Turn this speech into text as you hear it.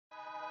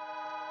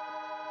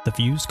The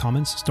views,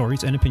 comments,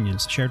 stories, and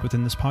opinions shared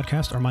within this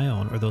podcast are my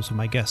own or those of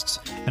my guests,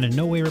 and in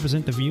no way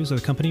represent the views of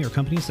the company or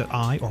companies that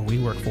I or we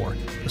work for.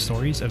 The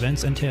stories,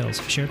 events, and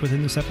tales shared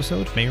within this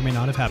episode may or may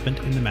not have happened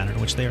in the manner in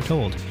which they are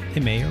told.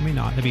 They may or may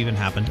not have even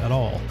happened at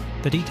all.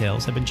 The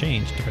details have been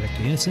changed to protect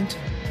the innocent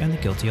and the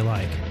guilty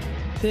alike.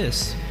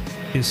 This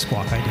is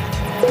Squawk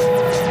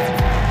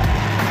Ident.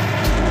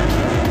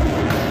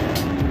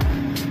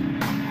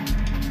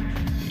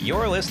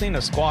 You're listening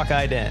to Squawk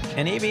Ident,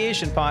 an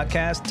aviation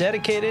podcast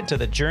dedicated to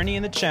the journey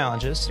and the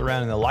challenges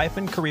surrounding the life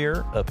and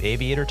career of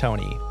Aviator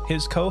Tony,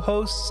 his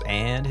co-hosts,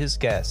 and his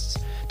guests.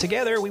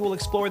 Together, we will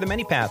explore the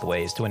many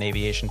pathways to an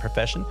aviation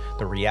profession,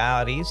 the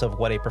realities of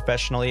what a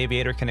professional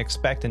aviator can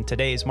expect in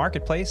today's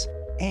marketplace,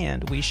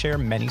 and we share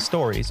many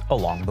stories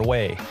along the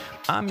way.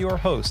 I'm your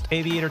host,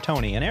 Aviator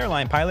Tony, an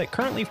airline pilot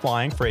currently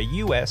flying for a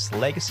U.S.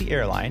 legacy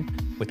airline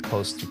with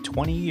close to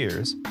 20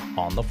 years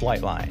on the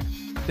flight line.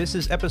 This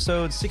is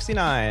episode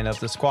 69 of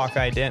the Squawk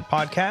Ident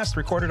podcast,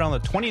 recorded on the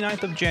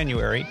 29th of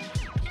January,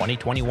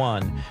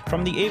 2021,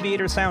 from the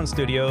Aviator Sound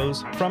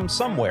Studios from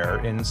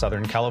somewhere in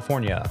Southern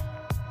California.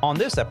 On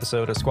this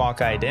episode of Squawk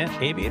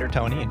Ident, Aviator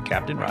Tony and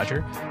Captain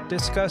Roger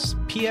discuss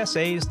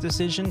PSA's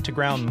decision to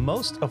ground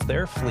most of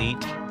their fleet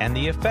and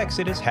the effects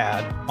it has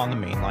had on the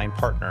mainline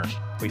partner.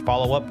 We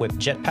follow up with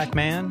Jetpack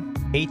Man,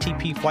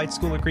 ATP flight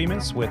school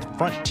agreements with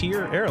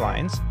Frontier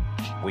Airlines.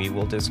 We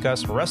will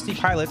discuss rusty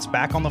pilots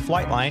back on the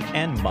flight line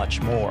and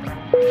much more.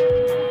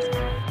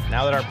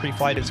 Now that our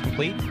pre-flight is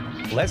complete,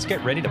 let's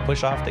get ready to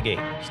push off the gate,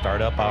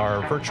 start up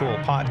our virtual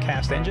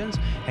podcast engines,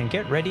 and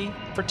get ready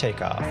for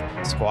takeoff.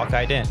 Squawk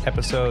Ident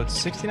episode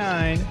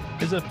 69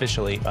 is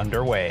officially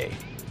underway.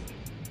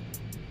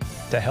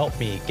 To help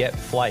me get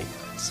flight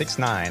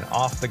 69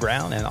 off the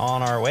ground and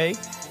on our way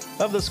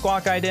of the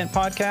Squawk Ident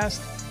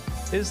podcast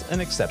is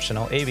an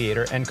exceptional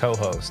aviator and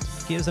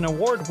co-host. He is an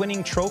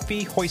award-winning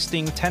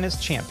trophy-hoisting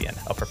tennis champion,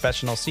 a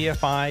professional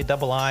CFI,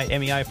 II,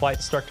 MEI flight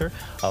instructor,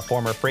 a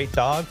former freight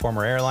dog,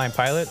 former airline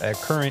pilot, a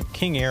current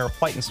King Air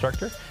flight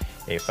instructor,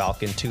 a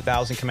Falcon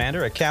 2000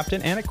 commander, a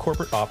captain, and a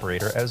corporate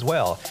operator as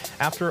well.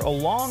 After a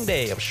long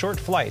day of short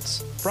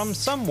flights from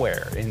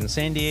somewhere in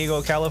San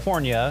Diego,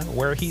 California,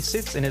 where he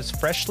sits in his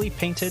freshly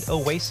painted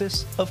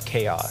oasis of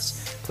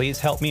chaos,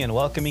 please help me in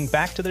welcoming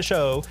back to the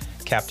show,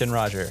 Captain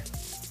Roger.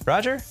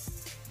 Roger?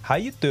 How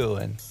you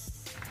doing?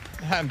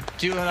 I'm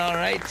doing all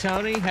right,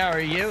 Tony. How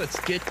are you? It's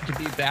good to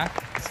be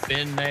back. It's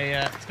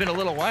been a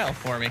little while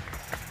for me.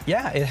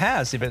 Yeah, it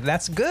has. But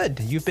that's good.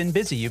 You've been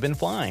busy. You've been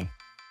flying.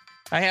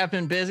 I have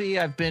been busy.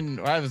 I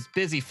was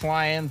busy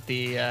flying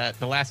the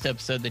last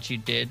episode that you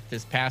did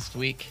this past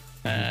week.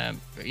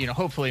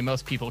 Hopefully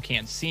most people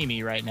can't see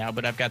me right now,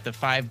 but I've got the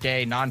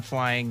 5-day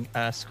non-flying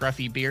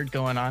scruffy beard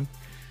going on,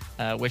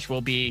 which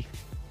will be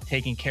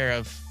taken care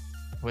of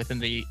within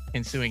the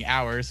ensuing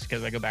hours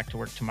because I go back to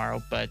work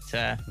tomorrow. But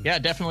yeah,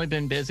 definitely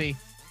been busy.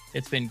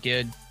 It's been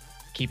good,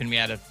 keeping me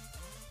out of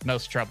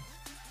most trouble.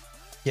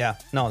 Yeah,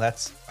 no,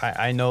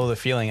 I know the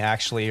feeling.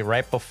 Actually,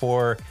 right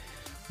before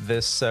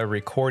this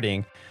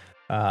recording,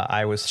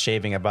 I was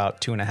shaving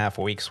about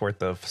 2.5 weeks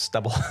worth of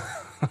stubble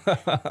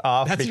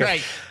off. That's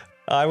right.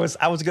 I was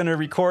going to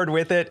record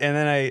with it, and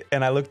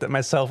then I looked at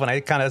myself and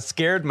I kind of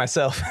scared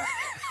myself.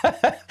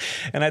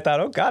 And I thought,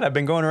 oh God, I've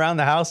been going around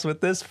the house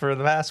with this for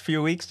the past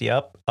few weeks.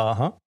 Yep.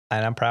 And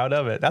I'm proud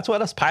of it. That's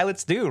what us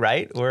pilots do,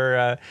 right?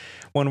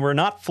 When we're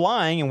not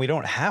flying and we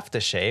don't have to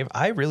shave,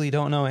 I really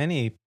don't know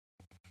any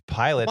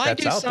pilot that's out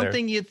there. Why do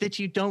something that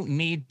you don't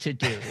need to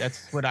do?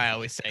 That's what I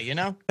always say,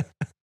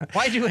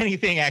 Why do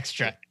anything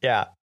extra?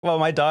 Yeah. Well,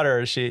 my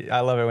daughter, I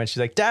love it when she's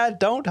like, Dad,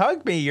 don't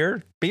hug me.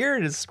 Your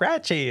beard is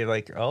scratchy.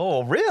 Like,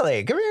 oh,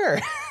 really? Come here.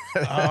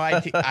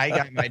 I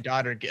got my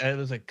daughter, it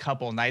was a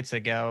couple nights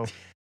ago,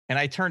 and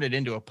I turned it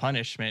into a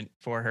punishment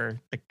for her.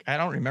 Like, I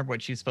don't remember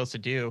what she's supposed to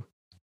do.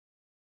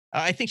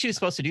 I think she was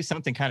supposed to do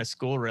something kind of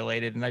school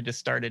related, and I just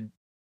started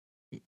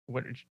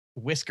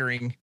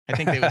whiskering. I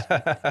think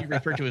he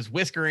referred to as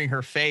whiskering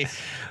her face.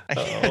 I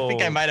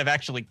think I might have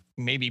actually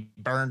maybe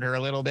burned her a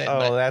little bit.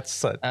 Oh,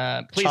 that's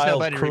please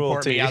nobody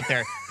report me out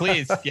there.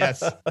 Please,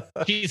 yes.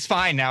 She's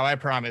fine now, I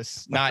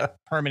promise. Not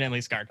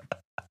permanently scarred.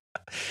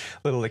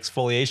 Little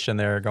exfoliation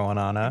there going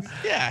on, huh?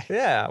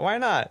 Yeah. Why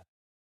not?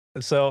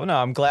 So no,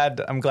 I'm glad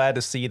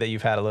to see that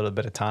you've had a little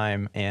bit of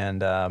time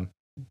and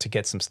to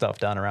get some stuff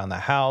done around the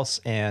house.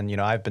 And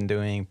I've been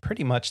doing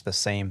pretty much the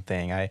same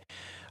thing.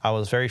 I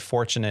was very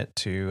fortunate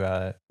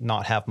to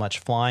not have much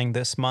flying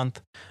this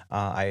month.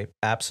 I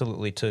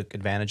absolutely took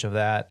advantage of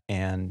that,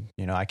 and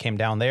I came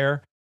down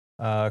there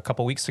a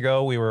couple weeks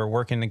ago. We were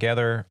working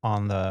together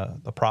on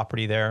the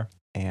property there,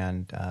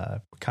 and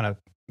kind of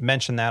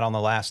mentioned that on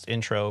the last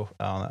intro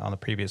on the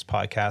previous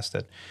podcast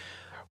that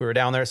we were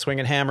down there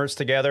swinging hammers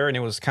together, and it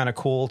was kind of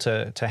cool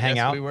to hang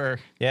out. We were,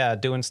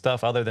 doing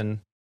stuff other than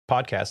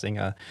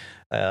podcasting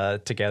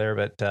together.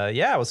 But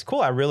it was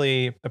cool. I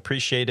really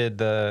appreciated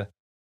the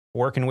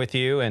working with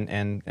you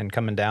and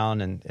coming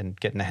down and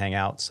getting to hang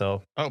out.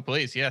 So, oh,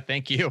 please. Yeah.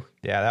 Thank you.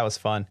 Yeah, that was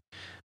fun.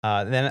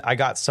 Then I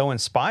got so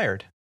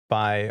inspired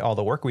by all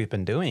the work we've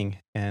been doing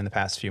in the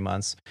past few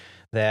months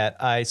that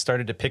I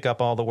started to pick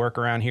up all the work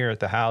around here at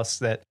the house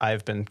that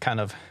I've been kind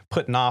of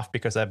putting off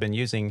because I've been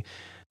using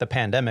the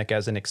pandemic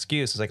as an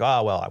excuse. It's like,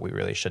 oh, well, we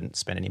really shouldn't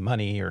spend any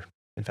money or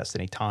invest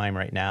any time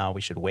right now.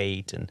 We should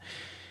wait.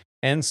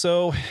 And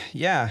so,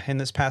 yeah, in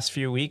this past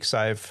few weeks,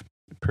 I've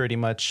pretty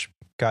much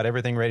got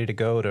everything ready to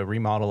go to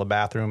remodel a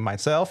bathroom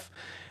myself,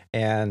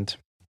 and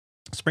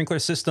sprinkler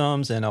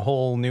systems and a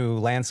whole new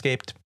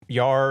landscaped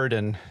yard,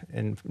 and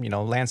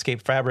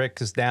landscape fabric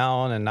is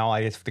down, and now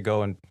I have to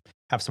go and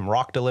have some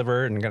rock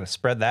delivered and going to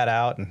spread that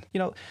out. And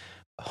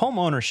home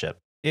ownership,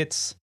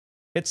 it's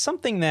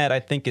something that I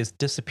think is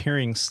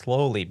disappearing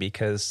slowly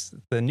because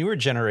the newer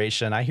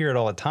generation, I hear it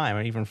all the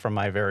time, even from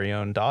my very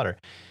own daughter,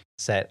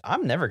 said,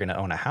 I'm never going to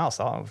own a house.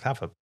 I'll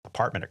have an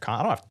apartment or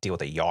I don't have to deal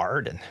with a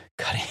yard and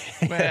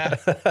cutting. Well,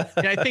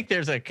 I think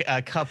there's a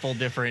couple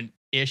different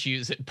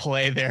issues at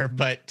play there,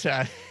 but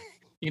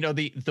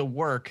the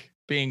work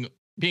being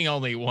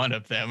only one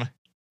of them.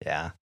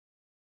 Yeah.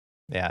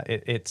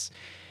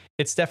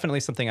 It's definitely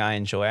something I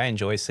enjoy. I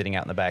enjoy sitting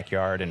out in the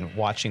backyard and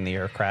watching the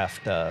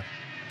aircraft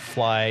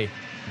fly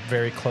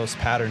very close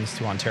patterns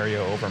to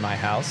Ontario over my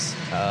house.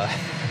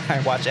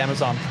 I watch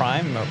Amazon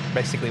Prime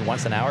basically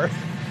once an hour.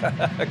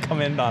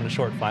 Come in on a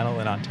short final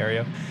in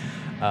Ontario.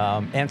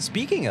 And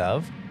speaking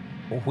of,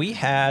 we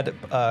had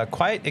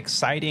quite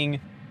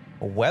exciting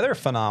weather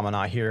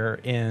phenomena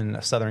here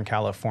in Southern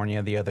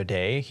California the other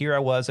day. Here I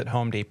was at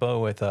Home Depot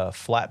with a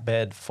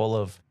flatbed full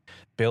of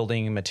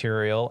building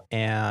material,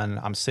 and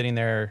I'm sitting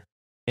there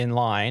in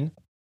line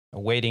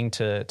waiting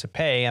to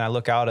pay, and I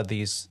look out at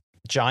these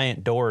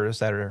giant doors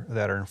that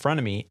are in front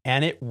of me,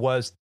 and it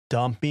was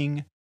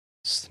dumping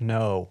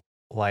snow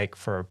like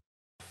for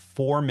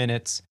 4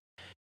 minutes.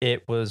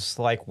 It was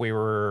like we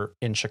were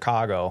in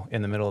Chicago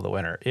in the middle of the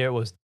winter. It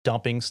was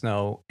dumping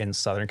snow in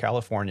Southern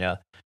California.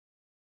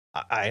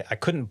 I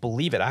couldn't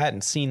believe it. I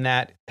hadn't seen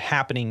that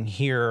happening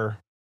here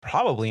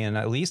probably in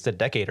at least a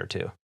decade or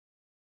two.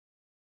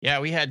 Yeah,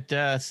 we had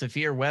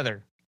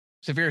severe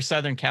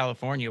Southern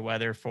California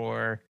weather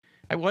for,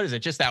 what is it,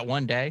 just that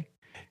one day?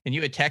 And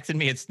you had texted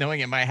me it's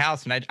snowing at my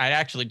house, and I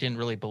actually didn't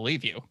really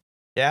believe you.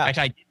 Yeah.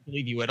 Actually, I didn't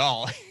believe you at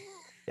all.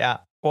 Yeah.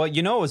 Well,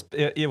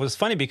 it was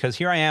funny because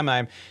here I am,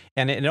 and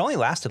it only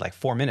lasted like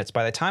 4 minutes.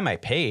 By the time I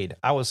paid,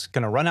 I was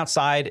going to run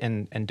outside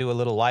and do a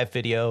little live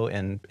video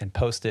and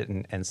post it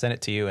and send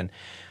it to you.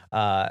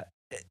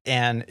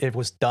 And it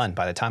was done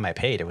by the time I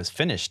paid. It was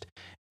finished.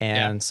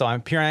 And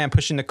so here I am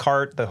pushing the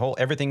cart,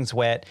 everything's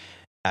wet.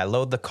 I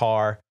load the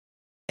car,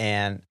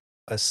 and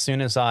as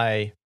soon as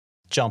I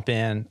jump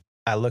in,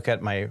 I look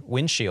at my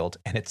windshield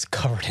and it's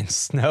covered in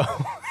snow.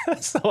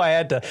 So I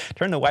had to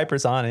turn the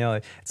wipers on,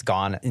 and it's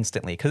gone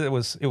instantly because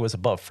it was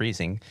above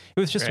freezing. It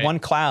was just one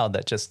cloud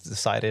that just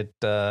decided,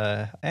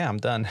 yeah, I'm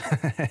done.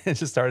 It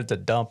just started to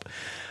dump.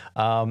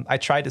 I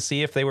tried to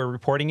see if they were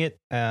reporting it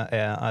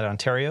at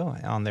Ontario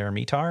on their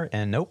METAR,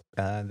 and nope,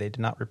 they did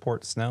not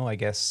report snow. I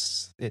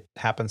guess it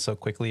happened so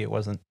quickly it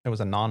was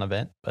a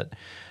non-event, but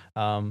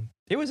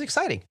it was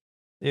exciting.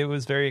 It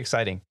was very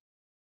exciting.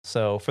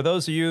 So for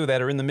those of you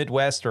that are in the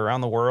Midwest or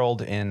around the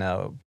world in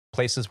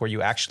places where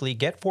you actually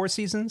get 4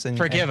 seasons, and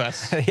forgive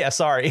us. Yeah,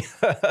 sorry.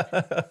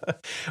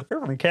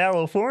 We're from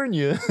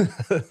California.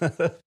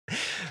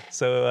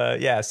 So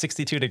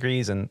 62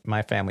 degrees, and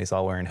my family's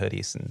all wearing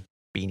hoodies and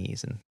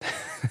beanies.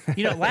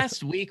 And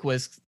last week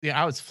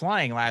I was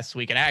flying last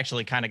week, and I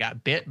actually kind of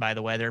got bit by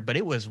the weather, but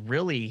it was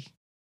really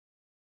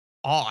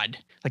odd.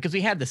 Like, because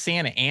we had the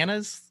Santa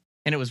Anas,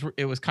 and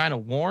it was kind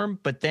of warm,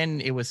 but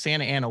then it was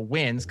Santa Ana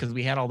winds because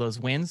we had all those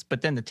winds,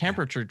 but then the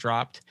temperature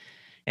dropped.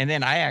 And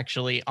then I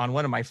actually, on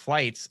one of my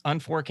flights,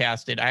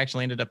 unforecasted, I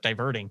actually ended up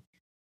diverting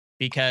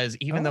because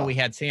even though we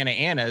had Santa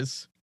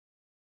Anas,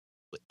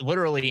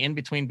 literally in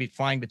between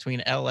flying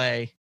between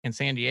LA and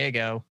San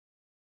Diego,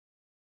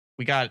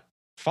 we got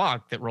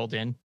fog that rolled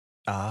in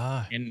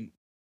and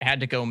had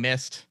to go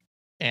mist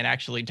and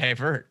actually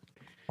divert.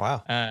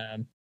 Wow.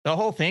 The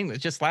whole thing was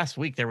just last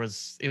week. It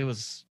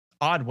was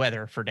odd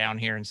weather for down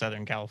here in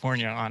Southern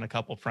California on a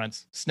couple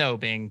fronts, snow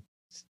being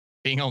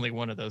only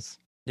one of those.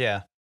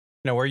 Yeah.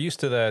 We're used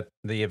to the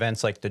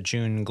events like the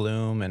June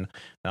gloom and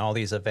all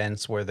these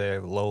events where the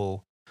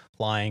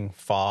low-lying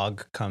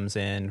fog comes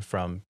in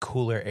from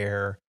cooler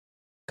air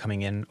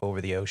coming in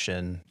over the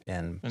ocean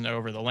and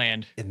over the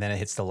land. And then it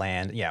hits the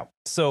land. Yeah.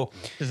 So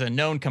this is a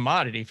known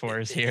commodity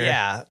for us here.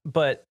 Yeah.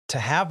 But to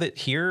have it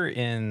here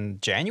in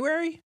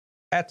January,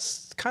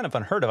 that's kind of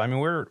unheard of. I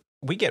mean,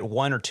 we get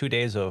 1 or 2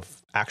 days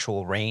of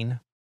actual rain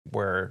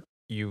where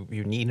you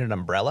need an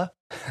umbrella,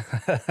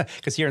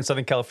 because here in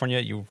Southern California,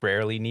 you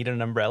rarely need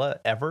an umbrella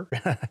ever,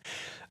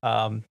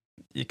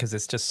 because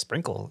it's just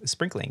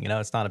sprinkling,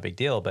 it's not a big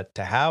deal. But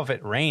to have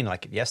it rain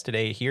like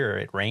yesterday here,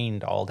 it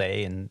rained all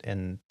day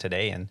and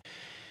today, and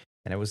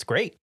it was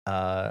great.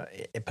 But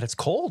it's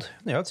cold,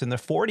 it's in the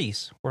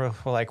 40s. We're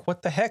like,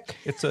 what the heck?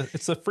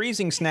 It's a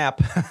freezing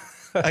snap.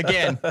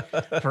 Again,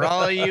 for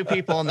all of you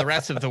people in the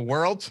rest of the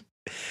world,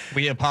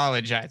 we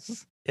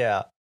apologize.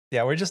 Yeah.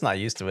 Yeah, we're just not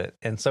used to it.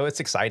 And so it's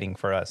exciting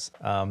for us.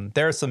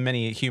 There are some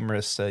many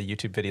humorous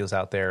YouTube videos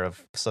out there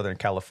of Southern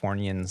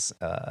Californians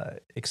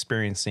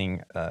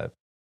experiencing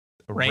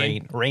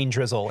rain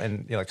drizzle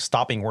and like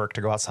stopping work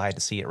to go outside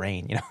to see it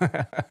rain.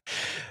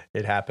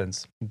 It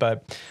happens.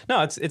 But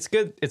no, it's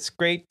good. It's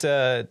great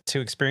to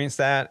experience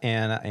that.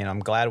 And I'm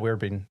glad we've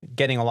been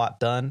getting a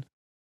lot done.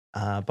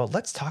 But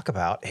let's talk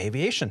about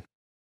aviation.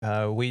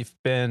 We've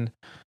been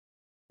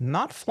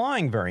not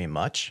flying very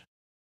much.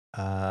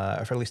 Or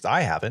at least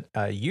I haven't.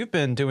 You've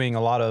been doing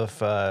a lot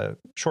of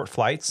short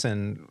flights,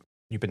 and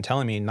you've been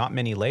telling me not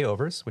many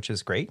layovers, which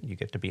is great. You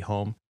get to be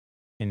home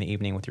in the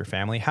evening with your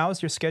family.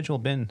 How's your schedule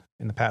been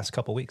in the past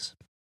couple weeks?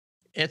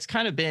 It's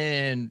kind of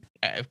been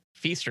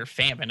feast or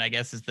famine, I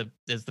guess is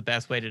the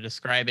best way to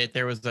describe it.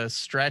 There was a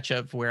stretch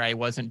of where I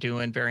wasn't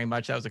doing very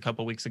much. That was a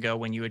couple weeks ago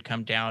when you would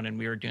come down and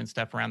we were doing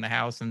stuff around the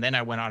house. And then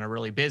I went on a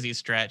really busy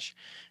stretch,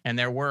 and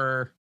there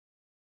were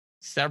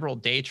several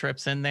day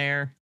trips in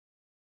there.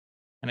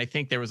 And I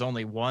think there was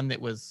only one that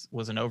was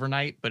an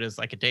overnight, but it's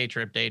like a day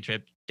trip.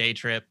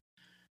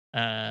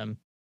 And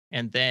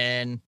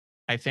then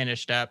I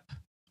finished up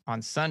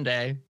on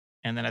Sunday,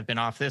 and then I've been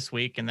off this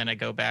week, and then I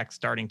go back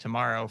starting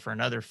tomorrow for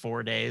another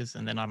 4 days,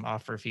 and then I'm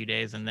off for a few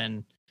days, and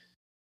then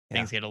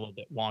things get a little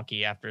bit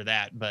wonky after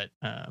that. But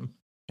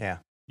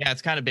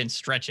it's kind of been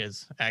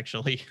stretches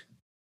actually.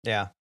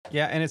 Yeah.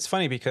 Yeah, and it's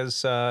funny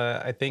because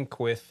I think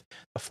with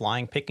the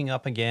flying picking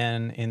up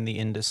again in the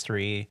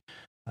industry,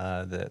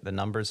 the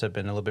numbers have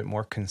been a little bit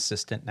more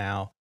consistent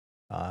now.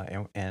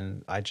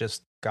 And I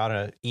just got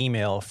an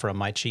email from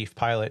my chief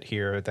pilot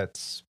here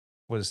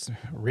was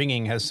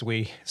ringing as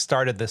we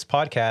started this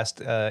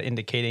podcast,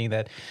 indicating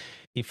that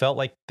he felt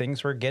like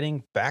things were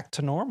getting back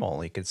to normal.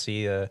 He could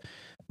see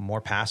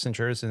more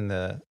passengers in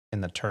the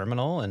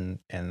terminal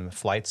and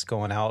flights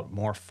going out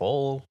more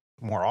full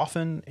more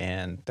often,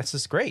 and this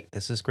is great.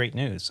 This is great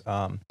news.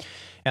 And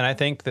I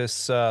think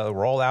this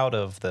rollout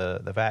of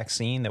the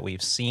vaccine that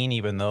we've seen,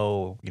 even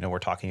though we're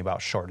talking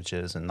about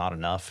shortages and not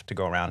enough to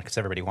go around because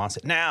everybody wants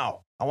it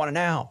now. I want it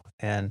now.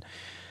 And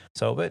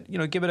so, but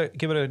give it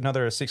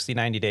another 60,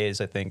 90 days.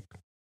 I think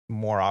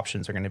more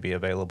options are going to be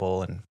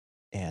available,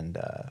 and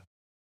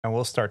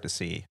we'll start to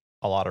see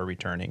a lot of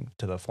returning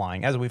to the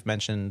flying, as we've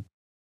mentioned,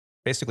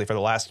 basically for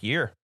the last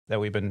year that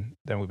we've been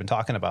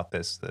talking about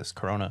this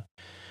corona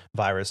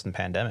virus and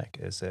pandemic,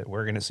 is that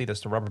we're going to see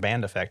this rubber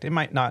band effect. It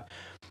might not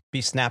be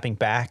snapping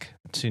back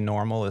to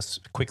normal as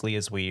quickly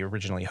as we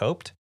originally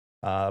hoped,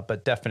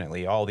 but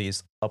definitely all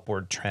these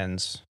upward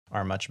trends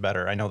are much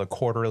better. I know the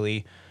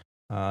quarterly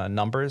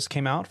numbers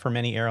came out for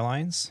many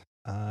airlines,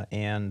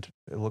 and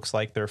it looks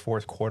like their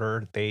fourth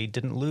quarter, they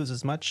didn't lose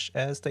as much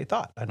as they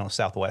thought. I know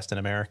Southwest and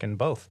American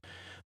both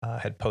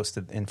had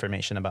posted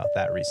information about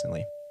that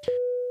recently.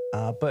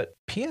 But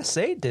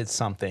PSA did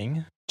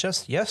something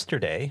just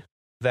yesterday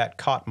that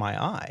caught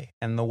my eye.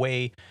 And the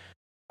way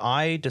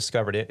I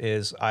discovered it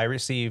is I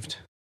received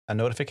a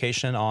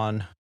notification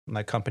on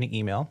my company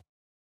email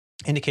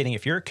indicating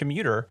if you're a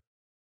commuter,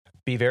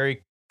 be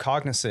very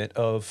cognizant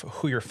of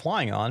who you're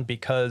flying on,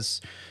 because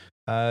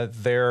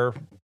there's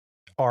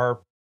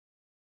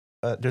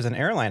an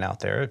airline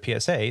out there,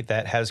 PSA,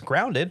 that has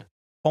grounded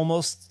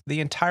almost the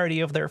entirety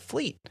of their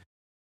fleet.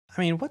 I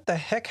mean, what the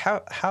heck?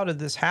 How did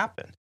this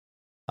happen?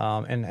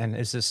 And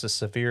is this a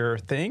severe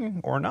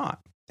thing or not?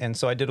 And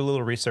so I did a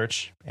little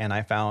research, and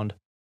I found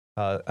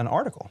an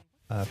article.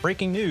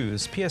 Breaking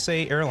news: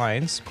 PSA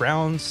Airlines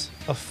grounds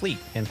a fleet,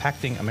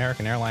 impacting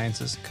American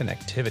Airlines'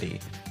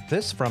 connectivity.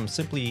 This from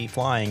Simply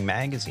Flying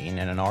magazine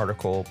in an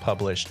article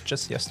published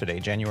just yesterday,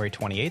 January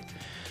 28th,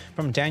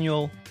 from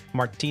Daniel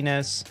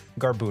Martinez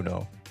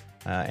Garbuno.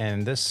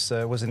 And this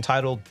was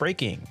entitled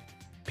Breaking: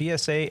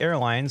 PSA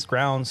Airlines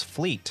grounds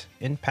fleet,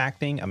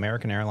 impacting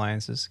American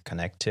Airlines'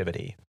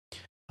 connectivity.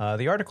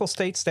 The article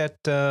states that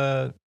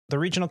the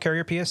regional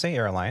carrier PSA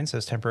Airlines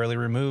has temporarily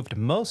removed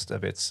most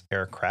of its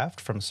aircraft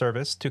from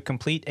service to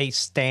complete a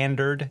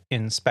standard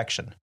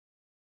inspection.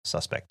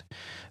 Suspect.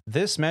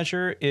 This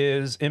measure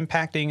is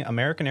impacting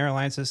American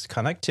Airlines'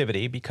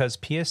 connectivity because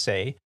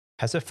PSA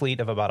has a fleet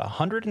of about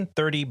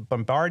 130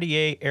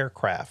 Bombardier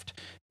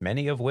aircraft,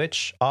 many of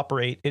which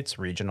operate its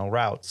regional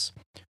routes.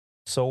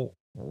 So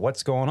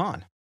what's going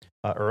on?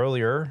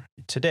 Earlier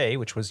today,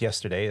 which was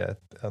yesterday,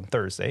 on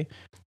Thursday,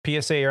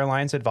 PSA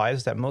Airlines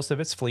advised that most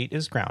of its fleet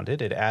is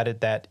grounded. It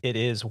added that it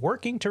is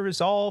working to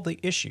resolve the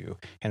issue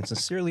and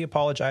sincerely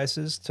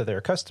apologizes to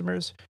their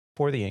customers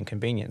for the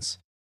inconvenience.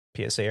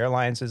 PSA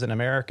Airlines is an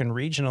American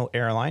regional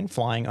airline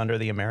flying under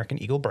the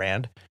American Eagle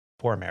brand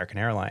for American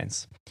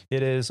Airlines.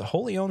 It is a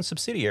wholly owned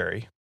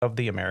subsidiary of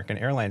the American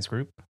Airlines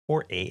Group,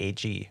 or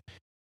AAG.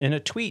 In a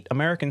tweet,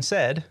 American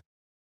said,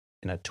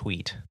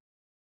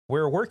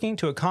 "We're working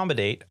to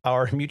accommodate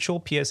our mutual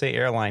PSA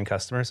airline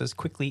customers as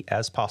quickly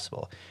as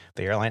possible."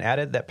 The airline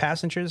added that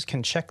passengers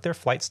can check their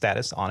flight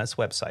status on its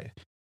website.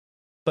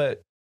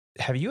 But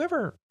have you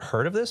ever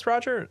heard of this,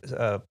 Roger?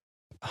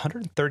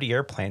 130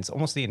 airplanes,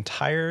 almost the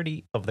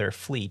entirety of their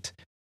fleet,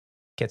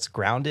 gets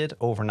grounded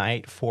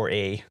overnight for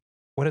a,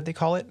 what did they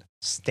call it?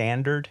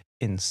 Standard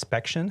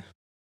inspection?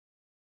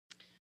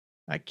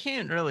 I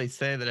can't really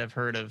say that I've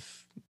heard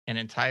of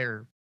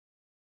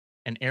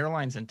an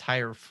airline's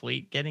entire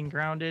fleet getting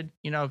grounded.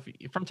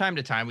 From time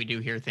to time we do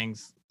hear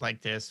things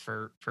like this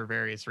for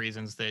various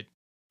reasons that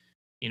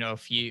a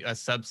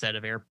subset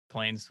of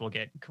airplanes will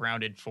get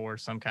grounded for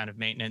some kind of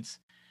maintenance.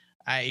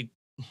 I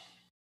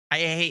I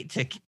hate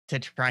to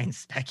try and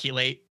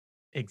speculate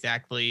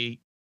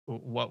exactly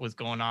what was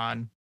going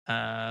on.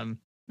 And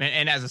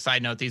as a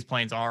side note, these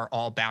planes are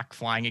all back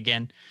flying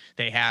again.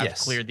 They have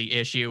Yes. cleared the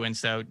issue, and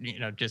so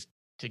just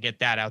to get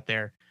that out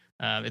there,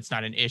 it's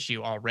not an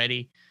issue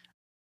already.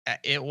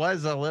 It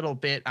was a little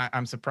bit.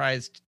 I'm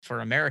surprised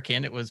for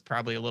American. It was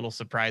probably a little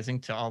surprising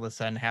to all of a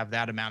sudden have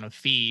that amount of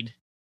feed,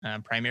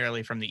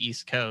 primarily from the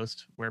East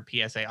Coast, where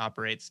PSA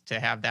operates, to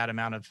have that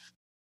amount of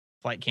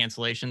flight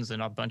cancellations and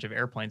a bunch of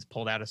airplanes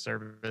pulled out of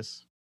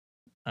service.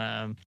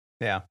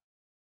 Yeah.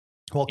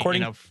 Well,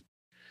 according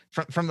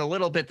from the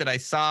little bit that I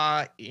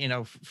saw,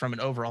 from an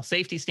overall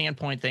safety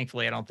standpoint,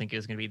 thankfully, I don't think it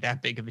was going to be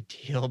that big of a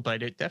deal,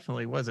 but it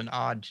definitely was an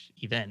odd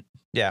event.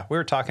 Yeah, we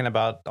were talking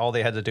about all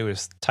they had to do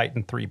is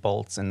tighten 3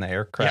 bolts and the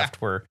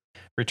aircraft were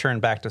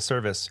returned back to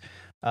service.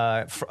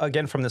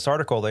 Again, from this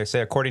article, they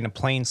say, according to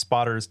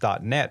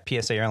planespotters.net,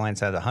 PSA Airlines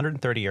had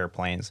 130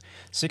 airplanes,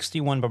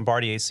 61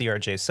 Bombardier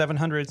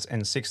CRJ-700s,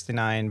 and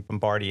 69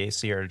 Bombardier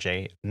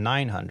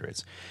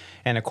CRJ-900s.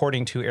 And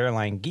according to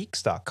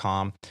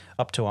airlinegeeks.com,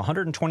 up to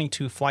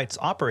 122 flights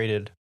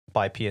operated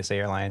by PSA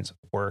Airlines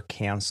were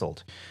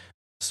canceled.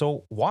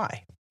 So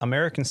why?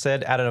 American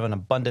said out of an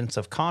abundance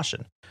of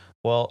caution.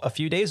 Well, a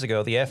few days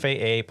ago, the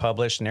FAA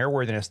published an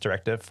airworthiness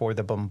directive for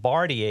the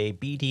Bombardier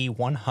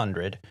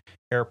BD-100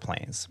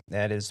 airplanes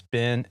that has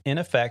been in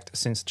effect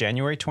since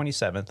January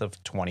 27th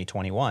of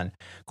 2021.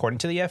 According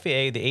to the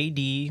FAA,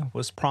 the AD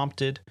was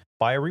prompted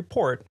by a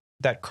report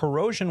that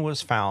corrosion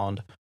was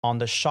found on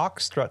the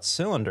shock strut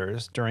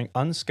cylinders during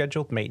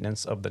unscheduled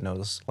maintenance of the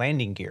nose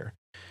landing gear.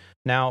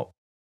 Now,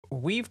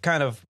 we've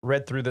kind of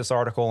read through this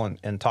article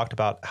and talked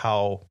about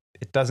how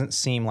it doesn't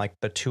seem like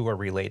the two are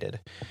related.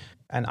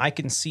 And I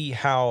can see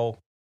how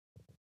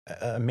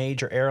a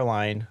major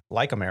airline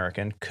like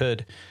American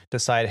could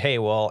decide, hey,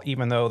 well,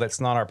 even though that's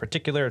not our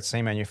particular, it's the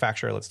same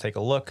manufacturer, let's take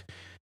a look.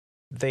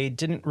 They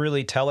didn't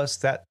really tell us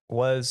that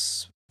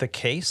was the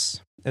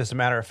case. As a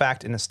matter of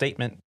fact, in a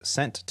statement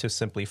sent to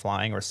Simply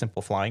Flying or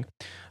Simple Flying,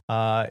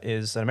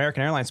 is an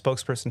American Airlines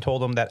spokesperson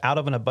told them that out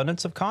of an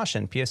abundance of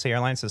caution, PSA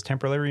Airlines has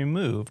temporarily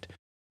removed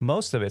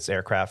most of its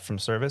aircraft from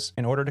service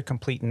in order to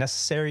complete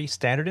necessary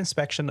standard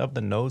inspection of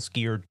the nose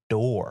gear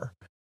door,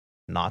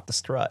 not the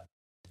strut,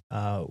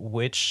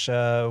 which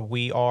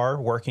we are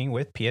working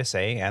with PSA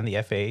and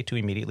the FAA to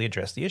immediately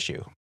address the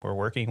issue. We're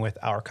working with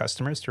our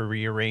customers to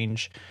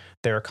rearrange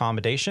their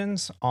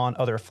accommodations on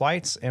other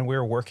flights, and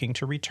we're working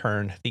to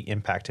return the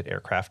impacted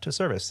aircraft to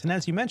service. And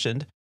as you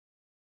mentioned,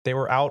 they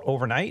were out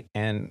overnight,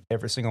 and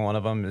every single one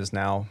of them is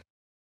now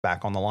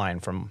back on the line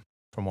from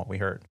what we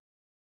heard.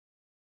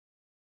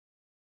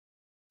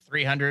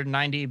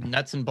 390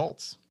 nuts and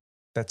bolts.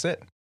 That's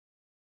it.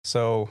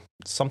 So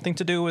something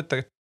to do with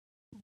the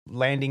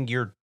landing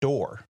gear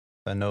door,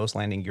 the nose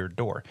landing gear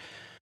door.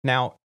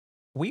 Now,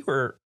 we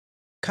were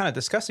kind of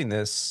discussing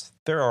this.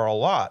 There are a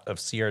lot of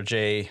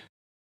CRJ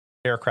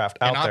aircraft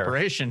out there. In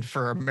operation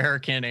for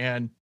American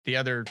and the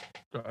other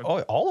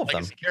all of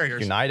them.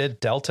 Carriers. United,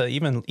 Delta,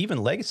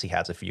 even Legacy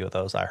has a few of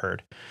those, I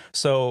heard.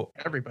 So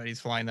everybody's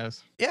flying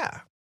those. Yeah.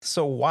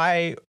 So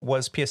why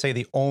was PSA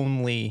the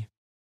only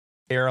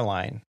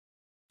airline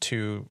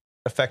to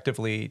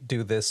effectively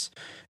do this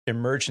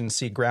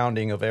emergency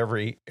grounding of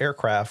every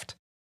aircraft,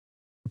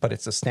 but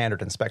it's a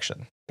standard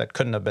inspection that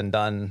couldn't have been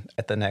done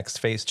at the next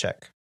phase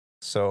check?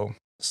 So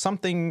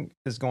something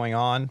is going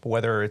on,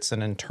 whether it's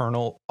an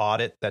internal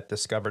audit that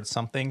discovered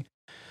something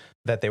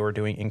that they were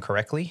doing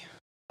incorrectly.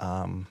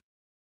 I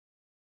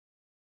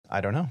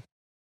don't know.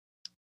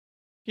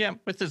 Yeah,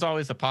 but there's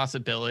always a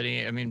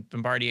possibility. I mean,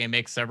 Bombardier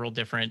makes several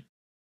different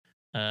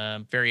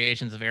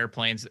variations of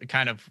airplanes,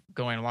 kind of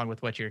going along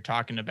with what you're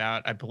talking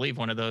about. I believe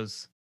one of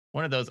those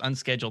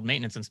unscheduled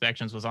maintenance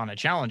inspections was on a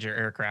Challenger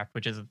aircraft,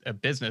 which is a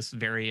business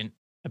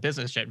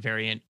jet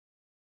variant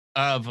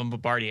of a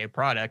Bombardier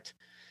product.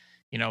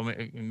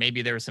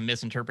 Maybe there was some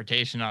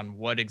misinterpretation on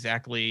what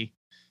exactly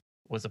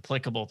was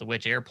applicable to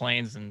which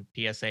airplanes, and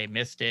PSA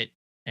missed it.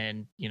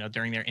 And,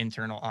 during their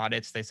internal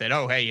audits, they said,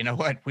 oh, hey, you know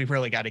what? We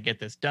really got to get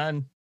this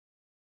done.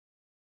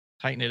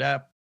 Tighten it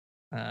up.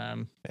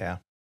 Yeah.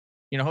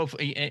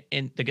 Hopefully,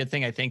 and the good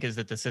thing I think is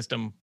that the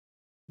system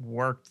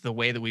worked the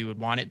way that we would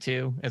want it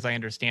to. As I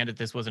understand it,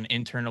 this was an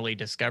internally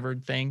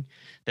discovered thing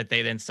that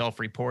they then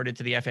self-reported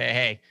to the FAA.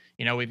 Hey,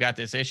 we've got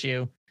this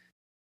issue.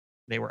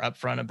 They were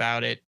upfront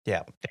about it.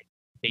 Yeah.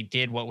 They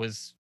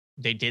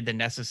took the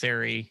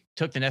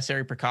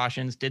necessary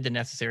precautions, did the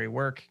necessary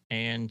work,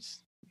 and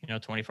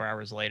 24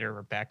 hours later,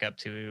 we're back up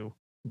to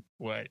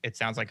what it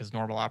sounds like is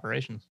normal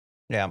operations.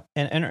 Yeah.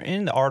 And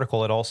in the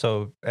article, it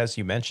also, as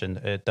you mentioned,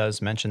 it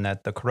does mention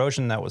that the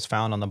corrosion that was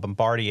found on the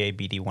Bombardier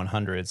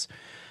BD-100s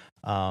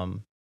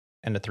and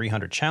the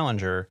 300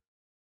 Challenger,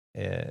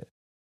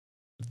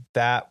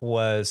 that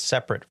was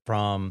separate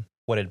from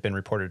what had been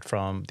reported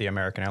from the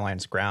American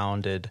Airlines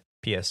grounded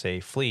PSA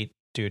fleet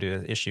due to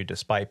the issue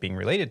despite being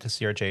related to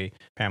CRJ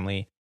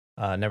family.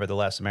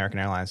 Nevertheless, American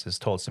Airlines has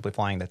told Simply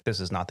Flying that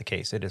this is not the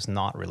case. It is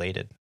not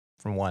related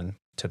from one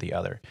to the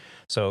other.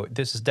 So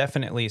this is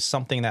definitely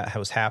something that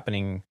was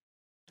happening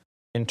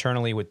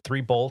internally with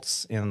 3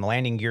 bolts in the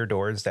landing gear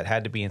doors that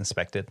had to be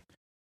inspected.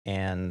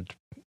 And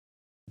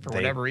for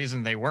whatever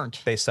reason, they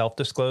weren't. They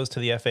self-disclosed to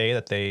the FAA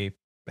that they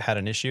had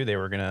an issue. They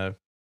were going to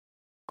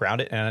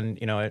ground it. And,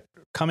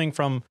 coming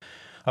from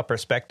a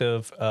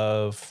perspective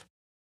of,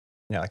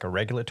 like a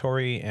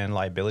regulatory and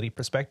liability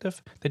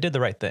perspective, they did the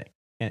right thing.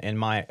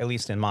 At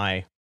least in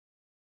my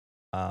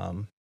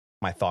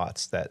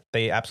thoughts, that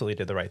they absolutely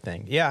did the right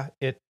thing. Yeah,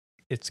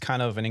 it's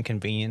kind of an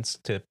inconvenience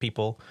to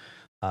people,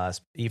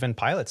 even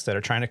pilots that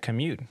are trying to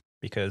commute,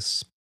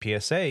 because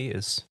PSA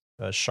is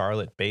a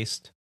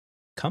Charlotte-based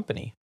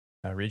company,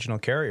 a regional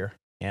carrier,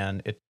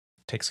 and it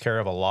takes care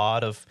of a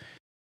lot of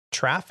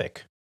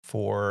traffic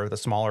for the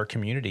smaller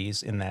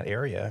communities in that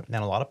area.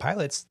 And a lot of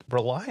pilots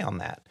rely on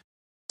that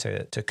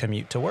to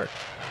commute to work.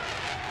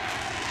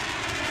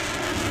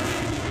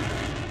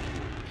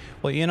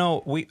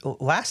 Well, we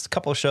last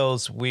couple of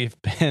shows, we've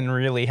been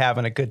really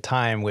having a good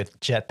time with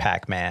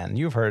Jetpack Man.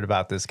 You've heard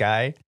about this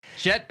guy.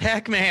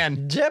 Jetpack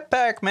Man.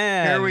 Jetpack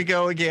Man. Here we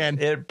go again.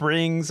 It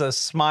brings a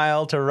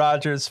smile to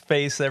Roger's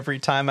face every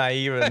time I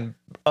even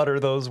utter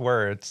those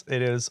words.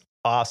 It is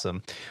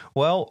awesome.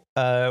 Well,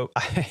 a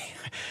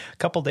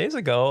couple days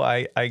ago,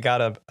 I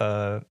got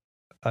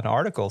an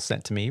article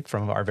sent to me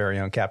from our very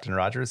own Captain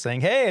Rogers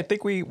saying, "Hey, I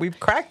think we've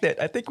cracked it.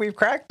 I think we've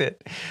cracked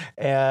it."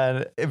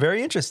 And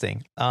very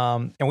interesting.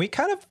 And we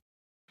kind of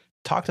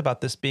talked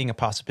about this being a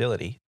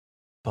possibility,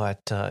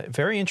 but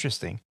very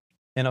interesting.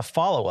 In a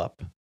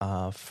follow-up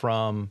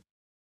from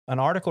an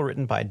article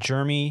written by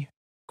Jeremy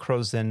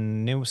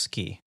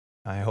Krozeniewski,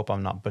 I hope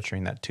I'm not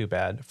butchering that too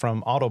bad,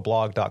 from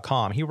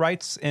autoblog.com. He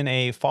writes in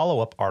a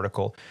follow-up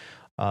article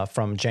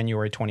from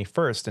January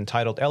 21st,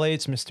 entitled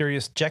 "LA's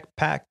Mysterious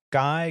Jetpack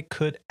Guy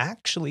Could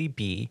Actually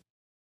Be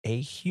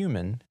a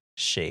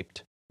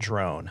Human-Shaped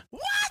Drone."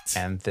 What?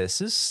 And this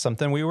is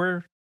something we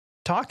were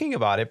talking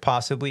about it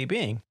possibly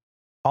being.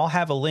 I'll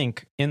have a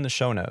link in the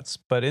show notes,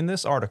 but in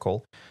this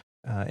article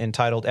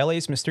entitled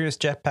 "LA's Mysterious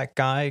Jetpack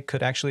Guy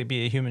Could Actually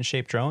Be a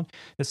Human-Shaped Drone,"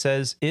 it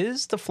says,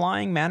 "Is the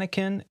flying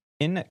mannequin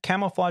in a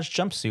camouflage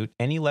jumpsuit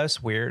any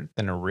less weird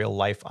than a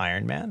real-life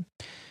Iron Man?"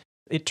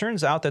 It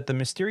turns out that the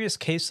mysterious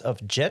case of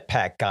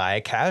Jetpack Guy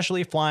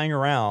casually flying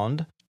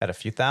around at a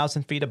few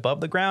thousand feet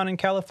above the ground in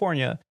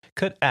California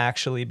could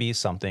actually be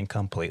something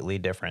completely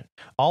different,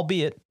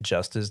 albeit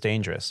just as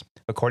dangerous.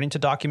 According to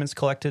documents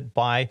collected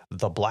by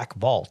the Black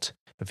Vault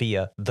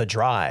via The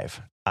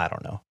Drive, I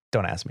don't know,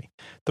 don't ask me,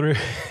 through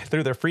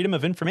the Freedom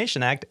of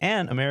Information Act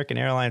and American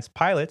Airlines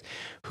pilot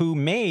who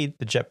made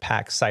the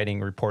jetpack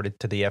sighting reported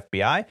to the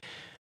FBI,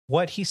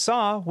 what he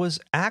saw was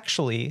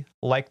actually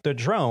like the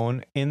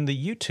drone in the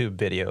YouTube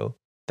video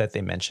that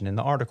they mentioned in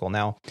the article.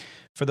 Now,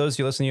 for those of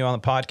you listening on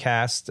the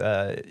podcast,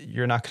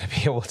 you're not going to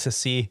be able to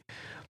see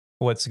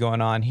what's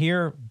going on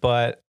here,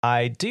 but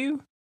I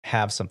do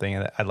have something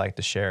that I'd like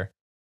to share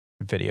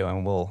video,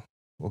 and we'll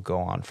go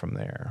on from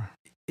there.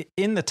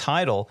 In the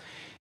title,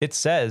 it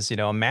says,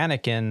 a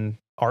mannequin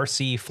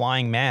RC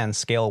flying man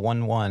scale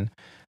 1-1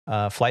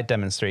 flight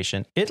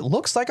demonstration. It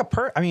looks like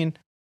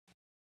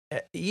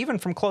even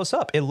from close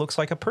up, it looks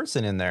like a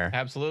person in there.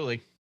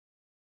 Absolutely.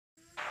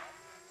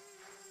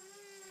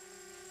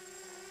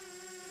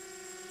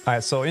 All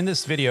right, so in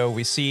this video,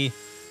 we see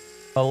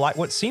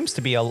what seems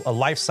to be a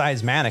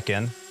life-size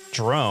mannequin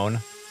drone,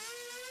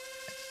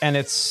 and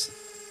it's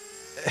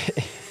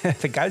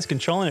the guy's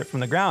controlling it from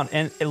the ground.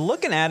 And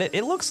looking at it,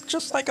 it looks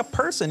just like a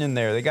person in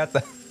there. They got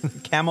the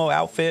camo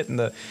outfit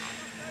and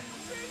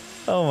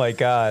oh my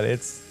God,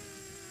 it's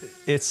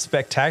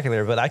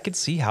spectacular. But I could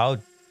see how.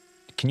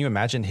 Can you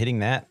imagine hitting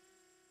that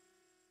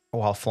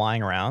while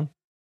flying around?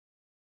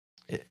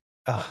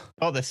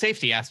 The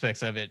safety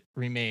aspects of it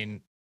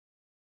remain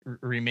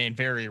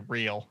very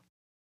real.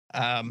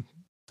 I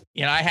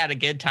had a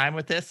good time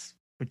with this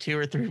for 2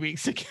 or 3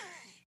 weeks ago.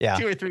 Yeah.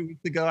 2 or 3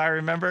 weeks ago, I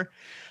remember.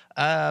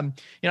 I'm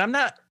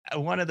not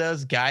one of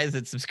those guys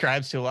that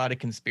subscribes to a lot of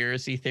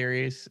conspiracy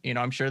theories.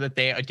 I'm sure that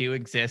they do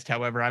exist.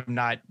 However, I'm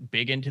not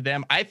big into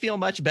them. I feel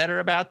much better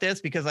about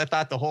this because I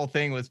thought the whole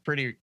thing was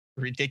pretty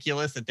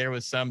ridiculous, that there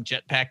was some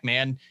jetpack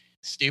man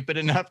stupid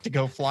enough to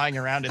go flying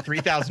around at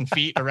 3,000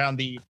 feet around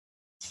the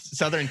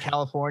Southern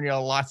California,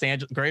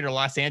 greater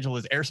Los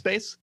Angeles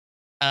airspace.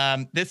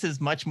 This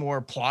is much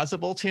more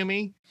plausible to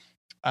me.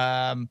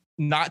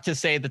 Not to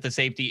say that the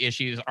safety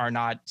issues are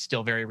not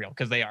still very real,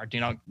 because they are.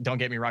 Don't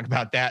get me wrong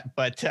about that.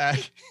 But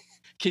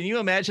can you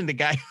imagine the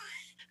guy,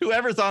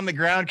 whoever's on the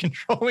ground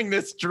controlling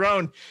this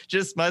drone,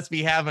 just must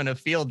be having a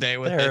field day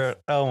with it?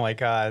 Oh my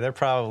God, they're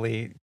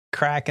probably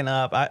cracking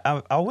up.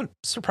 I was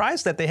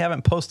surprised that they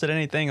haven't posted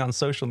anything on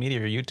social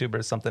media or YouTube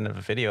or something of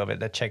a video of it.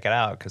 To check it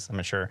out, because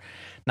I'm sure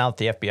now that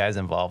the FBI is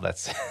involved,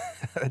 that's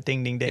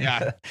ding, ding, ding.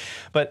 Yeah.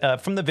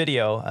 But from the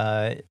video,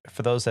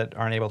 for those that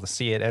aren't able to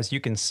see it, as you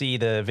can see,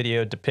 the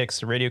video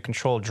depicts a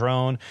radio-controlled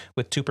drone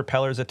with 2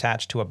 propellers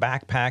attached to a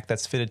backpack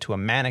that's fitted to a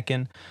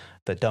mannequin.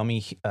 The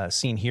dummy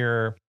seen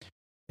here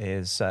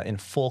is in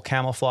full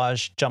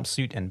camouflage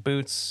jumpsuit and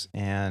boots,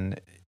 and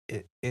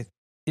it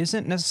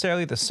isn't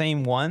necessarily the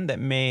same one that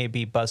may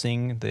be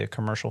buzzing the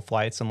commercial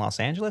flights in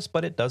Los Angeles,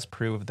 but it does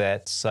prove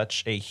that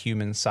such a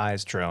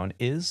human-sized drone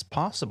is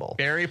possible.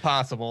 Very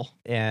possible.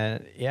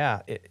 And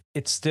yeah,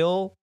 it's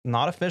still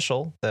not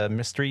official. The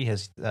mystery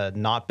has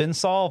not been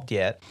solved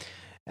yet,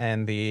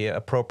 and the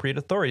appropriate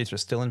authorities are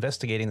still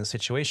investigating the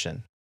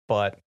situation.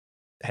 But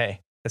hey,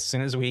 as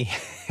soon as we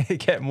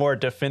get more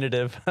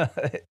definitive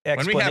explanation.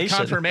 When we have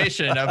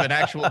confirmation of an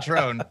actual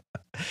drone,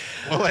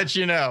 we'll let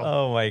you know.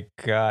 Oh my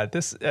God.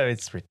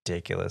 It's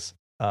ridiculous.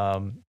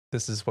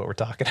 This is what we're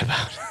talking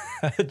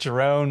about.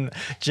 Drone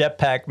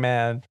jetpack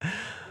man.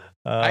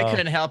 I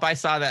couldn't help. I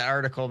saw that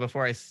article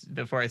before I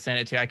sent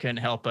it to you. I couldn't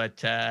help,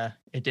 but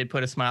it did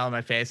put a smile on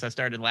my face. I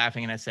started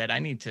laughing and I said, I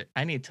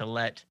need to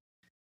let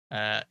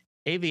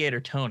Aviator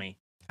Tony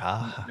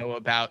know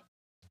about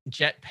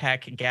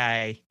jetpack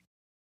guy.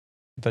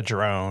 The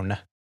drone.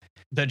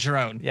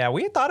 Yeah,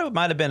 we thought it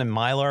might have been a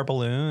Mylar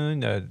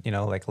balloon,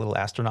 like a little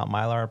astronaut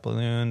Mylar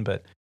balloon,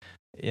 but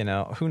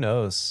who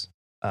knows?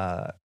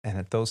 And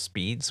at those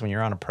speeds, when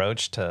you're on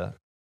approach to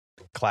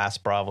Class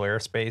Bravo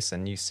airspace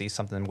and you see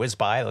something whiz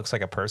by, it looks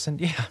like a person.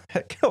 Yeah,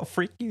 it'll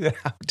freak you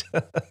out.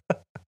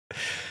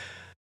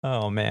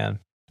 Oh man.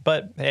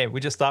 But hey, we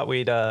just thought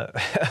we'd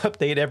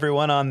update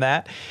everyone on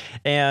that,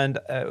 and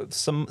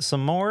some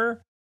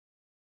more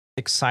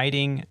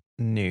exciting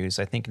news.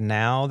 I think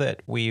now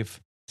that we've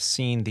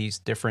seen these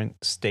different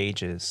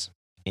stages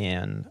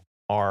in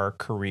our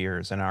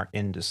careers and our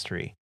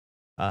industry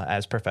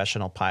as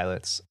professional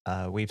pilots,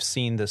 we've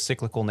seen the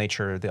cyclical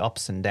nature, the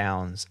ups and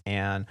downs,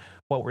 and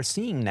what we're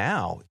seeing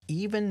now,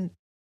 even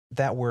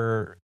that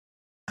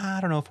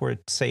I don't know if we'd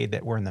say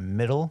that we're in the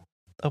middle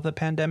of the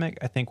pandemic.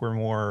 I think we're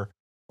more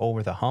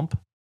over the hump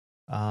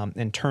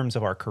in terms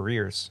of our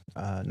careers,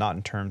 not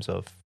in terms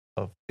of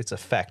its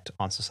effect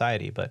on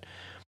society, but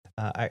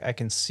I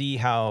can see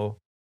how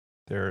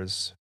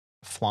there's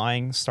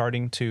flying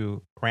starting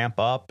to ramp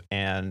up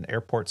and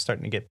airports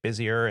starting to get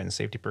busier, and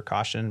safety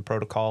precaution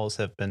protocols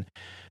have been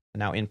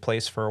now in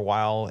place for a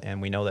while,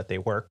 and we know that they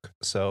work.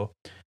 So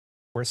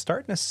we're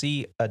starting to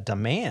see a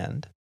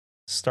demand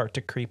start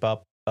to creep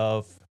up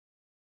of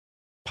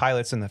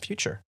pilots in the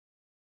future.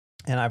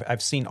 And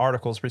I've seen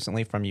articles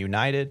recently from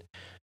United,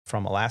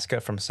 from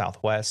Alaska, from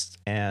Southwest,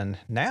 and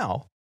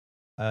now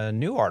a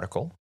new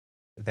article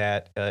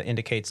that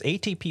indicates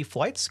ATP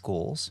flight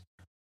schools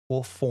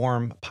will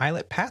form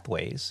pilot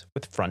pathways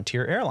with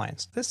Frontier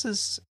Airlines. This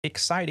is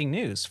exciting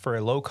news for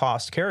a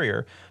low-cost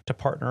carrier to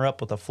partner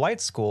up with a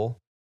flight school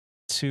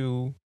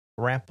to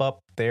ramp up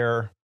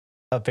their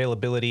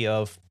availability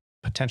of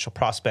potential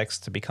prospects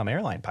to become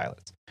airline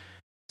pilots.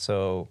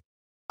 So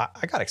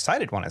I got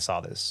excited when I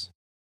saw this.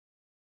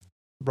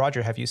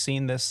 Roger, have you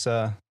seen this?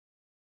 I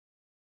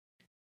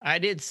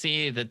did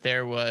see that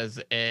there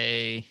was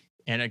an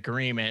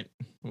agreement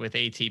with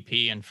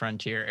ATP and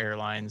Frontier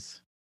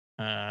Airlines.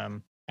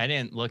 I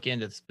didn't look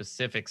into the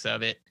specifics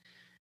of it.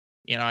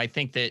 I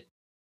think that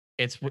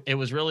it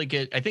was really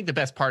good. I think the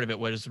best part of it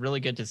was really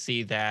good to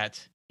see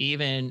that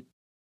even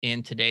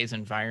in today's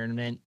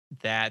environment,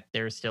 that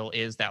there still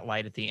is that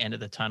light at the end of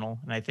the tunnel.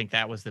 And I think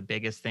that was the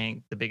biggest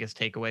thing, the biggest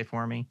takeaway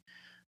for me.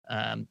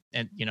 And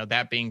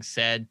that being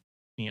said,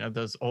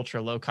 those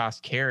ultra low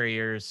cost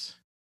carriers,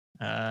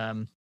 I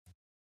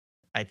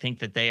think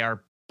that they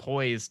are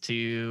poised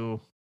to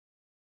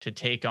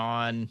take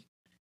on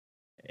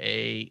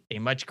a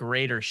much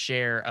greater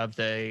share of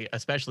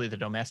especially the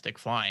domestic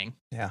flying.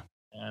 Yeah.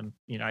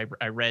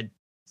 I read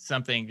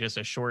something, just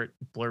a short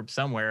blurb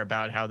somewhere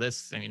about how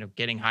this,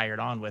 getting hired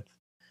on with,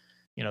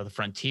 the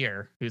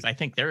Frontier, I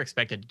think they're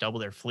expected to double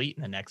their fleet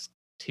in the next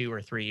 2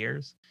 or 3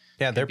 years.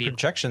 Yeah. Their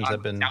projections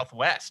have been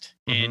Southwest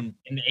in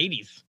the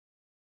 80s.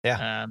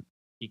 Yeah.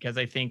 Because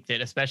I think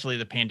that especially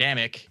the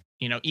pandemic,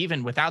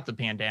 even without the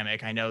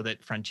pandemic, I know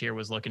that Frontier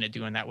was looking at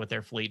doing that with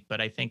their fleet, but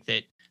I think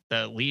that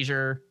the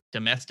leisure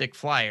domestic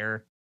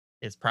flyer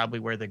is probably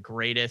where the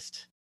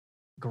greatest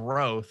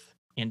growth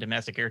in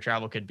domestic air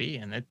travel could be.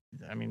 And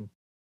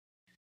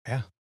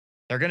yeah,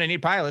 they're going to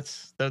need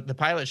pilots. The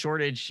pilot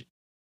shortage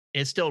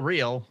is still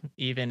real,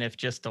 even if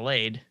just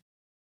delayed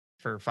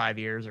for 5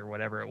 years or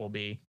whatever it will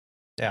be.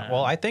 Yeah.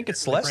 Well, I think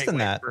it's less than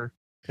that.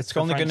 It's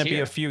only going to be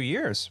a few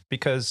years,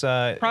 because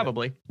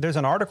probably there's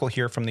an article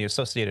here from the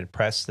Associated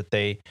Press that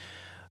they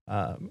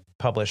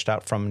published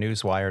out from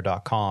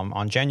newswire.com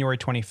on January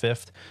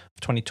 25th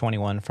of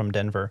 2021 from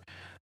Denver.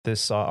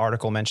 This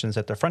article mentions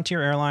that the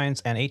Frontier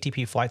Airlines and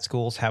ATP flight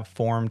schools have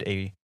formed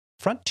a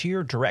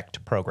Frontier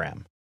Direct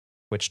program,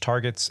 which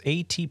targets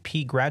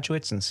ATP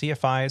graduates and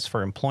CFIs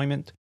for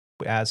employment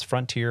as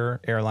Frontier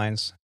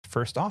Airlines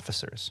first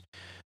officers.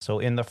 So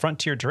in the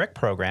Frontier Direct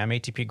program,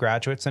 ATP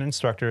graduates and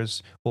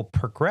instructors will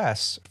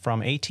progress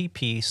from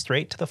ATP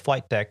straight to the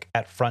flight deck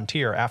at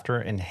Frontier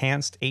after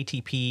enhanced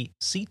ATP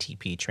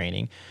CTP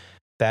training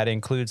that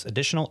includes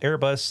additional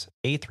Airbus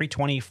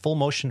A320 full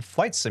motion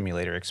flight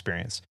simulator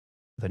experience.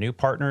 The new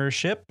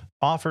partnership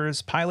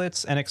offers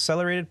pilots an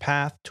accelerated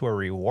path to a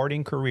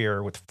rewarding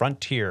career with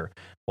Frontier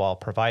while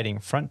providing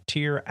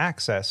Frontier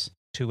access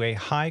to a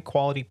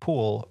high-quality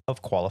pool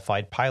of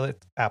qualified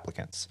pilot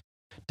applicants,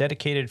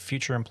 dedicated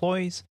future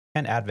employees,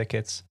 and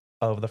advocates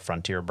of the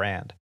Frontier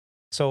brand.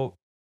 So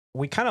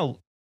we kind of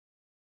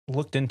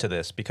looked into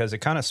this because it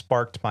kind of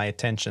sparked my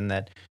attention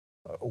that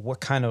what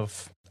kind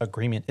of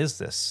agreement is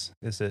this?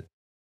 Is it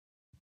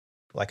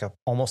like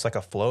almost like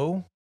a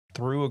flow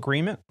through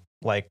agreement,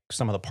 like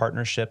some of the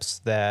partnerships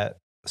that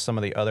some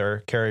of the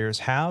other carriers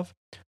have?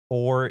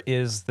 Or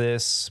is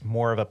this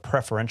more of a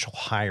preferential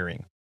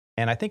hiring?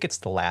 And I think it's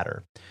the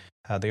latter.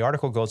 The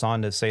article goes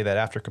on to say that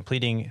after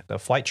completing the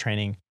flight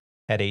training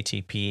at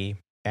ATP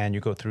and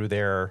you go through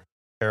their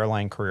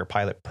airline career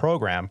pilot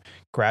program,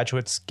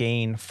 graduates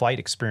gain flight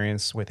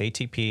experience with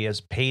ATP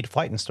as paid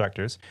flight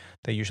instructors.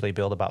 They usually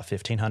build about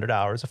 1,500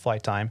 hours of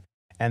flight time.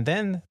 And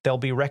then they'll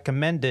be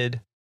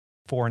recommended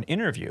for an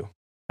interview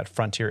at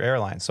Frontier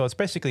Airlines. So it's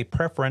basically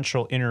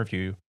preferential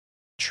interview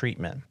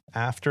treatment.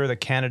 After the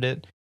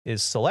candidate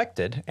is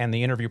selected and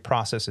the interview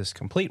process is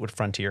complete with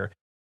Frontier,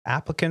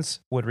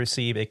 applicants would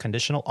receive a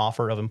conditional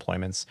offer of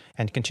employment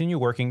and continue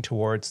working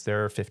towards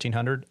their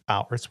 1,500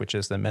 hours, which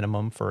is the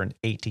minimum for an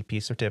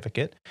ATP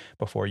certificate,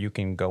 before you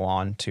can go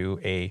on to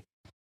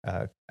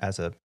as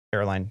a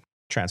airline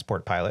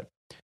transport pilot.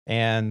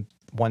 And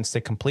once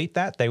they complete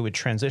that, they would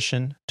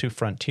transition to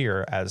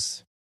Frontier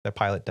as the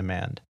pilot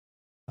demand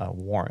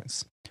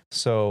warrants.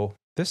 So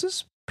this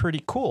is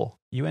pretty cool.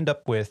 You end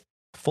up with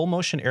full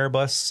motion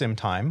Airbus sim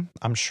time.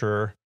 I'm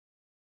sure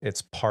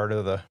it's part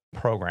of the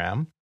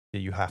program that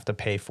you have to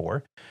pay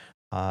for.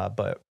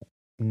 But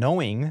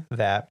knowing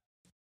that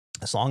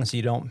as long as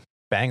you don't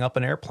bang up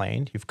an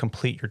airplane, you've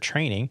complete your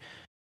training,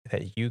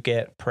 that you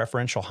get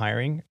preferential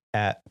hiring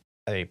at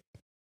a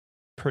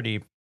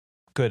pretty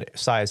good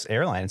size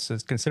airline. So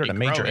it's considered a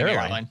major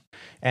airline.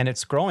 And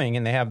it's growing,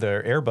 and they have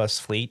their Airbus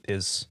fleet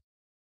is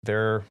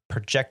their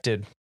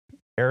projected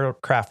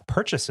aircraft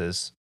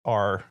purchases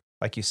are,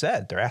 like you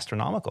said, they're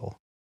astronomical.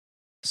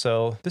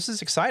 So this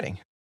is exciting.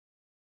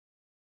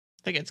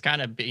 I think it's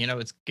kind of,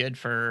 it's good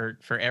for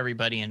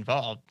everybody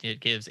involved.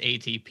 It gives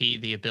ATP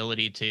the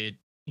ability to,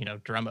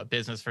 drum up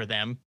business for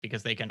them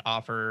because they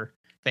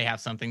have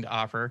something to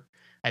offer.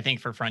 I think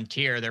for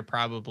Frontier, they're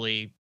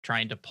probably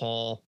trying to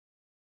pull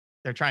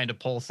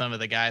some of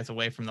the guys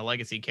away from the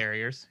legacy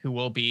carriers who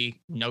will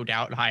be no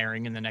doubt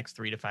hiring in the next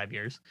 3 to 5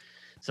 years.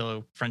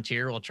 So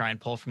Frontier will try and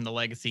pull from the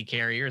legacy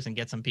carriers and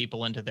get some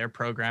people into their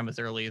program as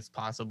early as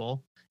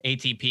possible.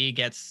 ATP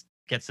gets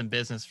some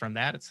business from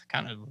that. It's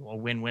kind of a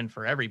win-win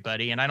for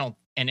everybody. And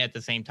at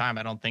the same time,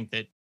 I don't think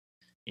that,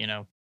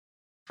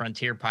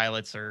 Frontier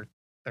pilots or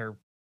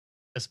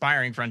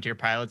aspiring Frontier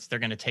pilots, they're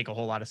going to take a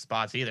whole lot of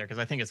spots either. Cause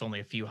I think it's only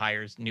a few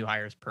new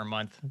hires per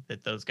month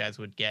that those guys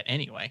would get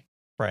anyway.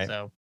 Right.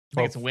 So I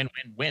think it's a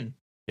win-win-win.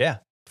 Yeah.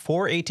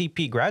 4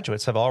 ATP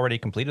graduates have already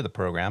completed the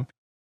program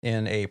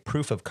in a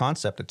proof of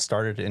concept that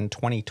started in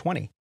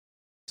 2020.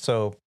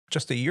 So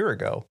just a year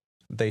ago,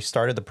 they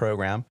started the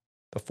program.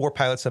 The 4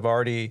 pilots have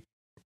already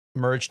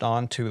merged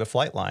onto the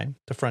flight line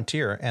to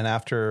Frontier. And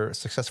after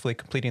successfully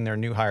completing their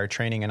new hire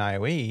training in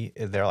IOE,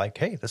 they're like,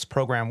 hey, this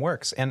program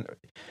works. And,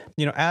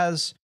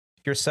 as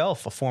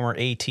yourself, a former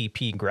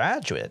ATP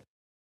graduate,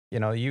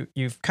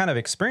 you've kind of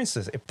experienced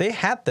this. If they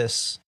had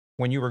this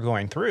when you were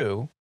going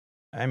through,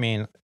 I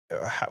mean,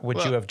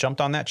 would you have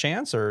jumped on that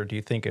chance, or do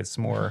you think it's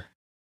more?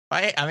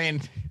 I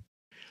mean,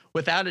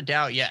 without a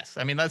doubt, yes.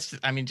 I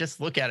mean,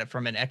 just look at it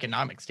from an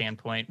economic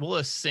standpoint. We'll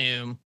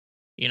assume,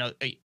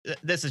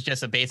 this is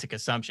just a basic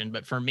assumption,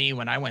 but for me,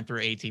 when I went through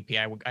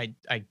ATP,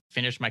 I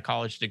finished my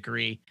college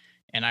degree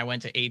and I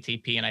went to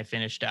ATP and I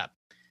finished up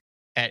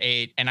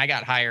and I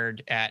got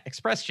hired at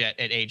ExpressJet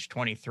at age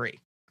 23.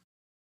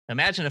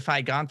 Imagine if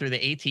I'd gone through the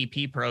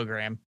ATP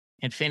program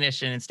and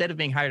finished, and instead of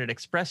being hired at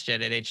ExpressJet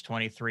at age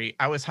 23,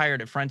 I was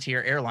hired at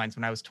Frontier Airlines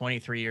when I was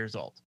 23 years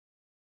old.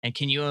 And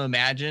can you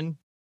imagine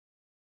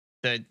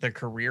the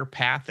career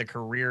path, the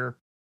career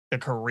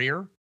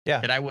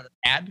that I would have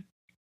had?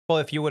 Well,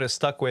 if you would have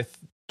stuck with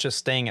just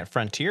staying at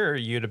Frontier,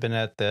 you'd have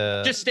been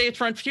just stay at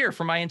Frontier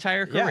for my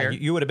entire career. Yeah,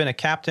 you would have been a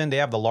captain. They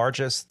have the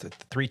largest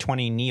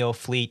 320 Neo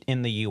fleet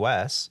in the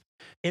U.S.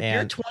 If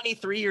you're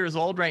 23 years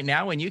old right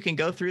now and you can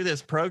go through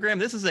this program,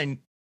 this is a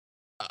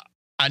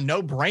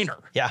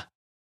no-brainer. Yeah.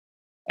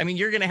 I mean,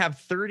 you're going to have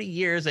 30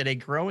 years at a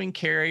growing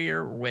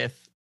carrier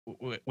with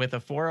a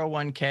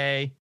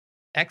 401k,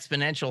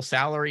 exponential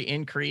salary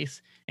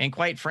increase. And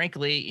quite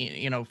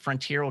frankly,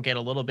 Frontier will get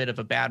a little bit of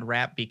a bad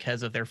rap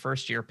because of their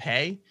first year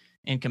pay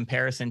in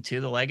comparison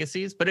to the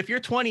legacies. But if you're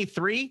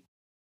 23,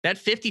 that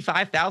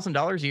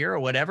 $55,000 a year or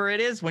whatever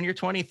it is when you're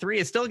 23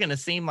 is still going to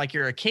seem like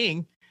you're a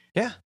king.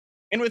 Yeah.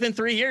 And within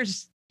 3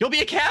 years, you'll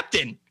be a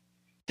captain.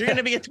 You're going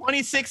to be a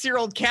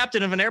 26-year-old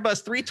captain of an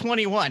Airbus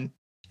 321.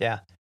 Yeah.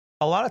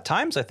 A lot of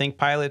times I think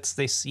pilots,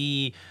 they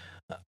see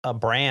a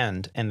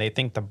brand and they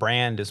think the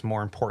brand is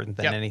more important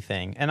than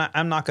anything. And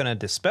I'm not going to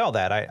dispel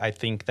that. I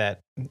think that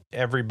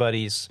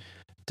everybody's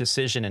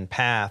decision and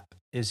path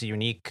is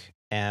unique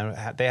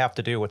and they have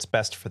to do what's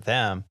best for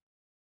them.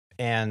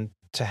 And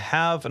to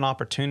have an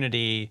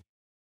opportunity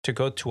to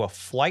go to a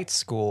flight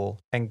school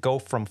and go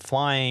from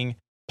flying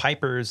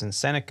Pipers and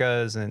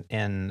Senecas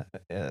and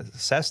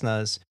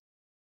Cessnas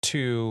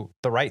to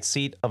the right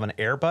seat of an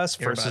Airbus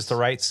versus the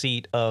right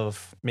seat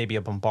of maybe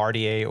a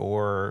Bombardier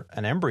or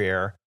an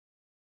Embraer.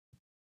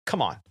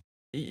 Come on,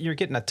 you're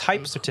getting a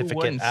type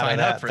certificate out of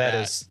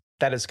that.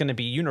 That is going to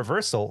be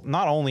universal,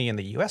 not only in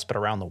the U.S. but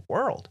around the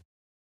world.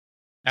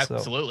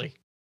 Absolutely.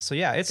 So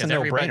yeah, it's a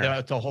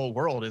no-brainer. The whole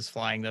world is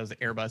flying those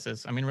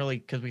Airbuses. I mean, really,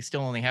 because we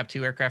still only have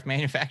 2 aircraft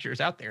manufacturers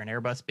out there, and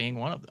Airbus being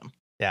one of them.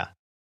 Yeah.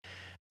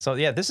 So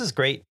yeah, this is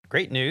great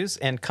news,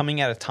 and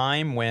coming at a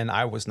time when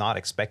I was not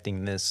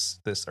expecting this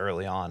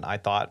early on. I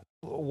thought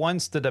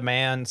once the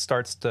demand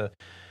starts to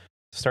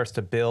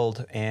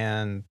build,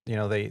 and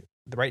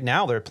right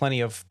now there are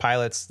plenty of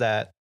pilots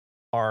that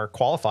are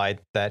qualified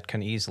that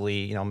can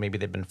easily, maybe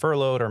they've been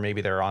furloughed or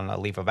maybe they're on a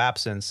leave of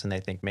absence and they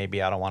think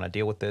maybe I don't want to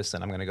deal with this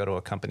and I'm going to go to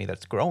a company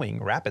that's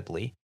growing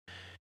rapidly.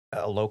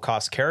 A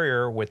low-cost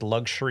carrier with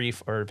luxury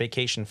or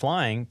vacation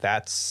flying,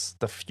 that's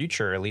the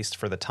future, at least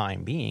for the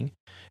time being,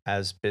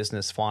 as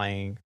business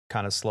flying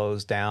kind of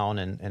slows down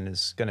and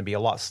is going to be a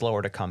lot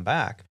slower to come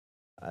back.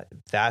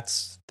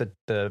 That's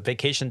the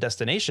vacation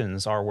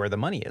destinations are where the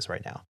money is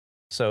right now.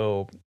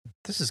 So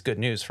this is good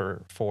news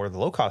for the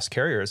low-cost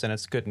carriers, and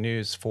it's good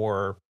news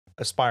for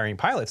aspiring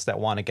pilots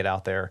that want to get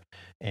out there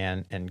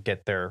and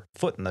get their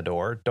foot in the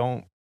door.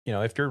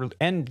 If your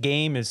end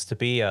game is to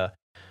be a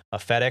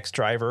FedEx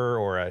driver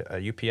or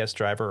a UPS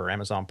driver or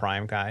Amazon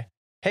Prime guy,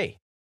 hey,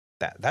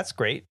 that's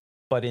great.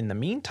 But in the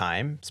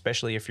meantime,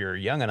 especially if you're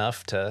young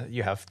enough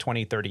you have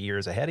 20, 30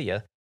 years ahead of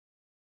you,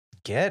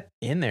 get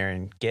in there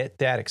and get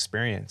that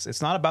experience.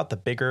 It's not about the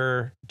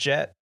bigger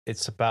jet.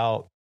 It's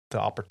about the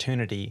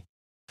opportunity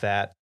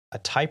that a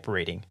type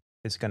rating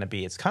is going to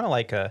be. It's kind of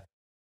like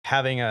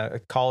having a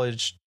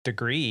college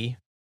degree,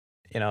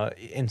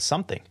 in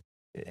something,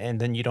 and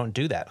then you don't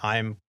do that.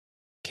 I'm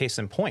case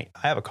in point.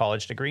 I have a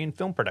college degree in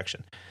film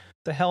production.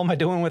 The hell am I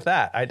doing with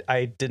that?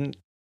 I didn't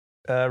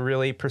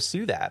really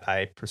pursue that.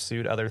 I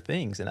pursued other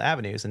things and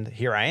avenues, and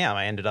here I am.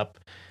 I ended up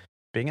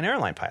being an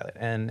airline pilot,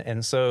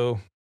 and so.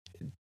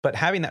 But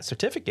having that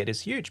certificate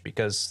is huge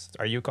because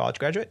are you a college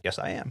graduate? Yes,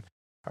 I am.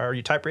 Are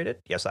you type rated?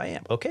 Yes, I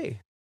am. Okay.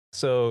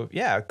 So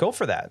yeah, go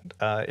for that.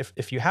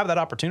 If you have that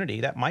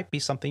opportunity, that might be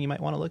something you might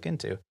want to look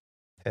into.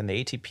 And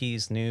the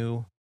ATP's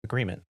new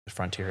agreement with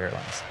Frontier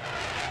Airlines.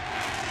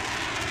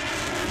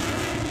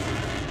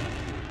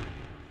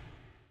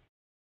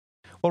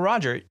 Well,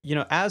 Roger,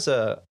 as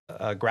a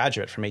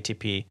graduate from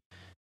ATP,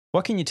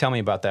 what can you tell me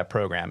about that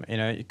program?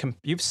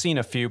 You've seen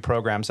a few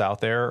programs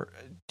out there.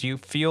 Do you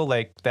feel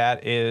like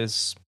that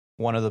is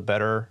one of the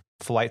better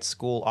flight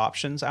school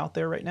options out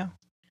there right now?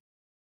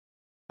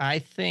 I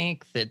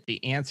think that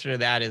the answer to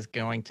that is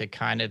going to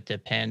kind of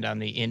depend on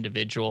the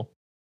individual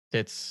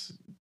that's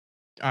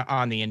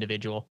on the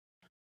individual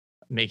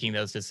making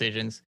those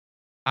decisions.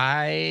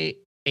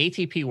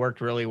 ATP worked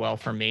really well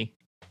for me.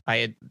 I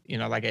had,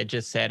 like I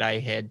just said, I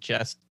had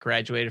just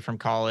graduated from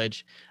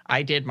college.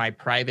 I did my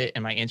private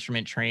and my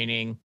instrument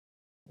training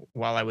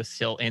while I was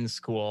still in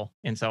school.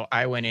 And so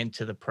I went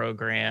into the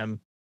program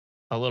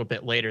a little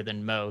bit later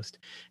than most.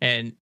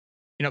 And,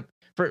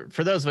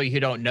 for those of you who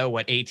don't know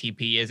what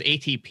ATP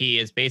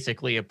is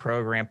basically a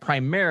program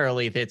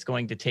primarily that's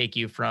going to take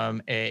you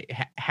from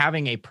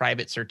having a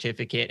private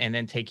certificate and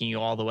then taking you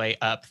all the way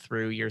up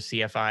through your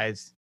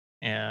CFIs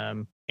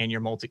and your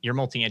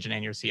multi-engine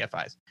and your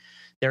CFIs.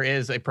 There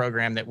is a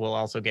program that will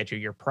also get you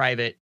your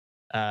private,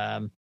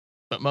 but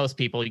most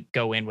people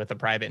go in with a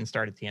private and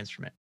start at the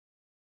instrument.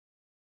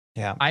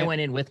 Yeah, I went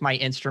in with my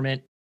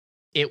instrument.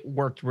 It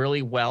worked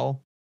really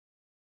well.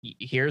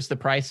 Here's the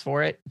price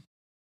for it.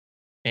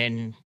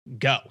 And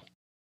go.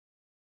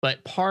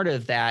 But part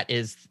of that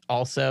is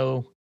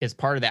also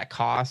part of that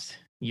cost.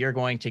 You're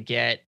going to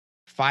get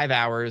 5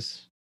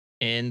 hours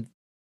in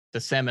the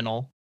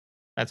Seminole.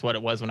 That's what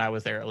it was when I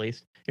was there, at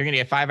least. You're going to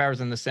get 5 hours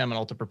in the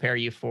Seminole to prepare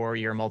you for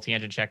your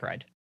multi-engine check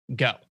ride.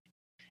 Go.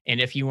 And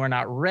if you are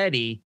not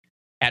ready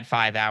at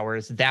 5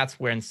 hours, that's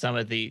where some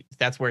of the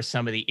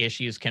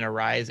issues can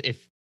arise.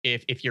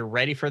 If you're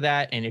ready for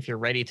that, and if you're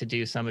ready to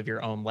do some of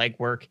your own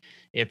legwork,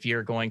 if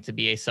you're going to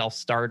be a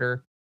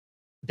self-starter,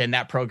 then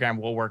that program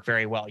will work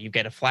very well. You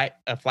get a flat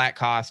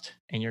cost,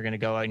 and you're going to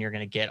go and you're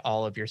going to get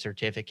all of your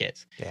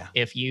certificates. Yeah.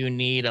 If you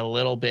need a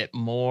little bit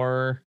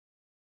more,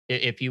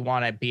 if you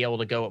want to be able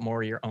to go at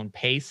more of your own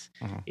pace,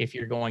 if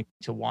you're going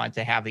to want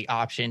to have the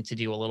option to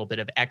do a little bit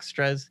of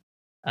extras,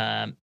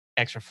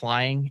 extra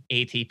flying,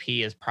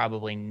 ATP is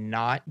probably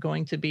not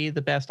going to be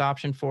the best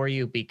option for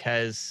you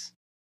because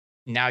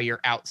now you're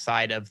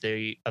outside of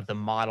the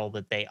model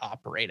that they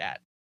operate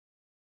at.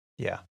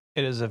 Yeah.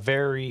 It is a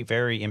very,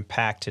 very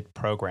impacted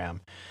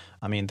program.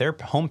 I mean, their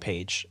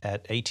homepage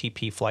at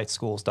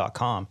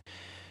atpflightschools.com,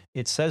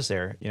 it says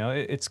there,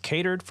 it's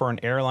catered for an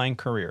airline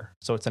career.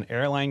 So it's an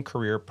airline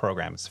career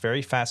program. It's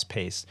very fast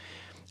paced.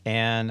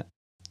 And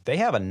they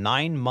have a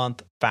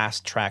 9-month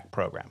fast track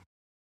program.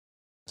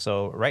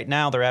 So right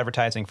now they're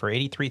advertising for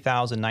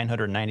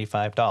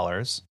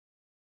 $83,995.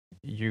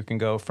 You can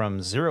go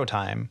from 0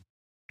 time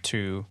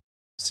to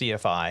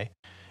CFI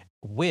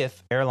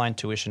with airline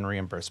tuition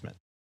reimbursement.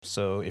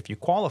 So if you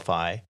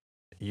qualify,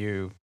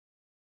 you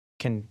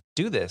can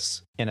do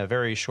this in a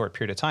very short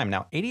period of time.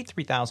 Now,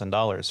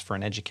 $83,000 for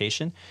an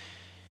education,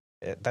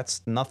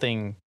 that's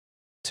nothing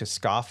to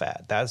scoff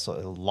at. That's a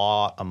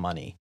lot of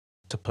money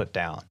to put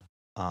down.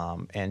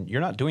 And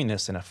you're not doing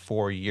this in a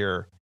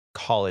 4-year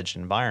college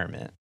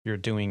environment. You're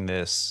doing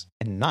this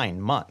in 9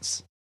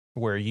 months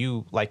where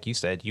you, like you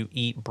said, you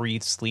eat,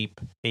 breathe, sleep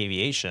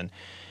aviation,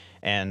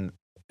 and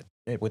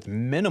with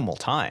minimal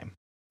time,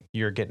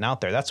 you're getting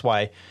out there. That's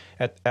why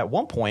at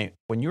one point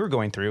when you were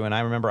going through, and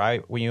I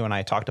remember you and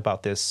I talked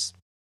about this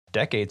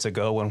decades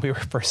ago when we were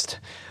first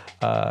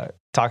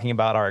talking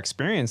about our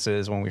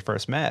experiences when we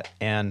first met,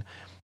 and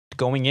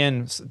going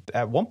in,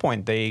 at one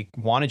point they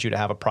wanted you to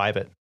have a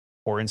private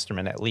or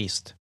instrument at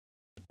least,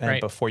 and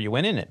right, before you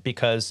went in it,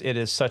 because it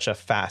is such a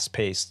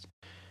fast-paced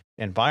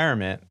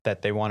environment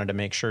that they wanted to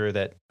make sure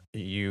that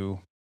you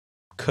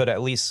could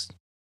at least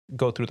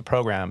go through the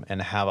program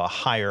and have a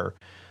higher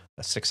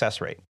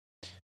success rate.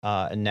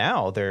 And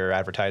now they're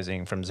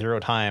advertising from 0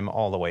 time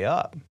all the way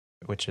up,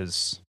 which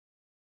it's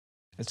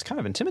kind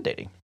of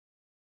intimidating.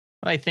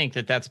 I think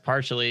that's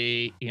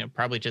partially,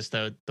 probably just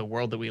the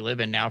world that we live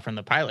in now from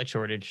the pilot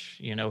shortage.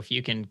 If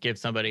you can give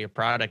somebody a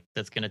product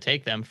that's going to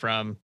take them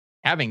from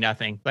having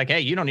nothing, like,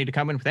 hey, you don't need to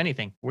come in with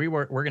anything.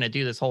 We're going to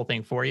do this whole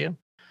thing for you.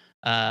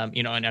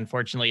 And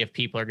unfortunately, if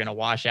people are going to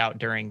wash out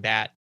during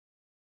that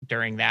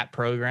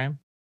program,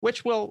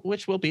 which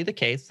will be the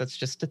case, that's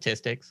just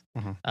statistics.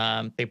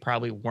 Mm-hmm. They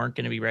probably weren't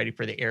going to be ready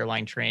for the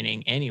airline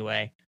training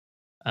anyway.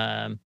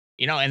 And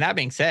that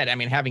being said, I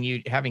mean,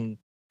 having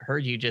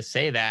heard you just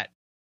say that,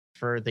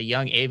 for the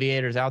young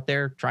aviators out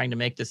there trying to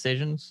make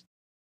decisions,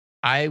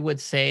 I would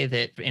say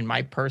that in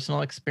my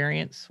personal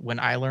experience, when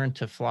I learned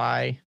to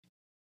fly,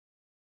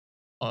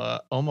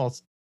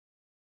 almost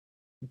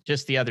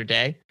just the other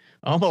day,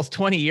 almost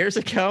 20 years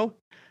ago,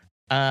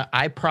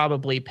 I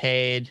probably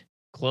paid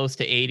close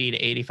to $80,000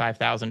 to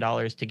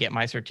 $85,000 to get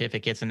my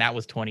certificates, and that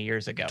was 20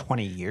 years ago.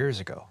 20 years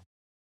ago.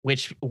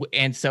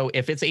 And so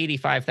if it's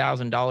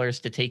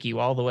 $85,000 to take you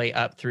all the way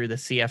up through the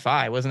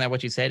CFI, wasn't that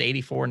what you said?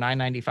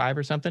 $84,995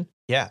 or something?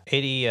 Yeah,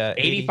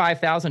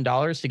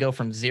 $85,000 to go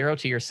from 0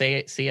 to your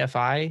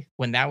CFI,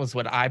 when that was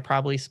what I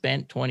probably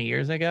spent 20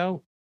 years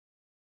ago.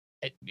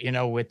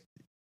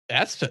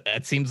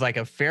 That seems like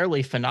a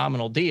fairly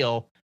phenomenal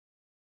deal.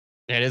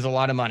 It is a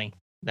lot of money.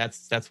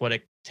 That's what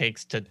it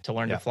takes to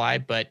learn to fly.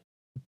 But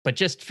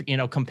just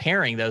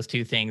comparing those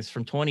two things,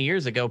 from 20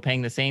 years ago,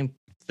 paying the same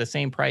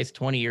price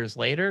 20 years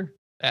later,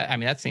 I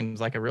mean, that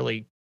seems like a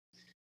really,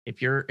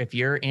 if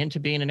you're into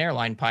being an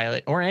airline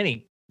pilot or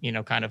any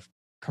kind of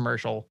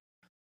commercial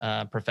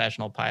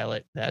professional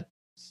pilot, that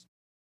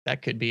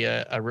could be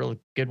a real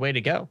good way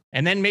to go.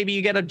 And then maybe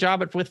you get a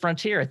job with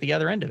Frontier at the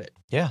other end of it.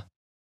 Yeah,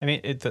 I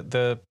mean,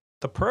 the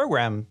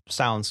program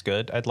sounds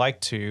good. I'd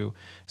like to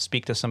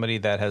speak to somebody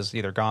that has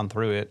either gone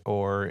through it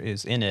or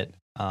is in it.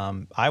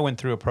 I went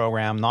through a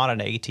program, not an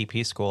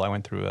ATP school. I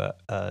went through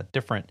a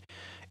different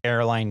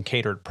airline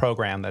catered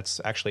program that's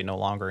actually no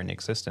longer in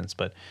existence,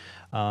 but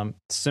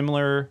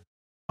similar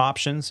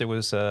options. It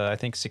was I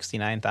think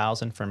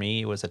 $69,000 for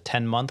me. It was a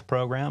 10-month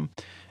program.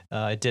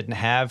 It didn't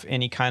have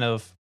any kind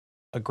of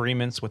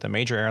agreements with a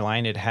major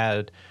airline. It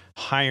had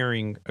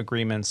hiring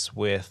agreements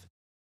with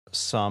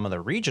some of the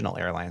regional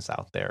airlines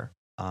out there,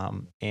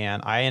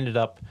 and I ended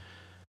up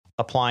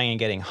applying and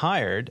getting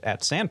hired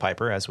at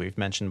Sandpiper, as we've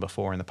mentioned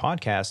before in the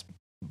podcast,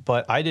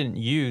 but I didn't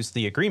use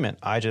the agreement.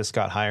 I just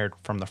got hired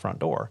from the front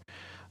door.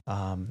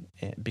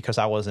 Because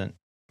I wasn't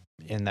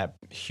in that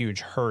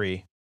huge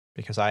hurry,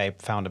 because I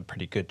found a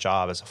pretty good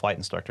job as a flight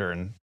instructor,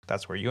 and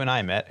that's where you and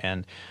I met.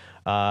 And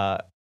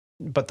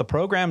but the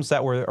programs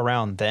that were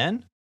around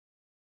then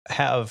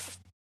have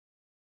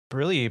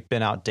really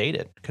been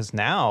outdated, because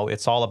now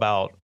it's all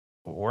about,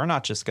 we're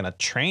not just going to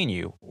train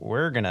you,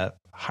 we're going to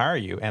hire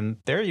you. And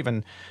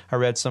I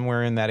read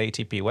somewhere in that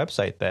ATP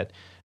website that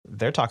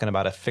they're talking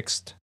about a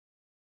fixed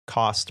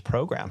cost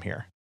program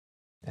here.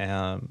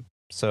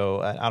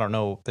 So I don't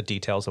know the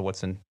details of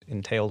what's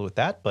entailed with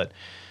that, but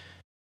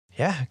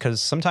yeah,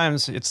 because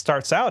sometimes it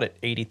starts out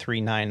at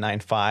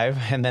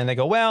 $83,995, and then they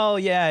go, well,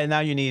 yeah,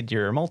 now you need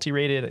your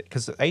multi-rated,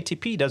 because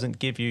ATP doesn't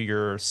give you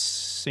your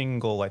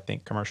single, I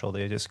think, commercial.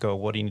 They just go,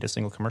 what do you need a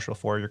single commercial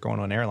for? You're going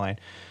to an airline.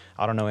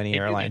 I don't know any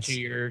airlines.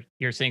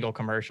 Your single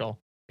commercial,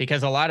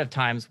 because a lot of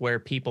times where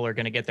people are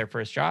going to get their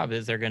first job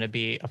is they're going to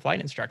be a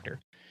flight instructor.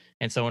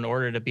 And so in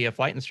order to be a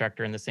flight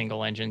instructor in the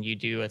single engine, you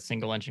do a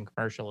single engine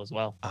commercial as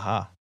well.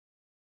 Aha.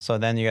 So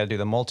then you got to do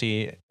the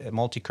multi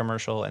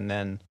commercial, and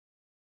then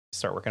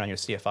start working on your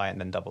CFI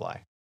and then double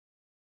I.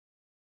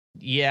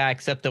 Yeah,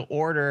 except the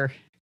order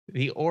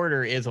the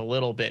order is a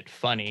little bit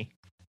funny.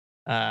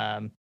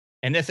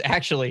 And this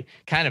actually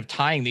kind of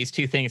tying these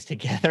two things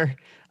together.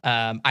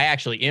 I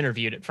actually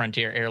interviewed at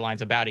Frontier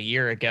Airlines about a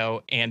year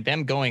ago, and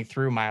them going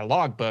through my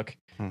logbook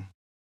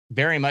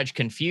very much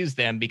confused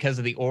them because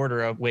of the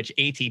order of which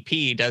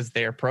ATP does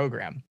their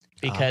program,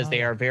 because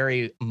they are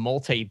very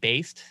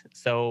multi-based.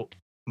 So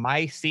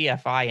my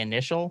CFI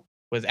initial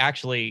was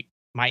actually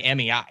my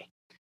MEI.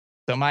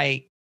 So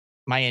my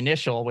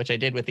initial, which I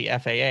did with the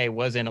FAA,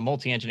 was in a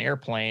multi-engine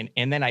airplane,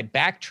 and then I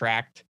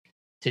backtracked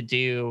to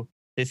do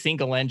the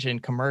single engine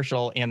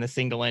commercial and the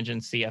single engine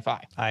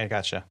CFI. I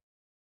gotcha.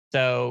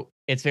 So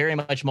it's very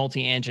much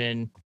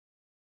multi-engine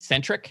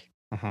centric,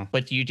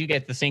 but you do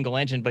get the single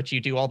engine, but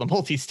you do all the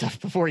multi stuff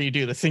before you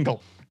do the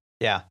single.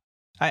 Yeah.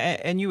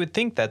 And you would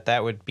think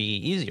that would be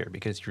easier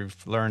because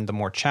you've learned the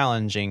more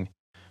challenging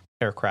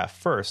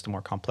aircraft first, the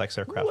more complex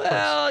aircraft first.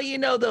 Well, you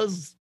know,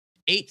 those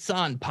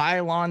 8-son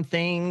pylon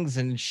things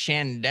and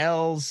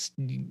chandelles.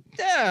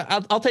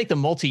 Yeah, I'll take the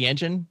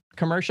multi-engine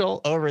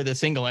commercial over the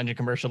single engine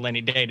commercial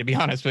any day, to be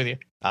honest with you.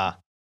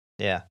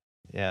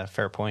 Yeah,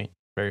 fair point.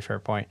 Very fair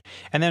point.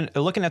 And then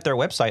looking at their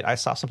website, I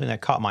saw something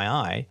that caught my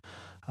eye.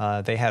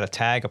 They had a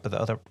tag up at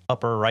the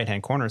upper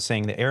right-hand corner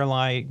saying the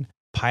airline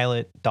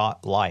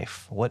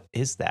pilot.life. What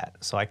is that?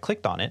 So I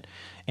clicked on it,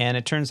 and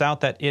it turns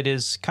out that it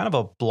is kind of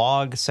a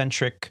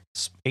blog-centric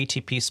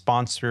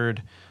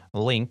ATP-sponsored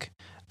link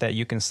that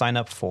you can sign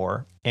up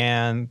for.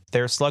 And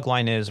their slug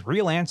line is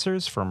real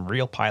answers from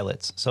real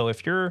pilots. So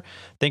if you're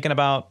thinking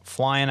about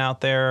flying out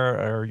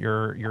there, or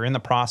you're in the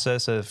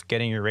process of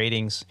getting your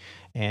ratings,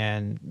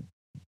 and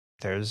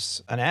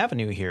there's an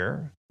avenue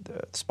here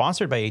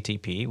sponsored by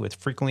ATP with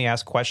frequently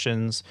asked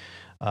questions,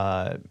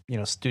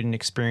 student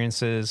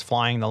experiences,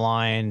 flying the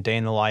line, day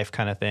in the life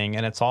kind of thing.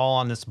 And it's all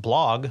on this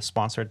blog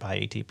sponsored by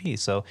ATP.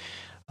 So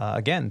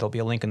again, there'll be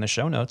a link in the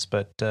show notes,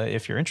 but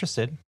if you're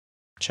interested,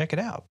 check it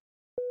out.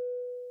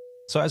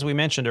 So as we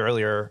mentioned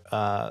earlier,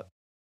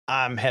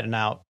 I'm heading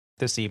out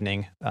this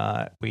evening.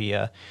 We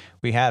had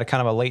a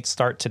kind of a late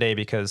start today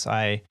because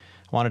I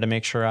wanted to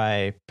make sure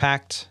I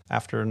packed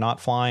after not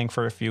flying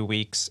for a few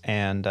weeks,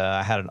 and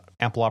I had an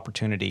ample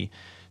opportunity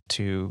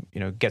to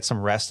get some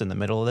rest in the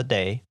middle of the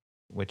day,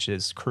 which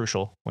is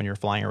crucial when you're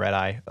flying a red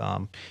eye.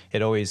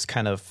 It always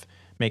kind of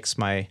makes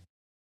my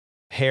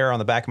hair on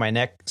the back of my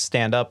neck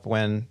stand up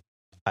when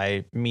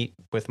I meet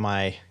with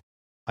my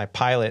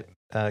pilot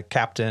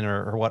captain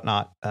or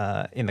whatnot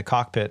in the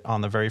cockpit on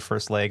the very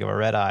first leg of a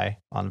red eye,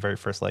 on the very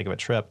first leg of a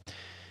trip.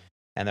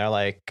 And they're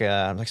like,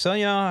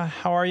 so,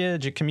 how are you?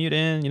 Did you commute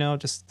in?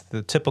 Just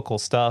the typical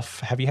stuff.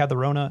 Have you had the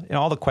Rona?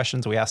 All the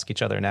questions we ask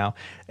each other now.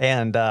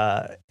 And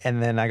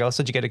then I go,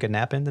 so did you get a good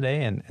nap in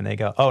today? And they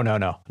go, oh,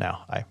 no.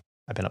 I've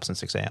been up since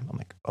 6 a.m. I'm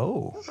like,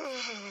 oh,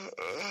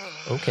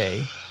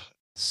 okay.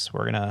 So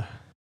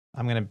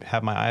I'm going to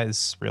have my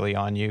eyes really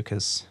on you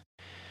because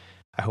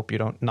I hope you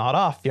don't nod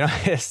off.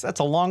 That's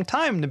a long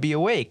time to be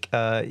awake.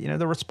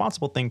 The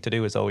responsible thing to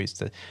do is always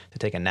to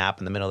take a nap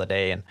in the middle of the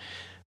day. And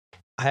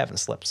I haven't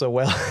slept so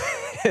well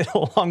in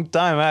a long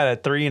time. I had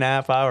a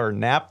 3.5 hour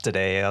nap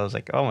today. I was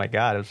like, oh my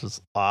God, it was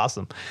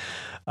awesome.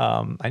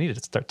 I needed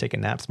to start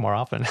taking naps more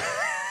often.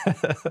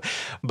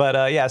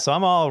 But so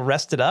I'm all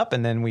rested up,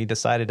 and then we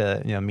decided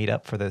to meet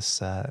up for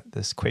this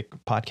quick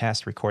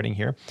podcast recording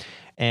here.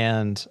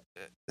 And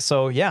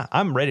so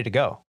I'm ready to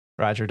go.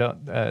 Roger,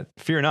 don't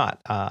fear not.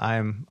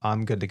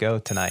 I'm good to go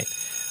tonight.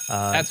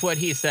 That's what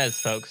he says,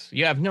 folks.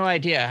 You have no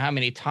idea how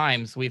many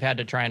times we've had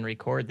to try and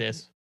record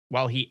this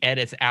while he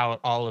edits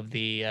out all of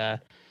the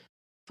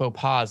faux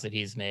pas that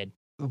he's made.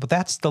 But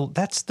that's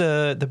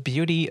the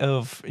beauty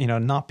of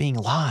not being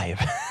live.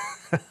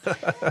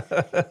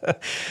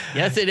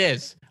 Yes, it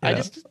is. I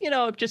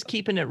just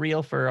keeping it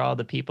real for all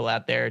the people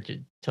out there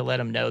to let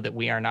them know that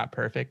we are not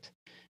perfect,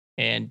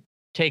 and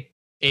take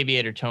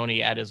Aviator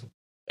Tony at his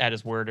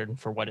word and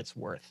for what it's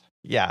worth.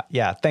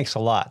 Yeah. Thanks a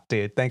lot,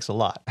 dude. Thanks a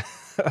lot.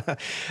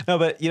 No,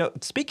 but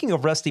speaking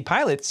of rusty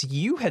pilots,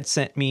 you had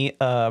sent me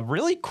a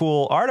really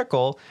cool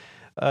article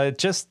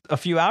just a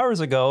few hours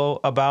ago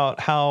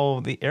about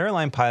how the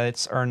airline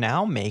pilots are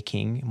now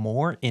making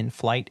more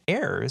in-flight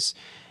errors,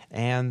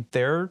 and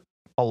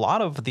a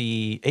lot of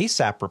the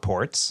ASAP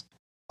reports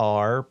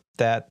are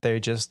that they're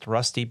just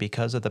rusty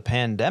because of the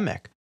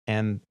pandemic.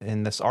 And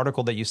in this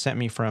article that you sent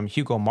me from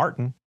Hugo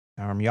Martin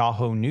from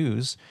Yahoo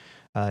News,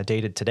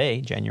 dated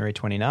today, January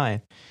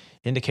 29th,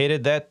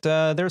 indicated that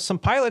there's some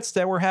pilots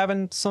that were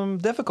having some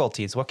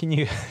difficulties. What can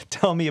you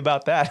tell me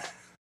about that?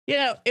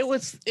 Yeah, it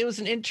was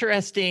an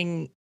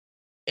interesting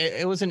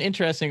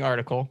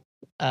article,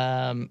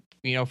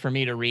 for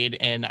me to read,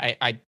 and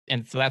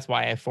so that's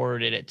why I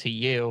forwarded it to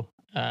you.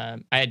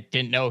 I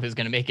didn't know if it was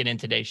going to make it in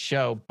today's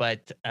show,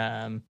 but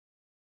I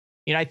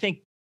think,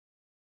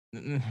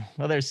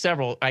 well, there's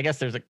several. I guess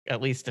there's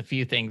at least a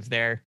few things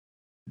there.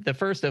 The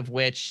first of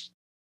which,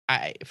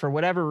 for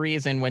whatever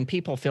reason, when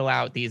people fill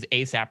out these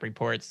ASAP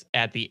reports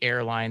at the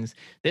airlines,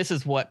 this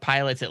is what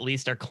pilots at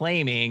least are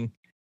claiming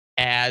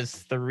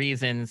as the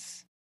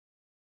reasons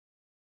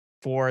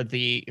for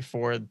the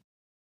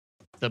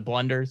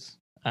blunders.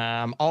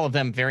 All of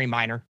them very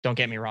minor. Don't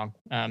get me wrong.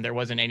 There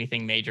wasn't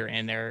anything major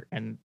in there,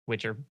 and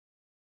which are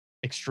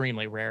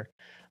extremely rare.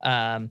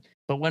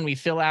 But when we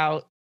fill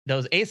out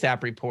those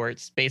ASAP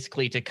reports,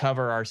 basically to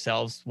cover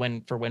ourselves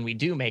when we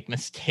do make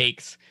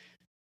mistakes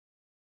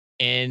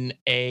in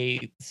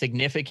a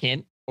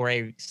significant or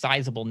a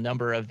sizable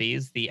number of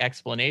these, the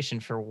explanation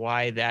for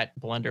why that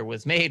blunder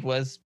was made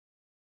was,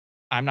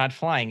 I'm not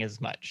flying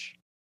as much.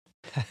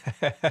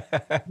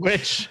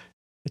 Which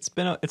it's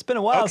been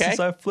a while Okay. since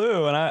I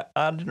flew, and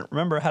I didn't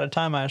remember how to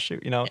time my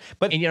shoot,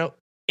 But and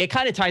it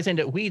kind of ties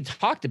into, we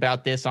talked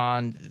about this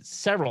on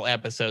several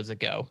episodes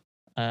ago,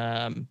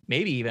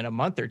 maybe even a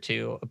month or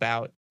two,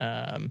 about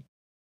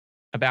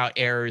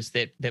errors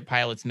that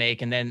pilots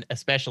make, and then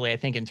especially I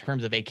think in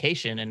terms of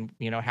vacation and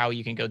how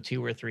you can go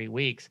 2 or 3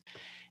 weeks.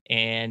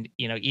 And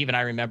even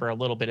I remember a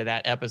little bit of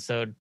that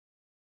episode.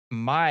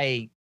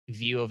 My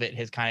view of it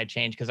has kind of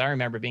changed, because I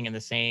remember being in the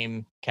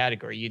same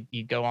category.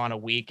 You'd go on a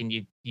week and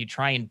you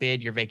try and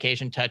bid your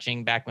vacation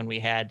touching back when we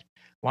had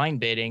line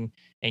bidding,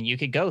 and you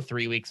could go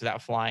 3 weeks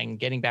without flying.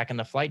 Getting back on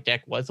the flight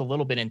deck was a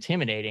little bit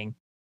intimidating.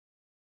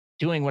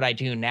 Doing what I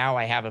do now,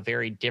 I have a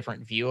very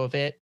different view of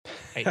it.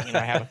 I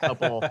have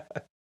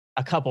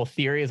a couple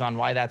theories on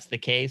why that's the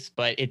case,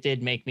 but it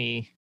did make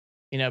me,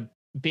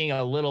 being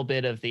a little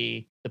bit of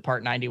the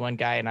Part 91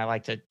 guy, and I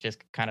like to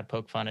just kind of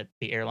poke fun at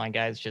the airline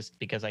guys just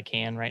because I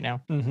can right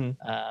now.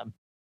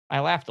 I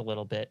laughed a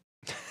little bit.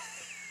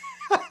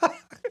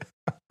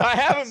 I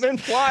haven't been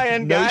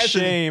flying, guys.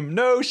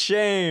 No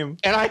shame.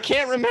 And I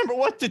can't remember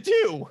what to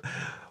do.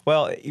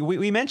 Well,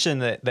 we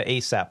mentioned the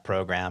ASAP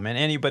program, and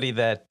anybody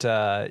that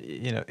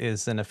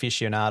is an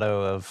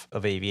aficionado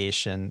of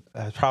aviation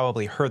has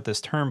probably heard this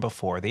term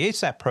before. The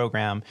ASAP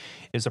program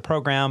is a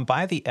program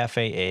by the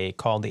FAA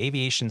called the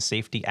Aviation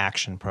Safety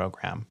Action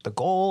Program. The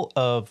goal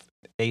of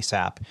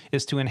ASAP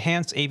is to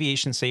enhance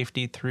aviation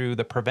safety through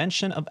the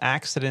prevention of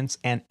accidents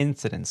and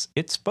incidents.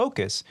 Its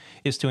focus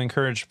is to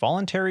encourage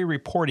voluntary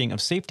reporting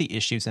of safety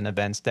issues and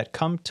events that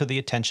come to the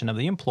attention of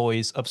the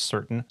employees of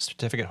certain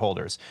certificate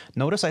holders.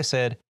 Notice I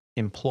said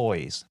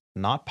employees,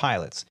 not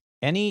pilots.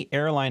 Any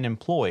airline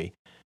employee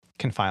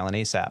can file an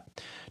ASAP.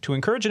 To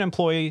encourage an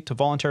employee to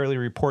voluntarily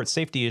report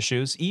safety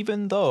issues,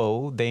 even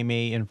though they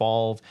may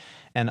involve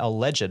an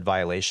alleged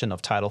violation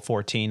of Title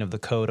 14 of the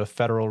Code of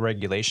Federal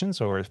Regulations,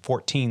 or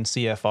 14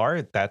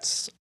 CFR,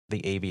 that's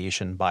the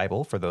aviation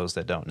Bible for those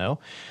that don't know.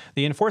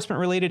 The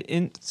enforcement-related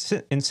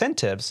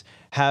incentives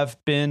have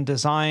been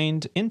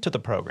designed into the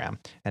program.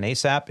 An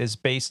ASAP is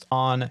based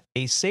on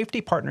a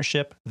safety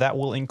partnership that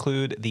will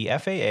include the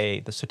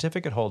FAA, the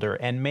certificate holder,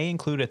 and may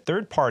include a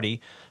third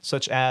party,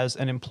 such as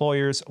an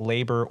employer's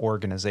labor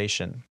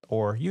organization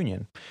or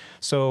union.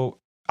 So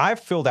I've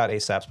filled out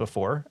ASAPs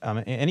before.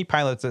 Any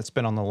pilot that's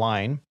been on the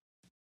line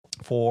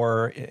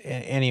for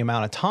any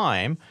amount of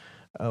time,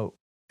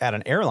 at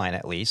an airline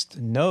at least,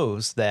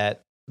 knows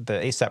that the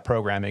ASAP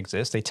program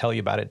exists. They tell you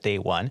about it day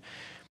one.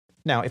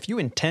 Now, if you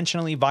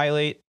intentionally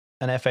violate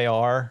an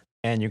FAR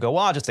and you go,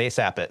 well, I'll just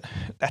ASAP it,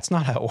 that's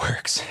not how it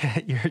works.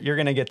 You're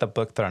going to get the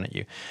book thrown at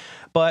you.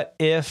 But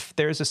if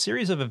there's a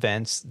series of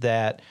events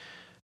that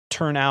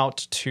turn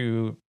out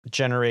to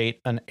generate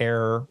an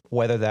error,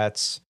 whether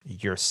that's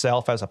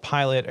yourself as a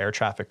pilot, air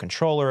traffic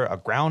controller, a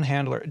ground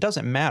handler, it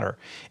doesn't matter.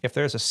 If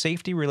there's a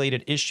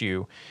safety-related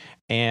issue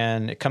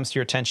and it comes to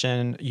your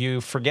attention,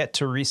 you forget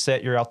to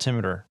reset your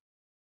altimeter,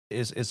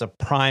 is a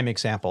prime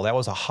example. That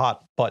was a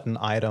hot button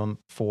item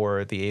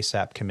for the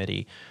ASAP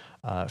committee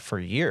for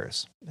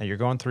years. Now, you're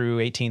going through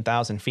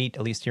 18,000 feet,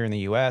 at least here in the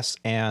U.S.,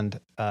 and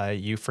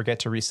you forget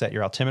to reset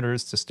your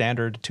altimeters to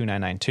standard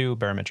 2992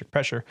 barometric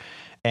pressure,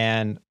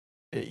 and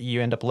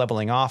you end up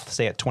leveling off,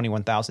 say at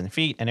 21,000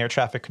 feet, and air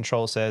traffic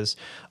control says,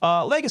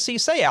 Legacy,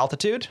 say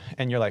altitude.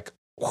 And you're like,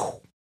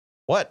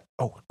 what?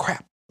 Oh,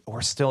 crap. We're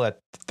still at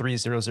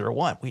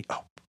 3001.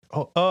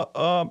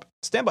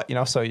 Stand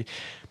by, so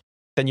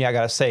then I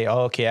got to say,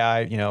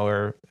 okay,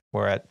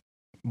 we're at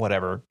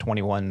whatever,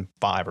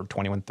 21.5 or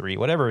 21.3,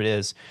 whatever it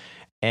is.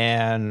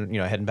 And,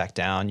 heading back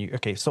down.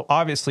 So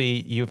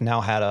obviously you've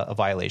now had a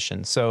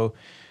violation. So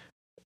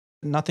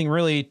nothing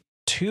really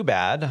too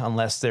bad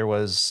unless there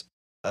was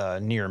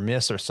a near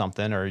miss or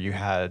something, or you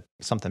had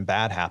something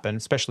bad happen,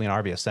 especially in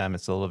RBSM,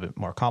 it's a little bit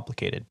more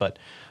complicated. But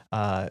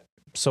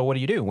so what do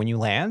you do when you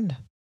land?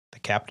 The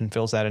captain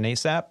fills out an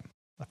ASAP,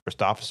 the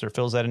first officer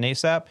fills out an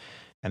ASAP,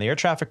 and the air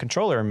traffic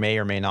controller may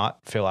or may not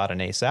fill out an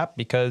ASAP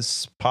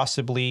because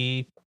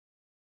possibly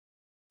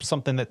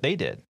something that they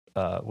did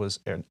was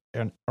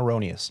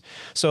erroneous.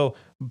 So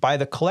by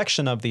the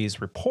collection of these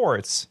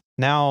reports,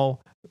 now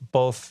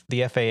both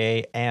the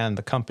FAA and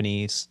the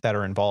companies that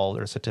are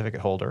involved or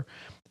certificate holder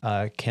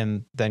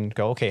can then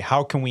go, okay,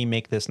 how can we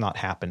make this not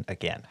happen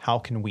again? How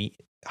can we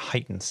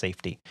heighten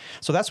safety?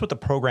 So that's what the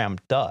program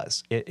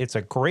does. It's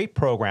a great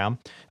program.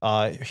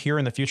 Here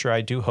in the future,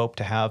 I do hope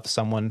to have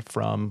someone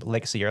from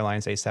Legacy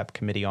Airlines ASAP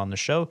committee on the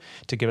show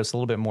to give us a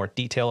little bit more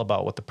detail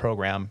about what the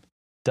program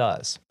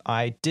does.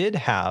 I did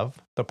have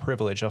the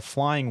privilege of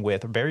flying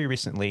with, very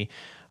recently,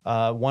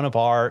 one of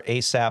our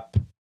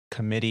ASAP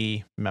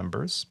committee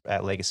members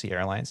at Legacy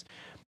Airlines.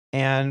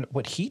 And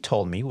what he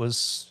told me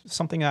was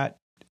something that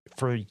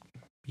for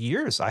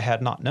years I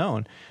had not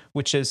known,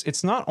 which is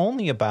it's not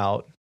only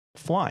about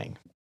flying,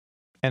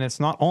 and it's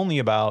not only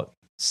about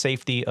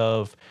safety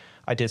of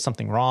I did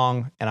something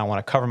wrong and I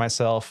want to cover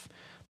myself,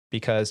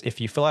 because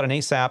if you fill out an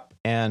ASAP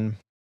and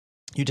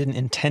you didn't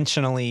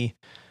intentionally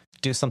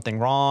do something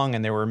wrong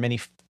and there were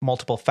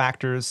multiple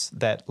factors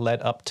that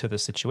led up to the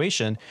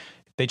situation,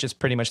 they just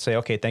pretty much say,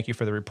 okay, thank you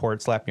for the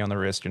report, slap you on the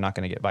wrist, you're not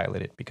going to get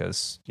violated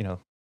because,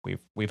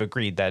 we've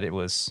agreed that it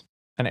was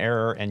an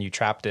error and you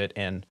trapped it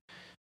and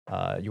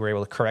you were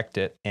able to correct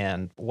it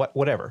and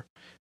whatever.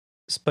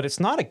 But it's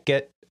not a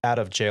get out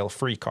of jail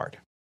free card.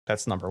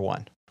 That's number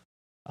one.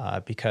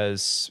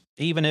 Because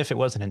even if it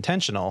wasn't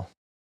intentional,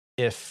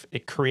 if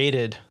it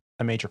created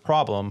a major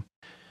problem,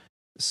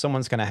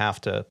 someone's going to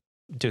have to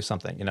do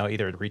something,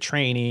 either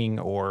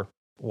retraining or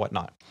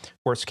whatnot.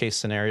 Worst case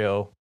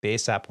scenario, the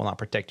ASAP will not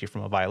protect you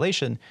from a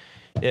violation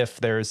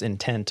if there's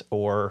intent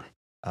or,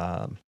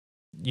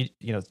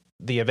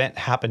 the event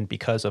happened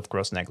because of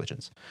gross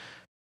negligence.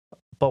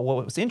 But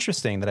what was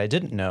interesting that I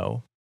didn't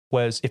know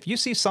was if you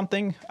see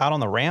something out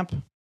on the ramp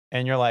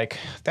and you're like,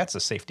 that's a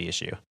safety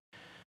issue,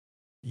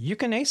 you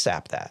can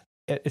ASAP that.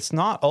 It's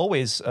not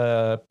always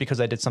because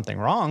I did something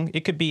wrong.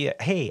 It could be,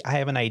 hey, I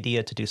have an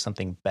idea to do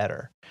something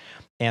better.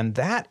 And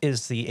that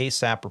is the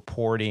ASAP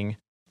reporting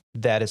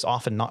that is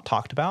often not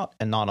talked about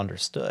and not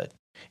understood.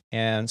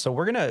 And so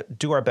we're going to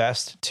do our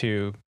best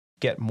to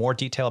get more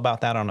detail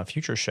about that on a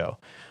future show.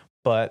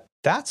 But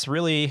that's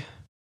really,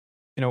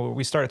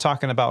 we started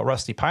talking about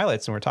rusty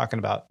pilots and we're talking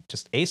about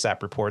just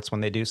ASAP reports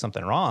when they do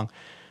something wrong.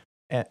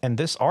 And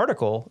this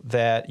article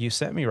that you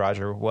sent me,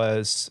 Roger,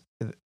 was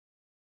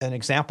an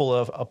example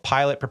of a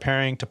pilot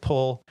preparing to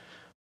pull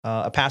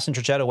a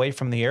passenger jet away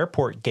from the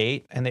airport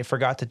gate, and they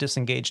forgot to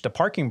disengage the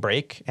parking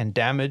brake, and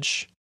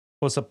damage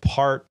was a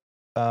part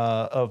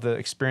of the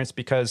experience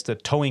because the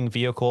towing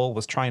vehicle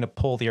was trying to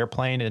pull the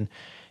airplane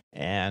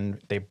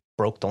and they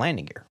broke the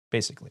landing gear,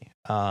 basically.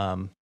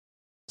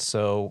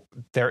 So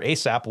their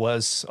ASAP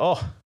was,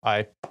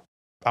 I'm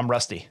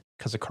rusty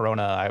because of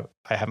Corona.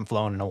 I haven't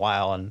flown in a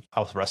while and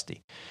I was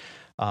rusty.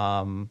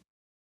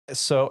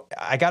 So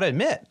I got to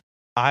admit,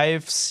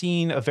 I've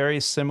seen a very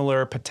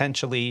similar,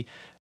 potentially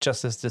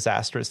just as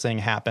disastrous thing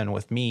happen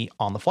with me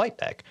on the flight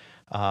deck.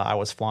 I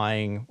was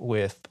flying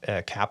with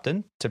a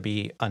captain, to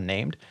be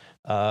unnamed,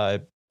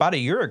 about a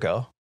year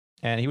ago,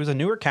 and he was a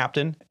newer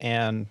captain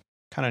and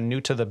kind of new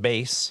to the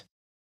base.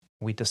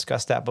 We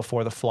discussed that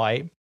before the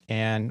flight,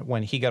 and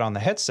when he got on the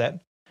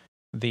headset,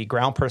 the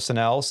ground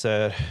personnel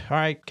said, "All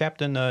right,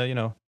 Captain,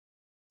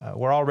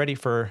 we're all ready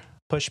for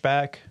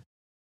pushback.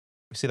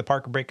 We see the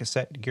parking brake is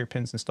set, gear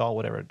pins installed,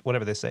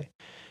 whatever they say."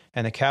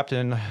 And the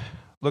captain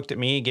looked at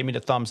me, gave me the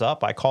thumbs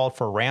up. I called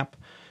for ramp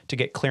to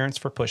get clearance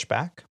for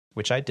pushback,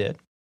 which I did.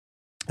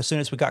 As soon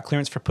as we got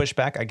clearance for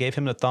pushback, I gave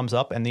him the thumbs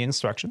up and the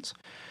instructions.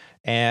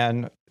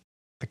 And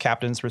the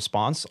captain's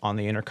response on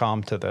the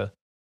intercom to the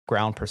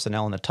ground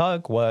personnel in the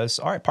tug was,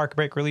 "All right, parking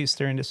brake release,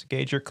 steering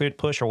disengage, you're cleared to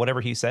push," or whatever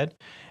he said.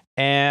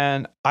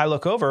 And I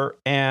look over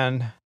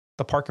and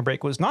the parking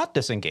brake was not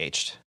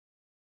disengaged.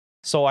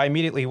 So I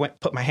immediately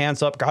put my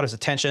hands up, got his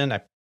attention.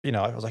 I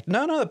was like,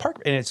 no, the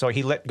park. And so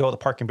he let go of the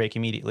parking brake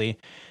immediately.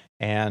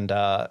 And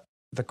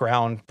the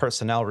ground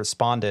personnel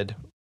responded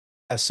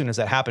as soon as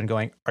that happened,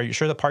 going, "Are you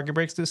sure the parking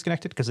brake's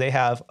disconnected?" Because they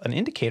have an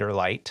indicator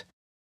light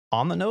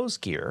on the nose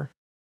gear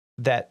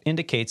that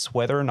indicates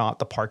whether or not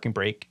the parking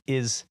brake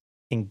is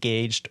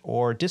engaged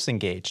or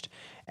disengaged.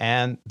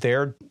 And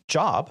their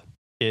job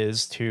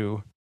is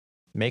to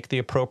make the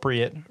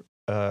appropriate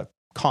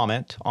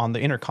comment on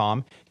the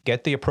intercom,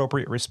 get the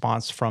appropriate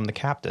response from the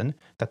captain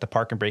that the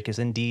parking brake is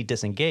indeed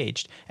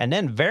disengaged, and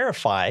then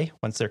verify,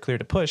 once they're clear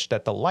to push,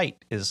 that the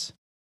light is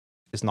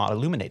not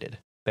illuminated.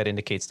 That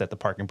indicates that the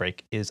parking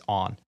brake is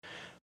on.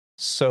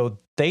 So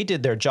they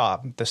did their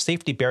job. The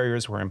safety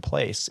barriers were in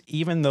place,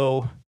 even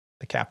though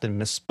the captain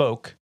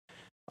misspoke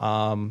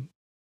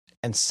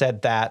and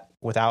said that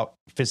without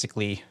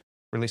physically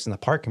releasing the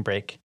parking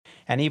brake.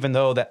 And even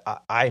though that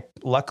I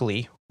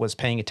luckily was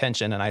paying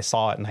attention and I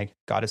saw it and I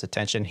got his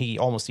attention, he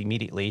almost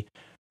immediately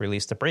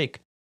released the brake.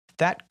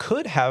 That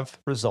could have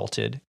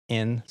resulted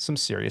in some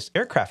serious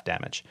aircraft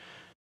damage.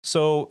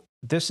 So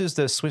this is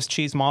the Swiss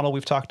cheese model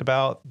we've talked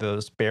about,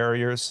 those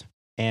barriers.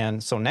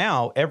 And so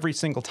now every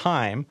single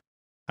time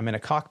I'm in a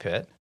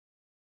cockpit,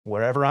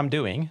 wherever I'm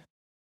doing,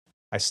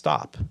 I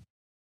stop.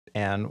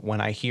 And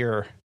when I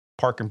hear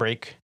parking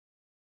brake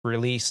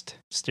released,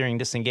 steering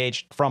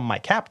disengaged from my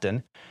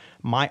captain,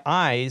 my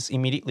eyes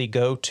immediately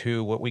go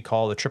to what we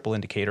call the triple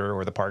indicator,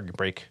 or the parking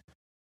brake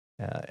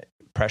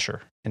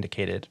pressure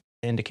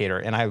indicator.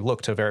 And I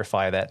look to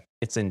verify that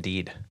it's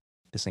indeed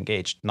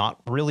disengaged. Not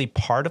really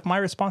part of my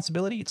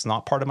responsibility. It's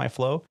not part of my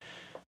flow.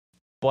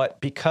 But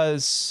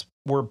because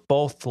we're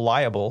both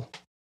liable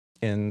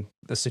in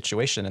the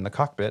situation in the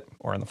cockpit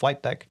or in the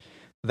flight deck,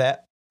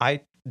 that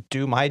I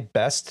do my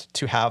best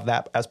to have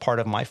that as part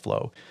of my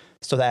flow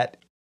so that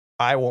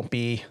I won't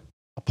be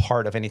a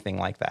part of anything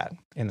like that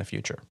in the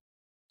future.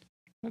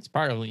 That's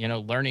part of,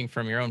 learning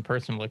from your own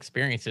personal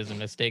experiences and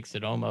mistakes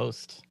that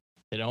almost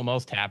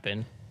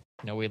happen.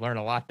 We learn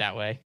a lot that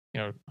way.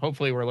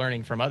 Hopefully we're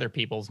learning from other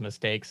people's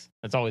mistakes.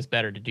 It's always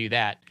better to do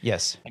that.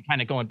 Yes. And kind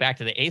of going back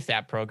to the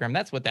ASAP program,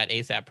 that's what that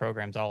ASAP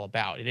program is all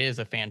about. It is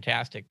a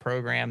fantastic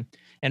program.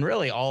 And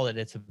really all that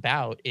it's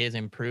about is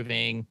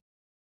improving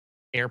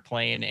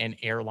airplane and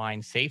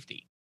airline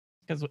safety.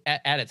 Because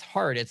at its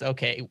heart, it's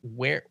okay,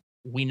 where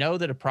we know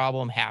that a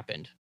problem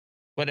happened,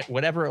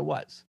 whatever it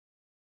was.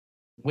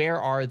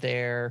 Where is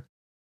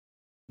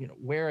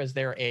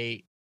there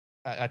a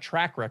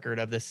track record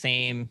of those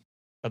same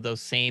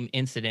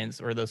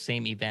incidents or those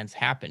same events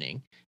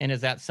happening? And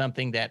is that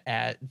something that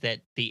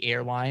that the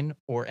airline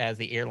or as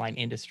the airline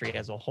industry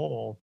as a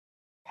whole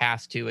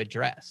has to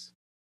address?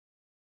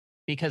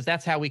 Because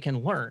that's how we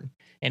can learn.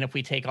 And if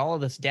we take all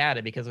of this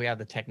data, because we have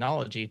the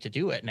technology to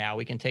do it now,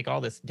 we can take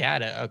all this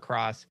data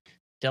across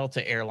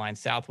Delta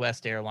Airlines,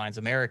 Southwest Airlines,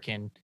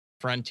 American,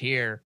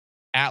 Frontier,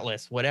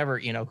 Atlas, whatever,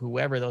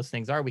 whoever those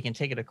things are, we can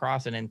take it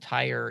across an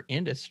entire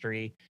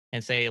industry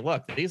and say,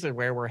 look, these are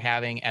where we're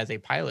having, as a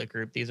pilot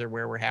group, these are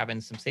where we're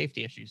having some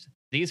safety issues.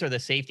 These are the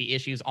safety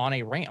issues on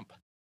a ramp.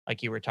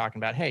 Like you were talking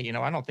about, hey,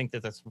 I don't think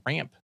that this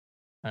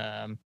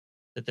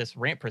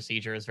ramp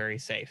procedure is very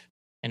safe.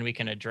 And we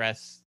can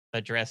address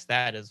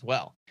that as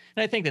well.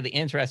 And I think that the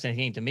interesting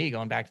thing to me,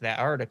 going back to that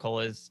article,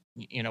 is,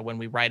 when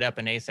we write up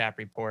an ASAP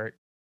report,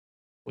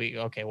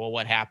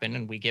 what happened?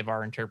 And we give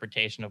our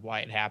interpretation of why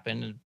it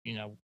happened.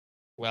 And,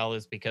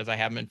 is because I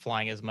haven't been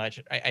flying as much.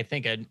 I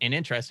think an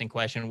interesting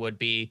question would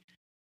be,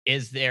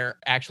 has there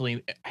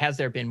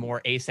been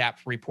more ASAP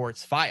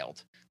reports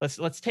filed?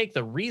 Let's take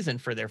the reason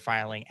for their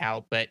filing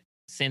out. But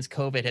since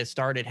COVID has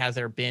started, has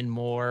there been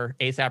more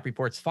ASAP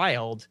reports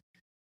filed?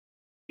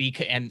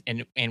 And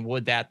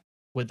would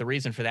the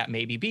reason for that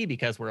maybe be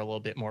because we're a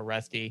little bit more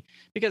rusty?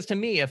 Because to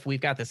me, if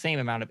we've got the same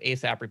amount of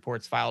ASAP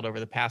reports filed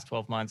over the past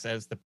 12 months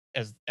as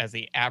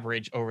the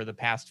average over the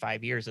past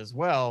 5 years as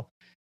well,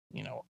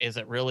 is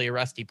it really a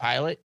rusty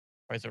pilot,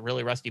 or is it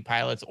really rusty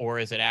pilots, or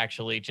is it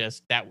actually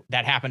just that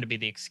happened to be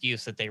the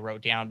excuse that they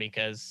wrote down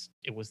because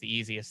it was the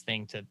easiest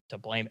thing to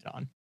blame it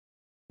on?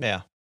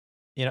 Yeah.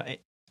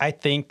 I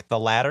think the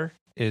latter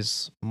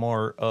is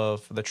more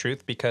of the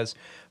truth because,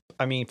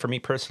 I mean, for me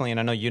personally, and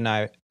I know you and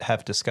I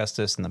have discussed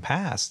this in the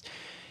past,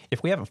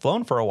 if we haven't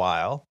flown for a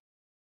while,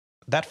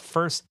 that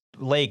first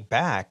leg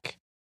back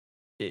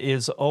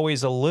is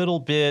always a little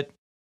bit,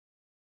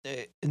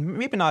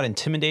 maybe not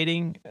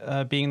intimidating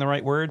being the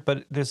right word,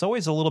 but there's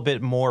always a little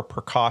bit more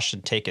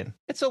precaution taken.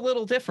 It's a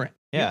little different.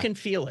 Yeah. You can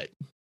feel it.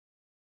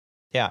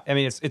 Yeah. I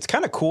mean, it's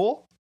kind of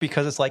cool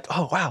because it's like,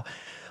 oh, wow,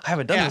 I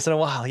haven't done this in a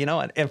while,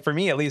 and for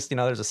me, at least,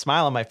 there's a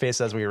smile on my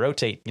face as we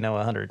rotate,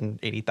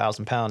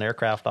 180,000 pound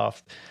aircraft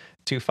off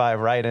 25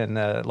 right in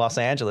Los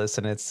Angeles,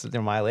 and it's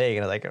my leg,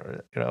 and like,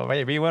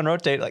 maybe you want to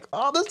rotate, like,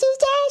 oh, this is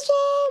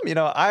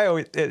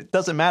awesome. It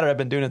doesn't matter. I've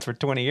been doing it for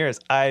 20 years.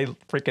 I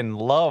freaking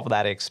love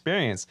that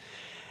experience.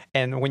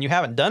 And when you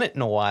haven't done it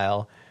in a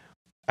while,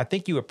 I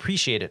think you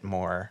appreciate it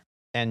more,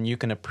 and you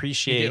can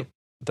appreciate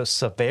the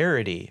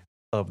severity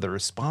of the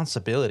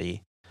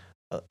responsibility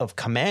of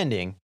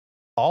commanding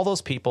all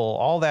those people,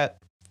 all that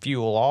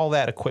fuel, all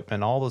that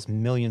equipment, all those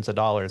millions of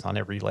dollars on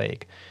every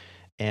leg.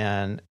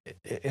 And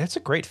it's a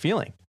great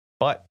feeling,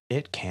 but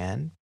it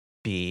can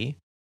be,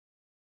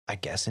 I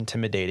guess,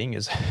 intimidating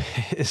is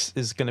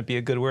going to be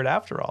a good word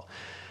after all.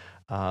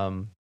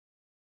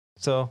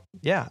 So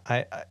yeah,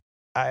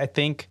 I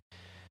think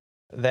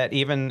that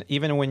even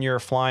when you're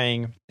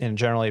flying in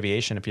general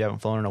aviation, if you haven't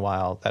flown in a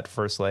while, that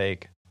first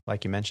leg,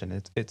 like you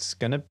mentioned,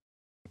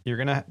 you're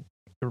gonna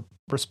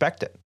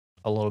respect it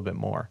a little bit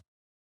more.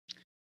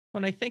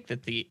 Well, I think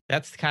that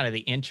that's kind of the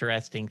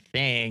interesting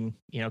thing,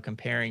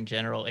 comparing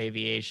general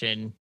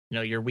aviation,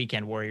 your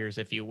weekend warriors,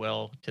 if you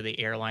will, to the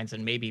airlines,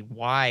 and maybe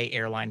why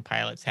airline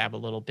pilots have a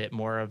little bit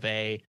more of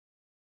a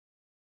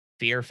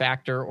fear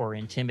factor or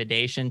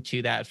intimidation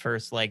to that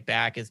first leg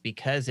back is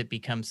because it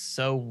becomes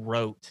so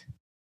rote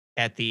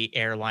at the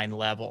airline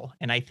level.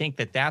 And I think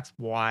that that's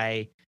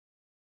why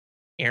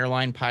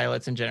airline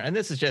pilots in general, and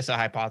this is just a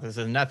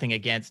hypothesis, nothing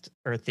against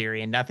Earth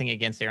Theory and nothing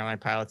against airline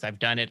pilots. I've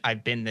done it.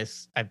 I've been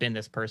this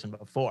person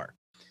before,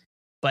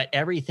 but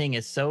everything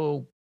is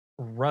so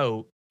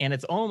rote, and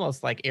it's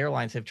almost like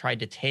airlines have tried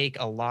to take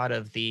a lot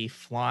of the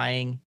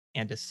flying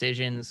and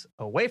decisions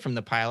away from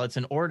the pilots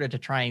in order to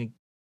try and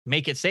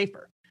make it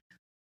safer.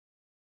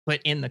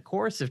 But in the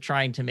course of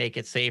trying to make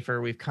it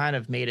safer, we've kind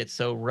of made it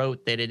so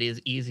rote that it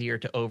is easier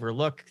to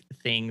overlook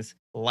things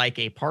like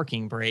a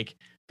parking brake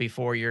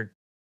before you're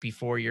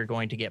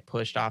going to get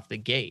pushed off the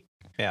gate,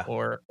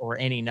 or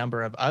any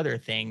number of other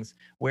things.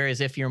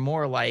 Whereas if you're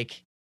more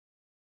like,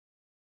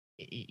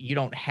 you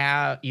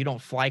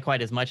don't fly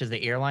quite as much as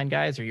the airline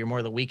guys, or you're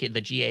more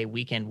the GA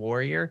weekend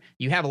warrior,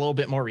 you have a little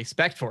bit more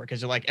respect for it.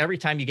 Cause you're like, every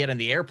time you get in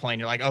the airplane,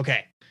 you're like,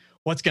 okay,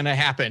 what's going to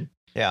happen?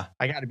 Yeah.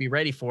 I got to be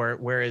ready for it.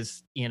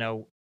 Whereas,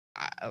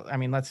 I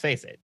mean, let's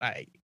face it.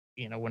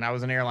 When I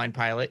was an airline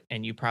pilot,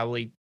 and you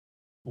probably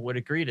would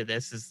agree to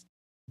this, is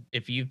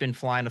if you've been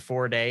flying a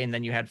 4-day and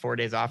then you had 4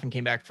 days off and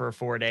came back for a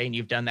 4-day, and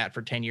you've done that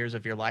for 10 years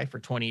of your life or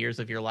 20 years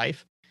of your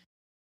life,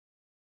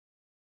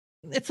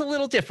 it's a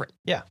little different.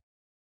 Yeah.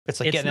 It's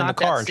like It's getting in the not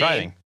that car and same,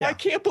 driving. I Yeah.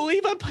 can't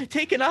believe I'm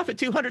taking off at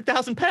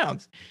 200,000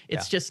 pounds.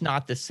 It's just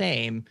not the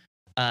same.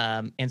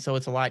 And so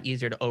it's a lot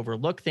easier to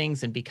overlook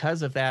things. And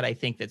because of that, I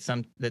think that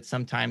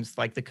sometimes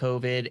like the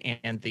COVID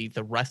and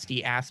the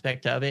rusty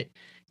aspect of it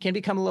can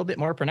become a little bit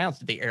more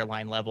pronounced at the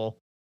airline level.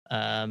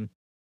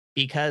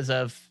 Because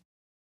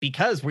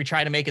we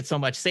try to make it so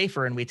much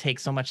safer and we take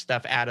so much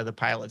stuff out of the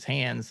pilot's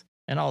hands,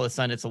 and all of a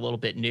sudden it's a little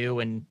bit new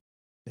and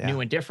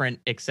different,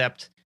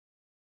 except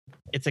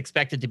it's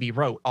expected to be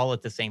rote all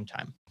at the same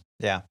time.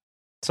 Yeah.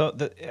 So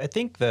I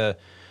think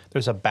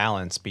there's a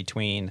balance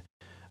between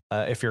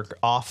if you're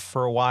off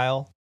for a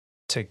while,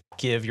 to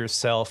give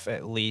yourself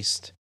at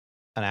least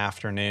an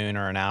afternoon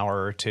or an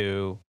hour or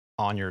two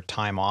on your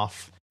time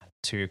off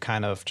to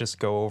kind of just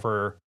go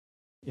over,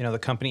 the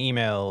company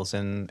emails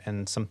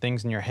and some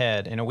things in your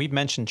head. We've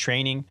mentioned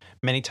training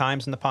many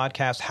times in the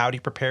podcast. How do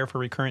you prepare for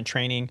recurrent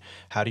training?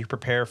 How do you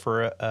prepare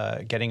for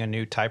getting a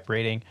new type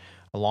rating,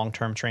 a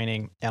long-term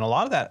training? And a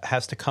lot of that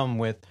has to come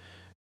with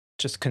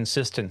just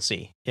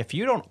consistency. If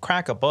you don't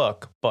crack a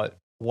book, but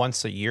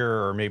once a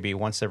year or maybe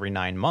once every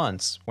 9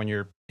 months, when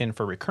you're in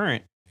for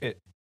recurrent, if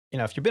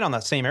you've been on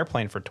that same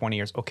airplane for 20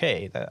 years,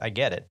 okay, I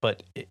get it.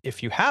 But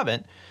if you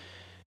haven't,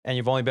 and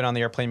you've only been on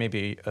the airplane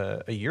maybe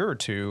a year or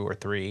 2 or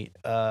 3,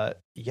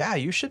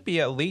 you should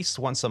be at least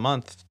once a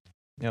month,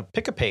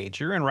 pick a page.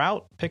 You're en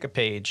route, pick a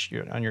page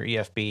on your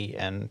EFB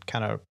and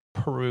kind of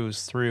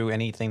peruse through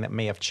anything that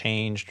may have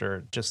changed,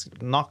 or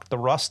just knock the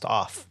rust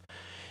off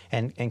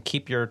and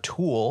keep your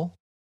tool,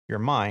 your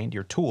mind,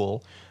 your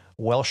tool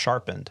well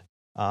sharpened.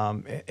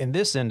 In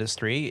this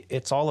industry,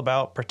 it's all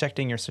about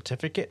protecting your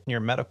certificate and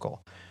your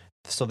medical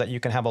so that you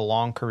can have a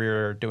long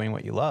career doing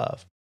what you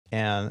love.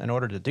 And in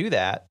order to do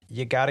that,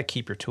 you got to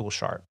keep your tool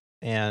sharp.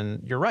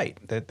 And you're right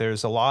that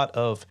there's a lot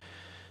of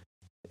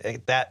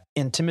that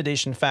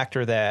intimidation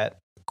factor that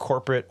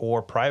corporate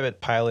or private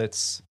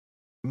pilots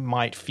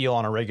might feel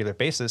on a regular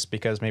basis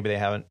because maybe they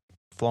haven't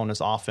flown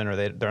as often, or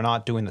they're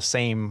not doing the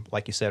same,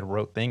 like you said,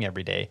 rote thing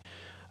every day.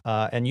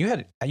 And you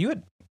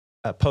had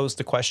posed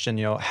the question,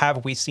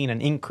 have we seen an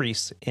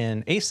increase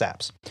in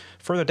ASAPs?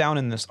 Further down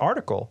in this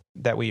article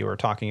that we were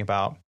talking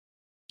about,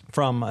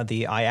 from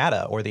the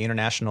IATA, or the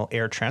International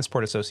Air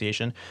Transport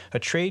Association, a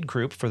trade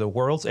group for the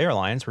world's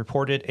airlines,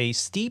 reported a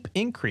steep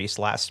increase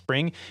last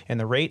spring in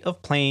the rate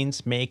of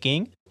planes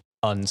making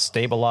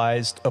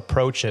unstabilized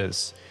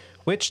approaches,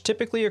 which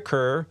typically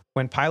occur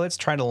when pilots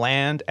try to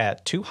land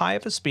at too high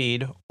of a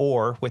speed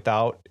or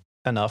without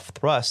enough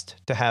thrust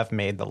to have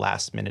made the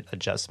last-minute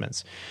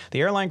adjustments.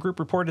 The airline group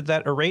reported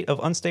that a rate of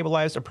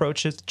unstabilized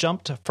approaches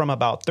jumped from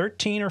about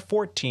 13 or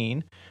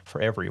 14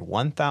 for every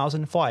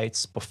 1,000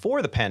 flights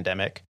before the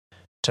pandemic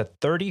to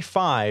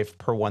 35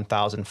 per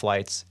 1,000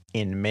 flights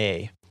in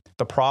May.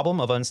 The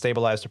problem of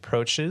unstabilized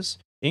approaches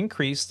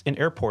increased in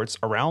airports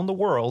around the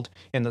world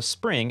in the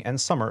spring and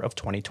summer of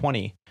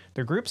 2020.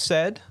 The group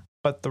said,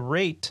 but the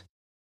rate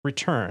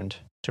returned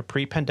to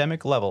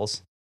pre-pandemic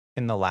levels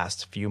in the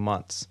last few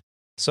months.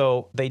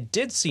 So they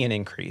did see an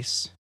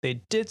increase.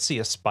 They did see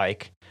a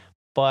spike,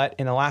 but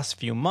in the last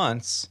few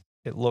months,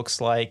 it looks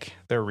like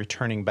they're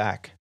returning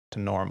back to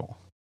normal.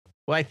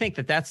 Well, I think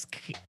that's,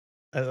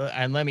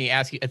 and let me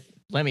ask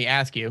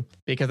you,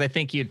 because I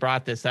think you'd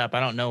brought this up. I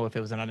don't know if it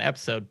was in an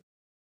episode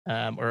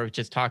or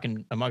just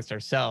talking amongst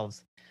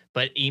ourselves,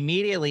 but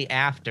immediately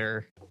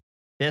after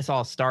this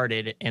all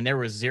started and there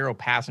was 0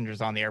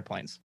 passengers on the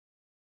airplanes,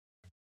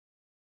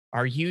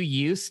 are you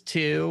used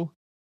to,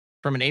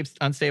 from an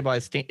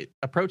unstabilized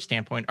approach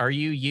standpoint, are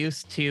you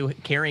used to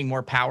carrying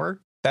more power?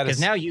 Because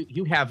now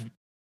you have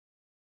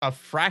a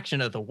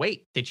fraction of the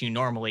weight that you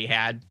normally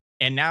had.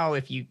 And now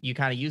if you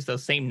kind of use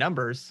those same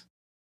numbers,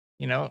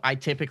 I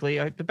typically,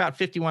 about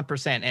 51%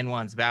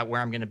 N1's about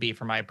where I'm going to be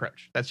for my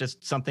approach. That's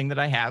just something that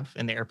I have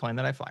in the airplane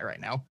that I fly right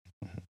now.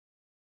 Mm-hmm.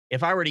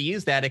 If I were to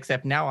use that,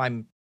 except now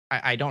I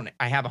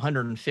have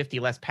 150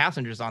 less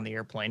passengers on the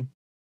airplane.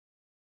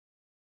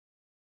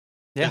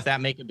 Yeah. Does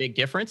that make a big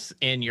difference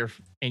in your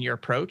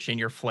approach, in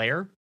your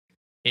flare,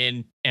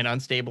 in an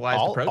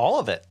unstabilized approach? All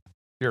of it.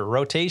 Your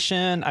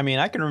rotation. I mean,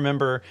 I can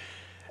remember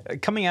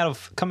coming out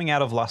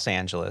of Los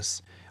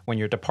Angeles, when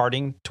you're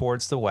departing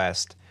towards the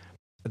west,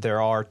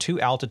 there are 2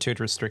 altitude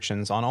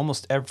restrictions on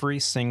almost every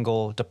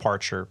single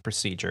departure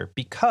procedure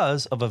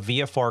because of a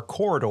VFR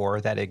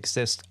corridor that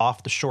exists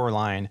off the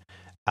shoreline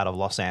out of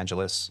Los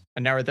Angeles.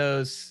 And now are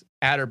those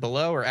at or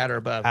below or at or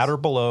above? At or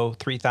below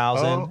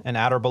 3,000 and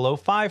at or below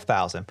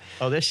 5,000.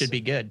 Oh, this should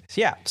be good.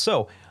 Yeah.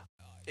 So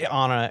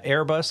on an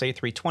Airbus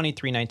A320,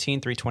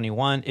 319,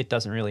 321, it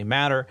doesn't really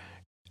matter.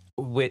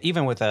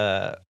 Even with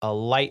a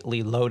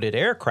lightly loaded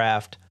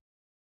aircraft,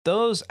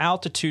 those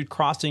altitude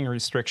crossing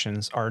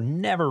restrictions are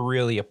never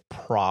really a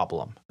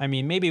problem. I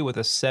mean, maybe with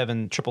a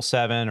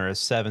 777 or a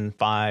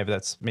 75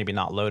 that's maybe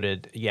not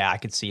loaded, yeah, I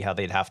could see how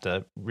they'd have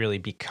to really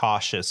be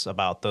cautious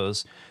about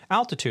those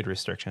altitude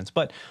restrictions.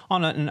 But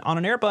on an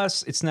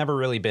Airbus, it's never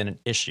really been an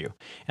issue.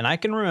 And I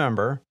can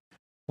remember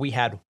we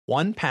had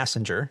one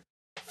passenger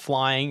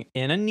flying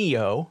in a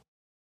Neo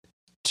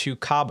to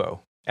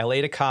Cabo, LA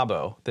to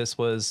Cabo. This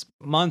was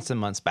months and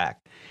months back.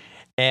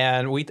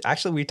 And we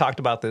talked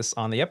about this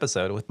on the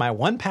episode with my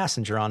one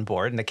passenger on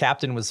board, and the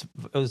captain was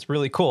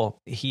really cool.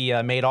 He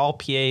made all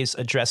PAs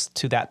addressed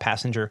to that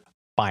passenger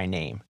by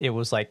name. It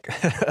was like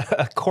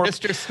a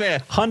Mr.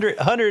 Smith,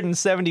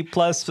 170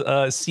 plus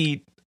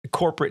seat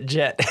corporate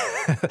jet.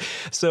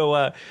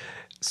 So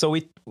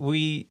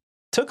we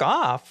took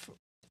off,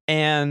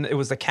 and it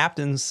was the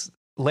captain's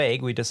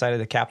leg. We decided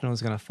the captain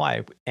was going to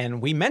fly,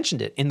 and we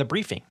mentioned it in the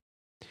briefing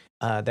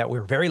that we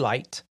were very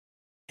light.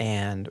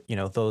 And,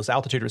 those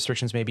altitude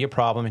restrictions may be a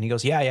problem. And he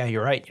goes, yeah,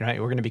 you're right. We're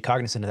going to be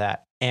cognizant of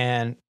that.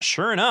 And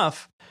sure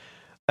enough,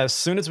 as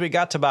soon as we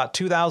got to about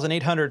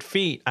 2,800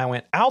 feet, I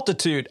went,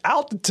 altitude.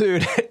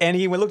 And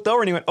he looked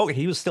over and he went, oh,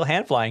 he was still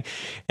hand flying.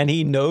 And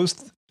he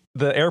nosed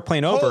the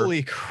airplane over.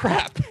 Holy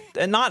crap.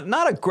 And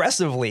not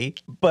aggressively,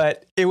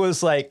 but it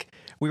was like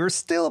we were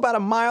still about a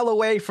mile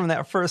away from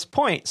that first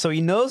point. So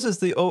he noses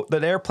the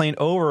airplane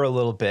over a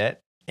little bit.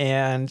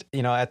 And,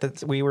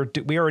 we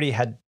already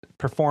had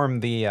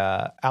performed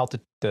the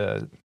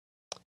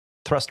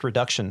thrust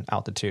reduction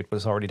altitude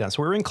was already done.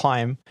 So we were in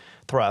climb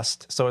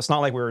thrust. So it's not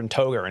like we were in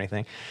toga or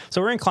anything. So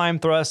we're in climb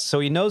thrust.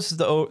 So he noses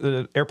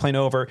the airplane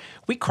over.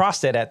 We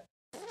crossed it at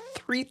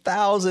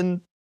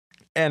 3,500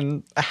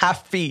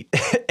 feet.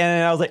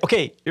 And I was like,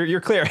 okay, you're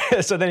clear.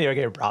 So then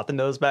he brought the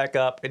nose back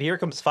up. And here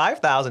comes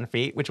 5,000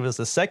 feet, which was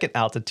the second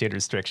altitude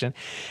restriction.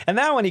 And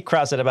that one he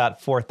crossed at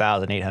about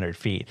 4,800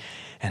 feet.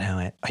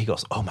 And he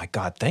goes, oh my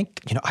God, I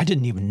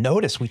didn't even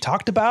notice. We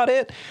talked about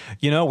it.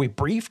 We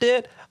briefed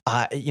it.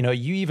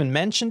 You even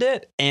mentioned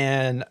it.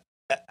 And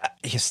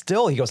he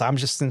goes, I'm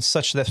just in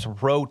such this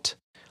rote,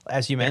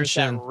 as you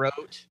mentioned. That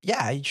rote.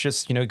 Yeah, you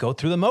just, go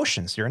through the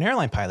motions. You're an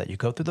airline pilot. You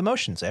go through the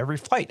motions. Every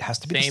flight has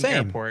to be the same. Same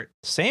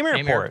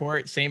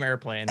airport. Same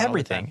airplane.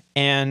 Everything.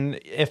 And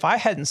if I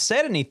hadn't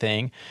said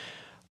anything,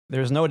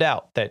 there's no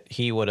doubt that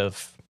he would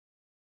have,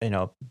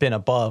 been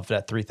above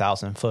that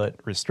 3,000 foot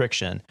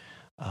restriction.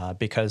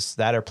 Because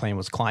that airplane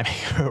was climbing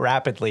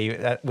rapidly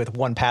with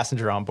one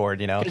passenger on board,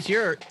 Because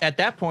you're at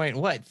that point,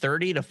 what,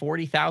 30 to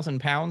 40,000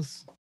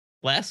 pounds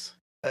less?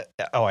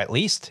 At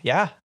least,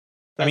 yeah.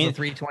 I mean,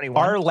 321.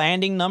 Our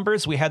landing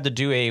numbers, we had to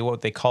do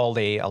what they called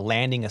a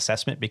landing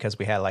assessment because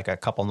we had like a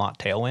couple knot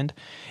tailwind.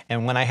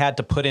 And when I had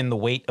to put in the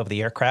weight of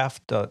the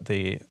aircraft,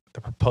 the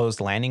proposed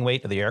landing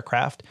weight of the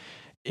aircraft,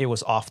 it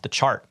was off the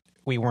chart.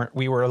 We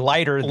were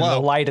lighter than the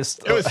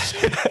lightest.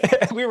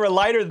 We were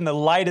lighter than the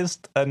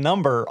lightest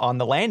number on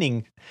the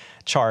landing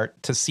chart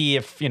to see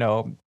if,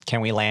 can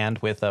we land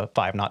with a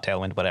 5 knot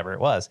tailwind, whatever it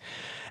was.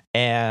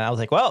 And I was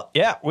like, well,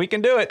 yeah, we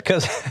can do it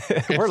because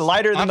we're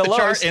lighter than the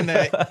lowest.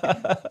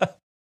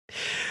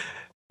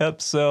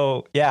 Yep.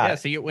 So, yeah. Yeah.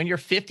 So when you're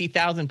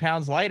 50,000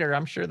 pounds lighter,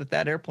 I'm sure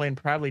that airplane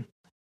probably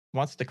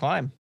wants to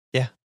climb.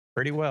 Yeah.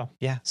 Pretty well.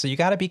 Yeah. So you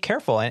got to be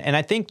careful. And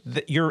I think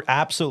that you're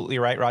absolutely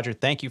right, Roger.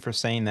 Thank you for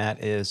saying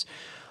that. Is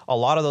a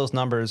lot of those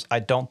numbers I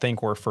don't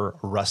think were for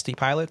rusty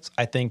pilots.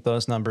 I think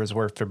those numbers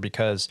were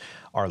because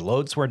our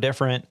loads were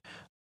different.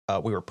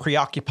 We were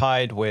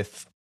preoccupied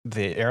with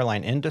the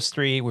airline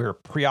industry. We were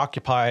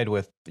preoccupied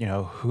with,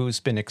 who's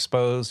been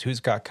exposed, who's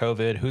got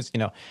COVID, who's,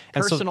 and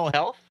personal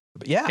health.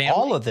 Yeah. Family.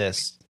 All of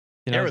this.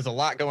 There was a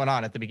lot going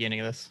on at the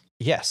beginning of this.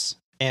 Yes.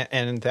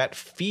 And that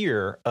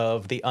fear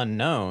of the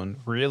unknown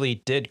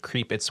really did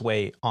creep its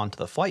way onto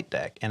the flight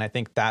deck. And I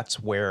think that's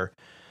where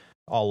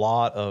a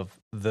lot of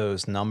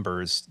those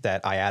numbers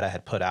that IATA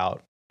had put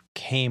out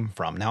came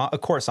from. Now,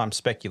 of course, I'm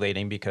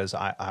speculating because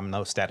I'm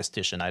no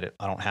statistician. I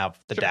don't have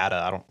the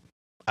data.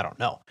 I don't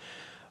know.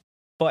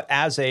 But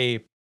as a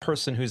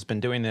person who's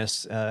been doing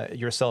this,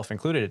 yourself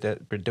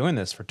included, been doing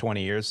this for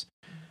 20 years,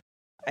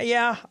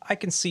 yeah, I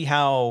can see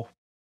how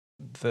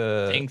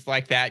things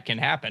like that can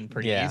happen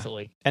pretty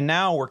easily. And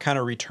now we're kind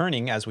of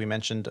returning, as we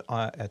mentioned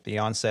at the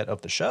onset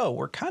of the show,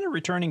 we're kind of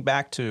returning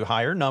back to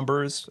higher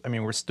numbers. I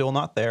mean, we're still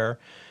not there.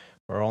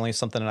 We're only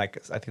something like,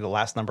 I think the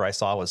last number I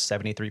saw was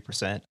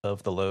 73%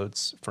 of the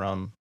loads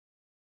from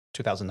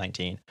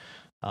 2019,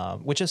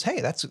 which is,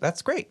 hey,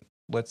 that's great.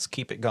 Let's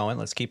keep it going.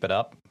 Let's keep it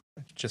up.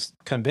 Just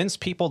convince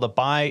people to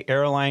buy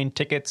airline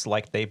tickets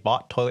like they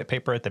bought toilet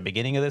paper at the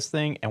beginning of this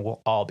thing, and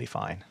we'll all be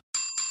fine.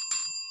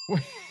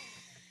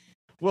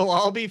 We'll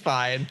all be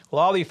fine. We'll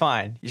all be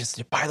fine. You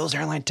just buy those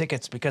airline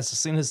tickets because as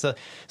soon as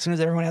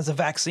everyone has a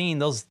vaccine,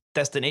 those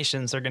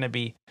destinations are going to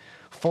be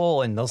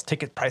full and those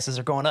ticket prices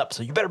are going up.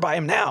 So you better buy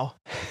them now.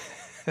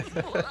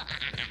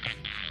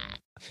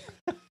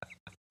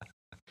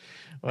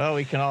 Well,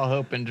 we can all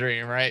hope and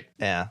dream, right?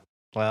 Yeah.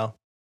 Well,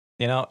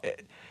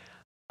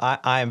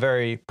 I am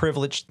very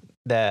privileged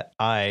that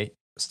I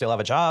still have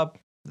a job.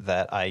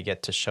 that I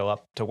get to show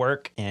up to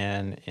work,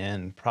 and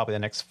in probably the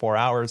next 4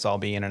 hours, I'll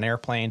be in an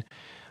airplane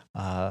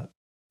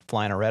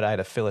flying a red eye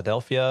to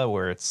Philadelphia,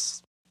 where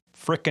it's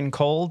frickin'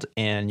 cold.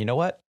 And you know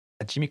what?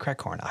 A Jimmy Crack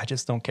Corn, I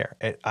just don't care.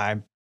 I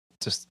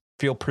just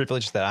feel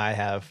privileged that I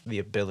have the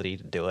ability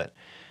to do it.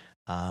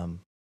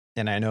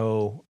 And I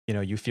know,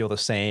 you feel the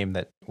same,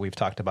 that we've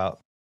talked about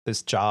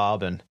this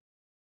job and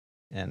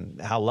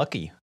how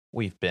lucky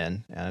we've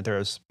been. And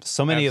there's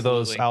so many of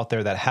those out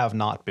there that have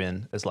not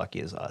been as lucky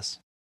as us.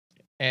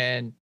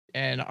 And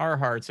our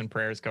hearts and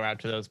prayers go out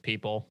to those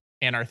people,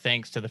 and our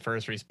thanks to the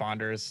first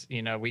responders.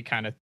 We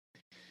kind of,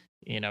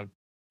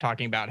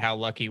 talking about how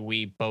lucky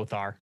we both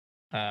are.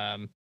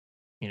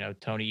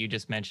 Tony, you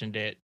just mentioned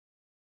it.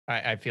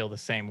 I feel the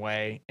same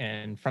way.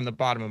 And from the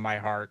bottom of my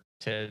heart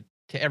to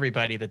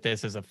everybody that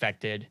this has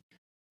affected,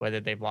 whether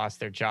they've lost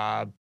their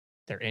job,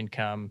 their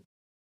income,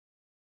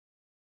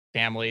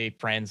 family,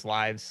 friends,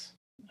 lives.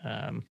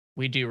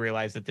 We do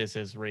realize that this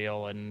is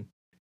real, and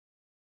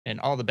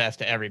all the best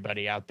to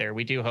everybody out there.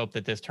 We do hope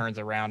that this turns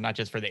around, not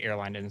just for the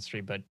airline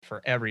industry, but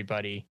for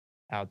everybody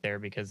out there,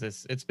 because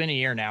it's been a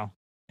year now,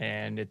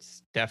 and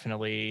it's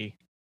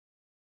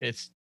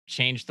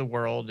changed the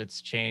world.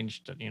 It's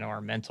changed,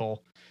 our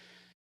mental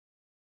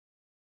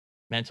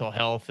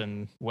health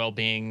and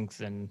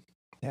well-beings. And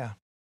yeah,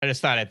 I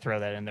just thought I'd throw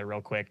that in there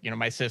real quick.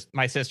 My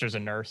sister's a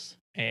nurse,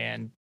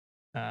 and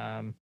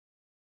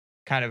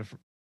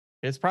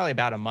it's probably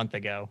about a month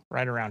ago,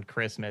 right around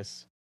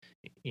Christmas.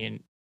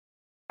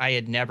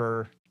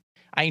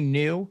 I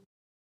knew,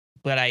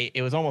 but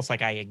it was almost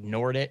like I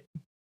ignored it,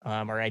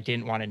 or I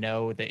didn't want to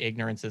know the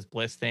ignorance is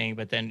bliss thing.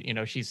 But then,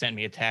 she sent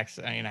me a text,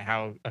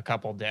 how a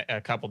couple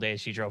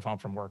days she drove home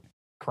from work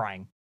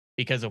crying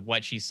because of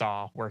what she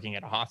saw working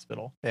at a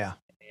hospital. Yeah.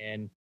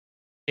 And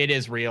it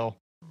is real.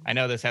 I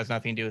know this has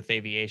nothing to do with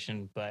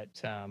aviation, but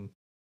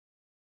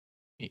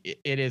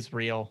it is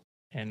real.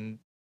 And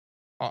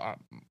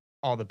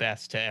all the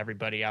best to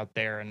everybody out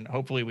there. And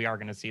hopefully we are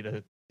going to see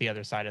the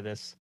other side of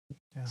this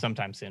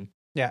sometime soon.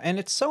 Yeah. And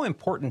it's so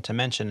important to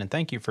mention, and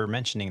thank you for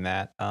mentioning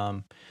that,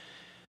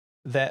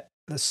 that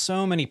there's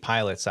so many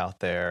pilots out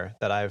there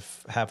that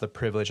have the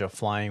privilege of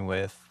flying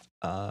with,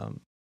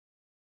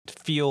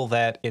 feel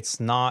that it's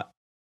not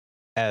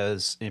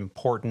as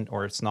important,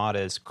 or it's not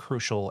as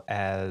crucial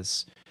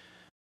as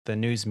the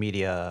news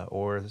media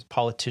or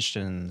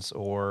politicians,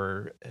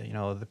 or,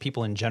 the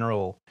people in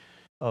general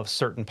of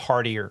certain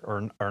party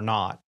or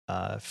not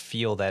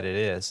feel that it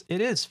is.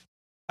 It is.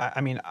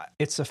 I mean,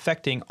 it's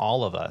affecting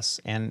all of us.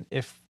 And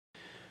if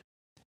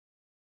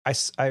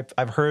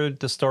I've heard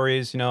the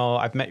stories,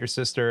 I've met your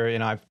sister,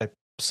 I'm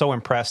so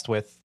impressed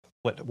with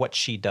what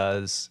she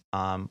does.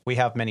 We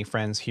have many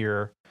friends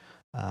here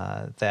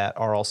that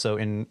are also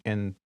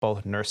in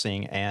both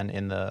nursing and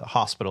in the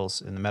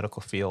hospitals, in the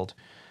medical field.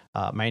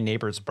 My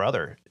neighbor's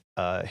brother,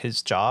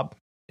 his job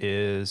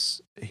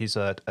is he's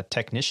a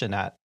technician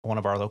at one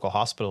of our local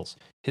hospitals.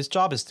 His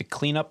job is to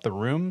clean up the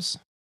rooms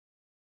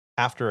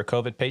after a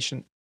COVID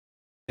patient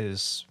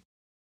is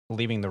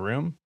leaving the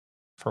room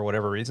for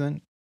whatever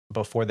reason,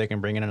 before they can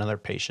bring in another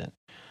patient.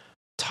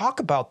 Talk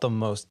about the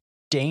most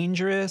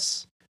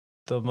dangerous,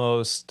 the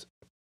most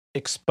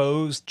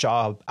exposed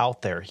job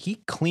out there.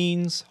 He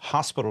cleans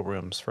hospital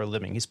rooms for a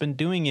living. He's been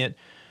doing it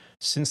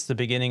since the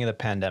beginning of the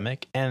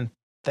pandemic, and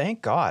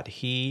thank God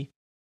he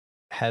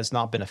has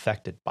not been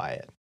affected by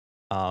it.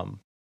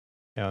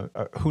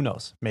 Who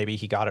knows? Maybe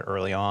he got it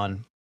early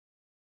on.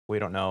 We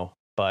don't know.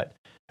 But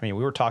I mean,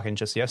 we were talking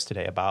just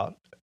yesterday about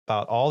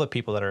all the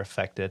people that are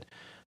affected.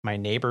 My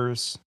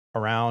neighbors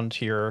around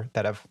here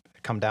that have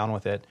come down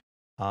with it.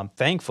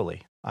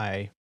 Thankfully,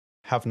 I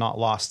have not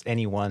lost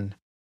anyone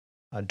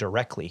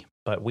directly,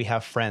 but we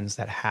have friends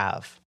that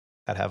have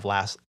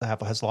lost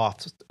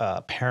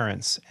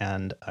parents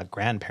and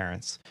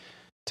grandparents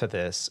to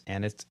this,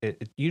 and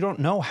you don't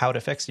know how it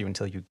affects you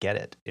until you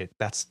get it.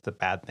 That's the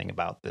bad thing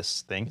about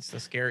this thing. It's the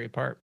scary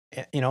part.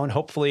 And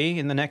hopefully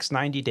in the next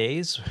 90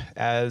 days,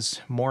 as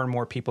more and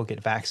more people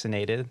get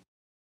vaccinated,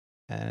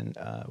 and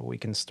we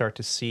can start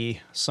to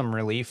see some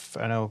relief.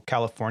 I know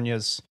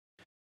California's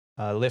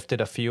lifted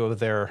a few of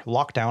their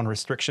lockdown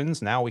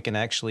restrictions. Now we can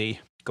actually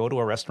go to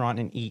a restaurant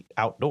and eat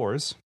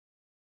outdoors,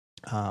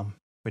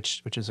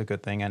 which is a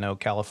good thing. I know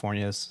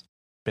California's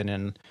been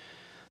in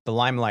the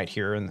limelight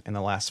here in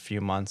the last few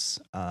months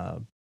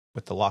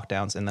with the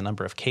lockdowns and the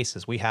number of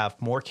cases. We have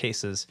more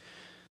cases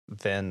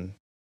than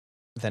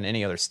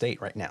any other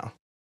state right now,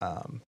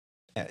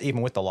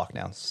 even with the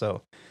lockdowns.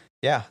 So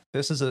yeah,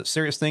 this is a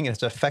serious thing.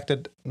 It's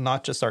affected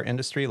not just our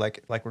industry,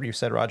 like what you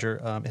said,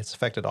 Roger. It's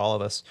affected all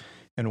of us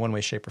in one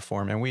way, shape, or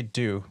form. And we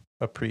do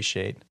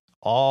appreciate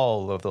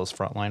all of those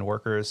frontline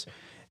workers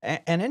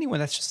and anyone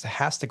that just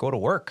has to go to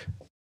work.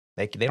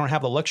 They don't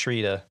have the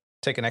luxury to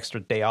take an extra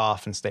day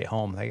off and stay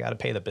home. They got to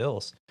pay the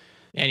bills.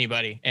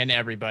 Anybody and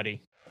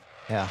everybody.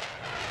 Yeah.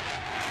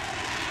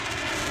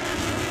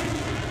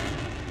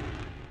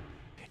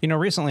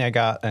 Recently I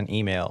got an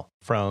email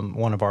from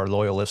one of our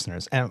loyal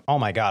listeners, and oh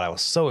my God, I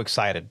was so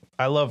excited.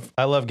 I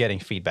love getting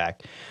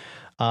feedback.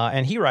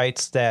 And he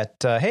writes that,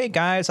 hey,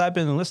 guys, I've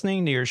been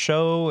listening to your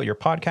show, your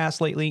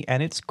podcast lately,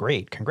 and it's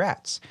great.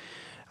 Congrats.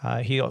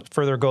 He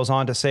further goes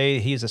on to say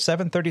he's a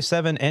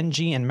 737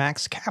 NG and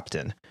MAX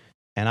captain.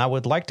 And I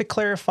would like to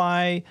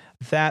clarify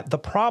that the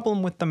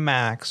problem with the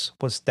MAX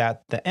was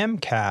that the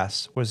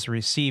MCAS was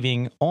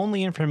receiving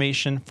only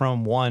information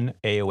from one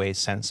AOA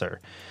sensor.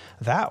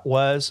 That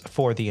was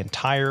for the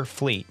entire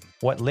fleet.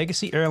 What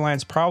Legacy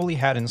Airlines probably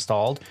had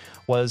installed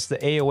was the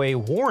AOA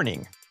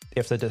warning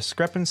if the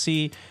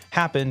discrepancy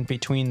happened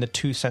between the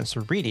two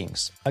sensor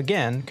readings.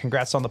 Again,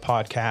 congrats on the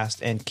podcast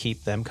and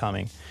keep them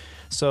coming.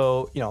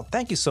 So,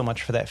 thank you so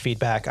much for that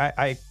feedback.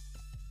 I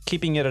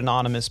keeping it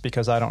anonymous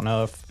because I don't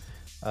know if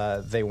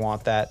they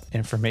want that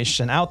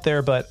information out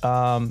there. But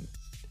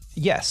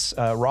yes,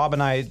 Rob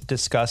and I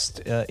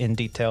discussed in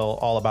detail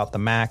all about the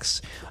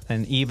MAX.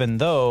 And even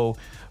though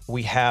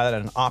we had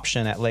an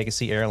option at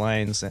Legacy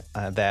Airlines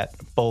that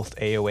both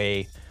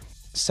AOA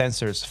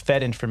sensors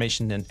fed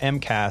information in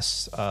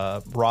MCAS,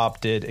 Rob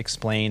did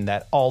explain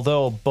that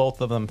although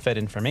both of them fed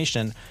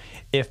information,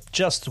 if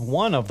just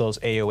one of those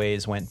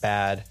AOAs went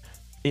bad,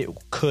 it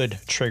could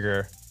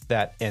trigger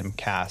that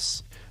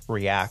MCAS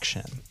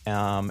reaction.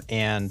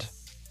 And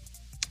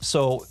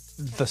so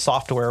the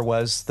software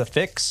was the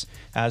fix,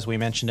 as we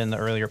mentioned in the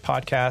earlier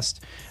podcast.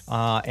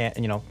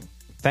 And,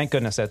 thank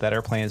goodness that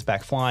airplane is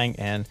back flying.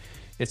 And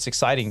it's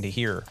exciting to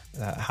hear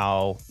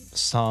how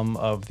some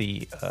of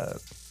the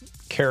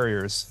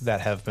carriers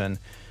that have been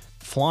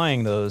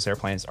flying those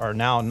airplanes are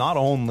now not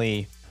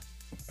only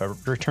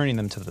returning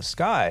them to the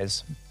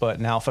skies, but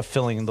now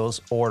fulfilling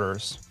those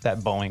orders that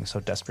Boeing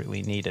so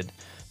desperately needed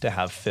to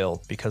have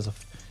filled because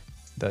of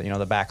the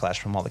backlash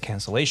from all the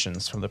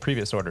cancellations from the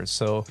previous orders.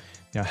 So,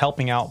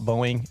 helping out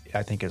Boeing,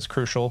 I think, is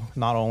crucial,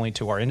 not only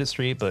to our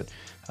industry, but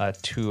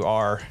to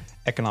our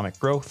economic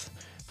growth,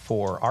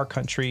 for our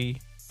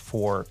country,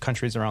 for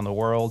countries around the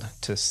world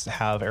to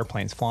have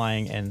airplanes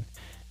flying.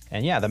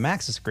 And yeah, the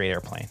MAX is a great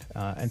airplane.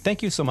 And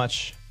thank you so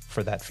much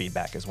for that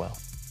feedback as well.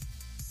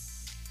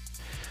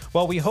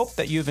 Well, we hope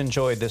that you've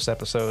enjoyed this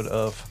episode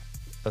of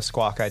the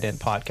Squawk Ident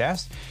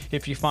podcast.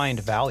 If you find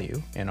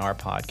value in our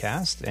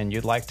podcast and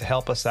you'd like to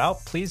help us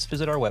out, please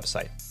visit our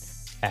website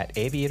at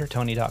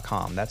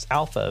aviatortony.com. That's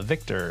Alpha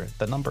Victor,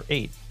 the number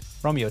 8,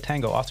 Romeo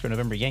Tango Oscar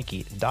November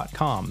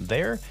Yankee.com.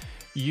 There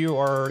you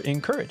are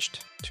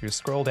encouraged to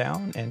scroll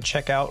down and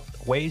check out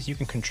ways you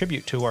can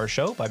contribute to our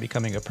show by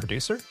becoming a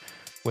producer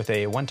with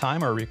a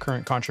one-time or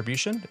recurrent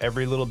contribution.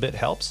 Every little bit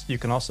helps. You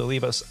can also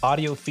leave us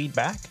audio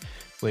feedback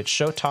with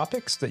show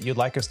topics that you'd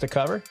like us to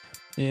cover.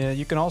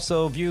 You can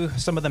also view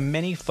some of the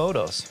many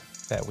photos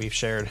that we've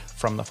shared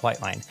from the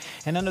flight line.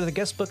 And under the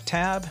guest book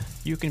tab,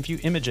 you can view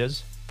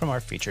images from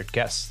our featured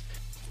guests.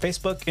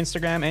 Facebook,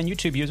 Instagram, and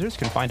YouTube users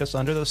can find us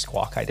under the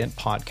Squawk Ident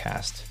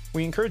podcast.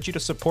 We encourage you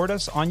to support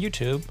us on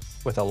YouTube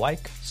with a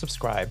like,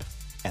 subscribe,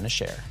 and a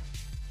share.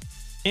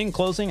 In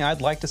closing, I'd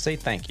like to say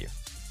thank you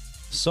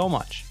so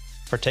much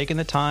for taking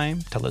the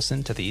time to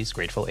listen to these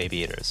grateful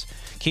aviators.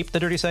 Keep the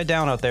dirty side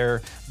down out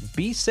there,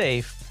 be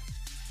safe,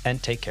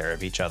 and take care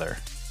of each other.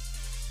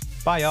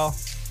 Bye, y'all.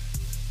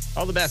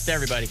 All the best to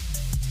everybody.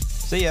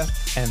 See ya,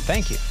 and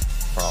thank you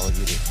for all of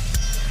you do.